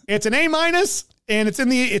A. It's an A-, and it's in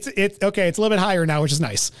the it's okay. It's a little bit higher now, which is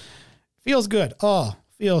nice. Feels good. Oh,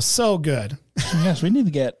 feels so good. Yes, we need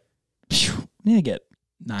to get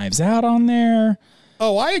Knives Out on there.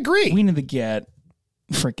 Oh, I agree. We need to get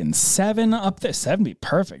freaking 7 up there. 7 be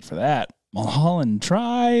perfect for that. Mulholland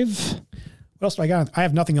Drive. What else do I got? I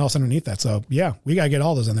have nothing else underneath that. So yeah, we got to get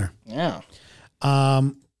all those in there. Yeah.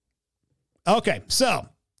 Okay. So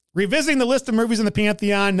revisiting the list of movies in the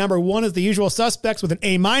Pantheon. Number 1 is The Usual Suspects with an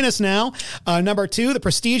A- now. Number 2, The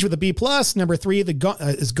Prestige with a B+. Number 3,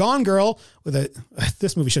 is Gone Girl with a,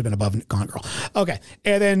 this movie should have been above Gone Girl. Okay.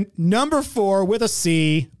 And then number 4 with a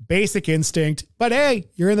C, Basic Instinct. But hey,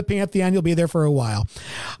 you're in the Pantheon. You'll be there for a while.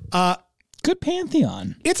 Good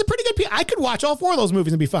Pantheon. It's a pretty good. I could watch all 4 of those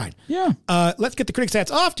movies and be fine. Yeah. Let's get the critic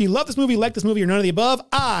stats off. Do you love this movie, like this movie, or none of the above?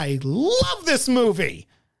 I love this movie.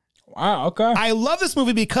 Wow. Okay. I love this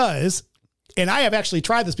movie because, and I have actually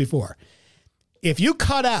tried this before. If you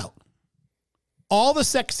cut out all the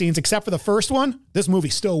sex scenes except for the first one, this movie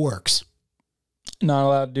still works. Not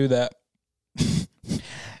allowed to do that.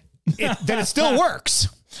 Then it still works.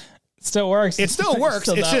 It still works. It still works.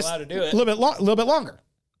 Still it's not just allowed to do it. a little bit longer.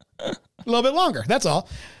 A little bit longer. That's all.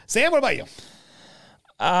 Sam, what about you?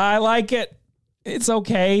 I like it. It's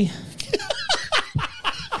okay.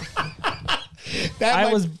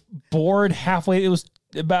 I was bored halfway. It was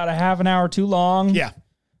about a half an hour too long. Yeah.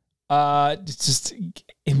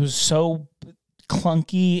 It was so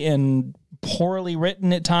clunky and poorly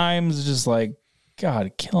written at times. Just like,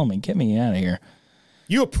 God, kill me. Get me out of here.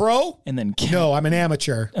 You a pro? And then no, I'm an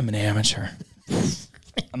amateur. I'm an amateur.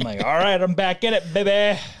 I'm like, all right, I'm back in it,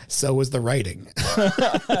 baby. So was the writing.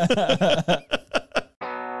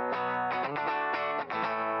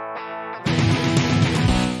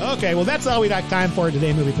 Okay, well, that's all we got time for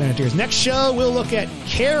today, Movie Planeteers. Next show, we'll look at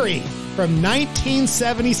Carrie. from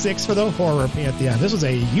 1976 for the Horror Pantheon. This was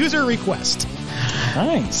a user request.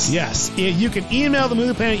 Nice. Yes. You can email the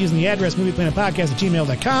Movie Planet using the address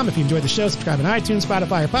movieplanetpodcast@gmail.com. If you enjoyed the show, subscribe on iTunes,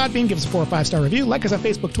 Spotify, or Podbean. Give us a 4 or 5-star review. Like us on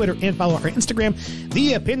Facebook, Twitter, and follow our Instagram.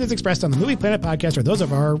 The opinions expressed on the Movie Planet podcast are those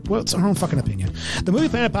of it's our own fucking opinion. The Movie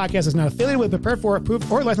Planet podcast is not affiliated with, prepared for, approved,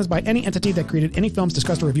 or licensed by any entity that created any films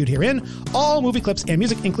discussed or reviewed herein. All movie clips and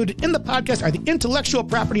music included in the podcast are the intellectual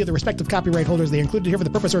property of the respective copyright holders. They are included here for the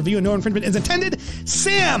purpose of review, and no infringement is intended.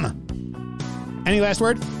 Sam! Any last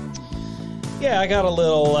word? Yeah, I got a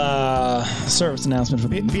little service announcement for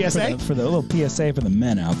the PSA? For the little PSA for the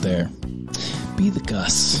men out there. Be the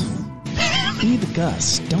Gus. Be the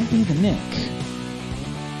Gus. Don't be the Nick.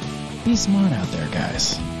 Be smart out there,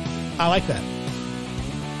 guys. I like that.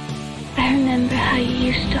 I remember how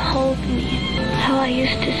you used to hold me, how I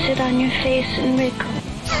used to sit on your face and wriggle.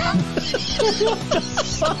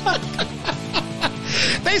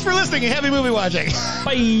 Thanks for listening and happy movie watching.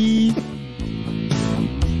 Bye.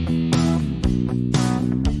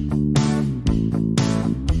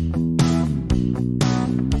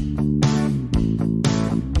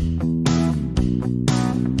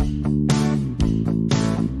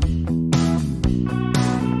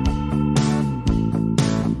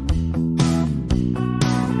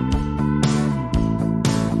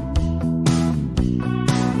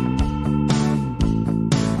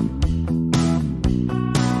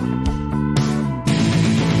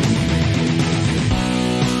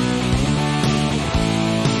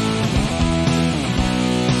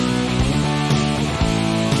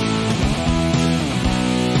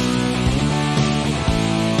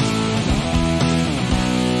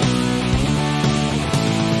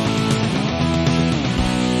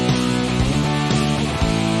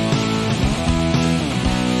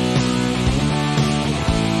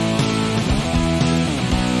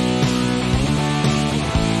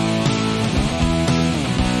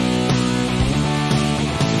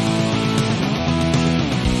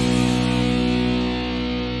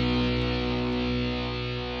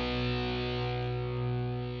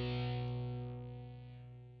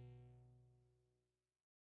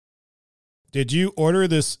 Did you order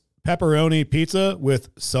this pepperoni pizza with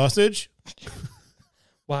sausage?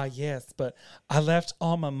 Why, yes, but I left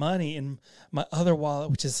all my money in my other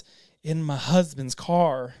wallet, which is in my husband's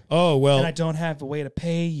car. Oh, well. And I don't have a way to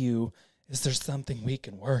pay you. Is there something we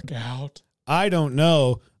can work out? I don't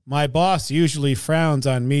know. My boss usually frowns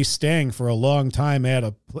on me staying for a long time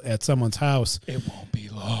at someone's house. It won't be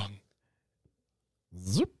long.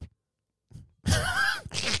 Zip.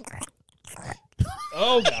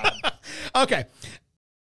 Oh, God. Okay.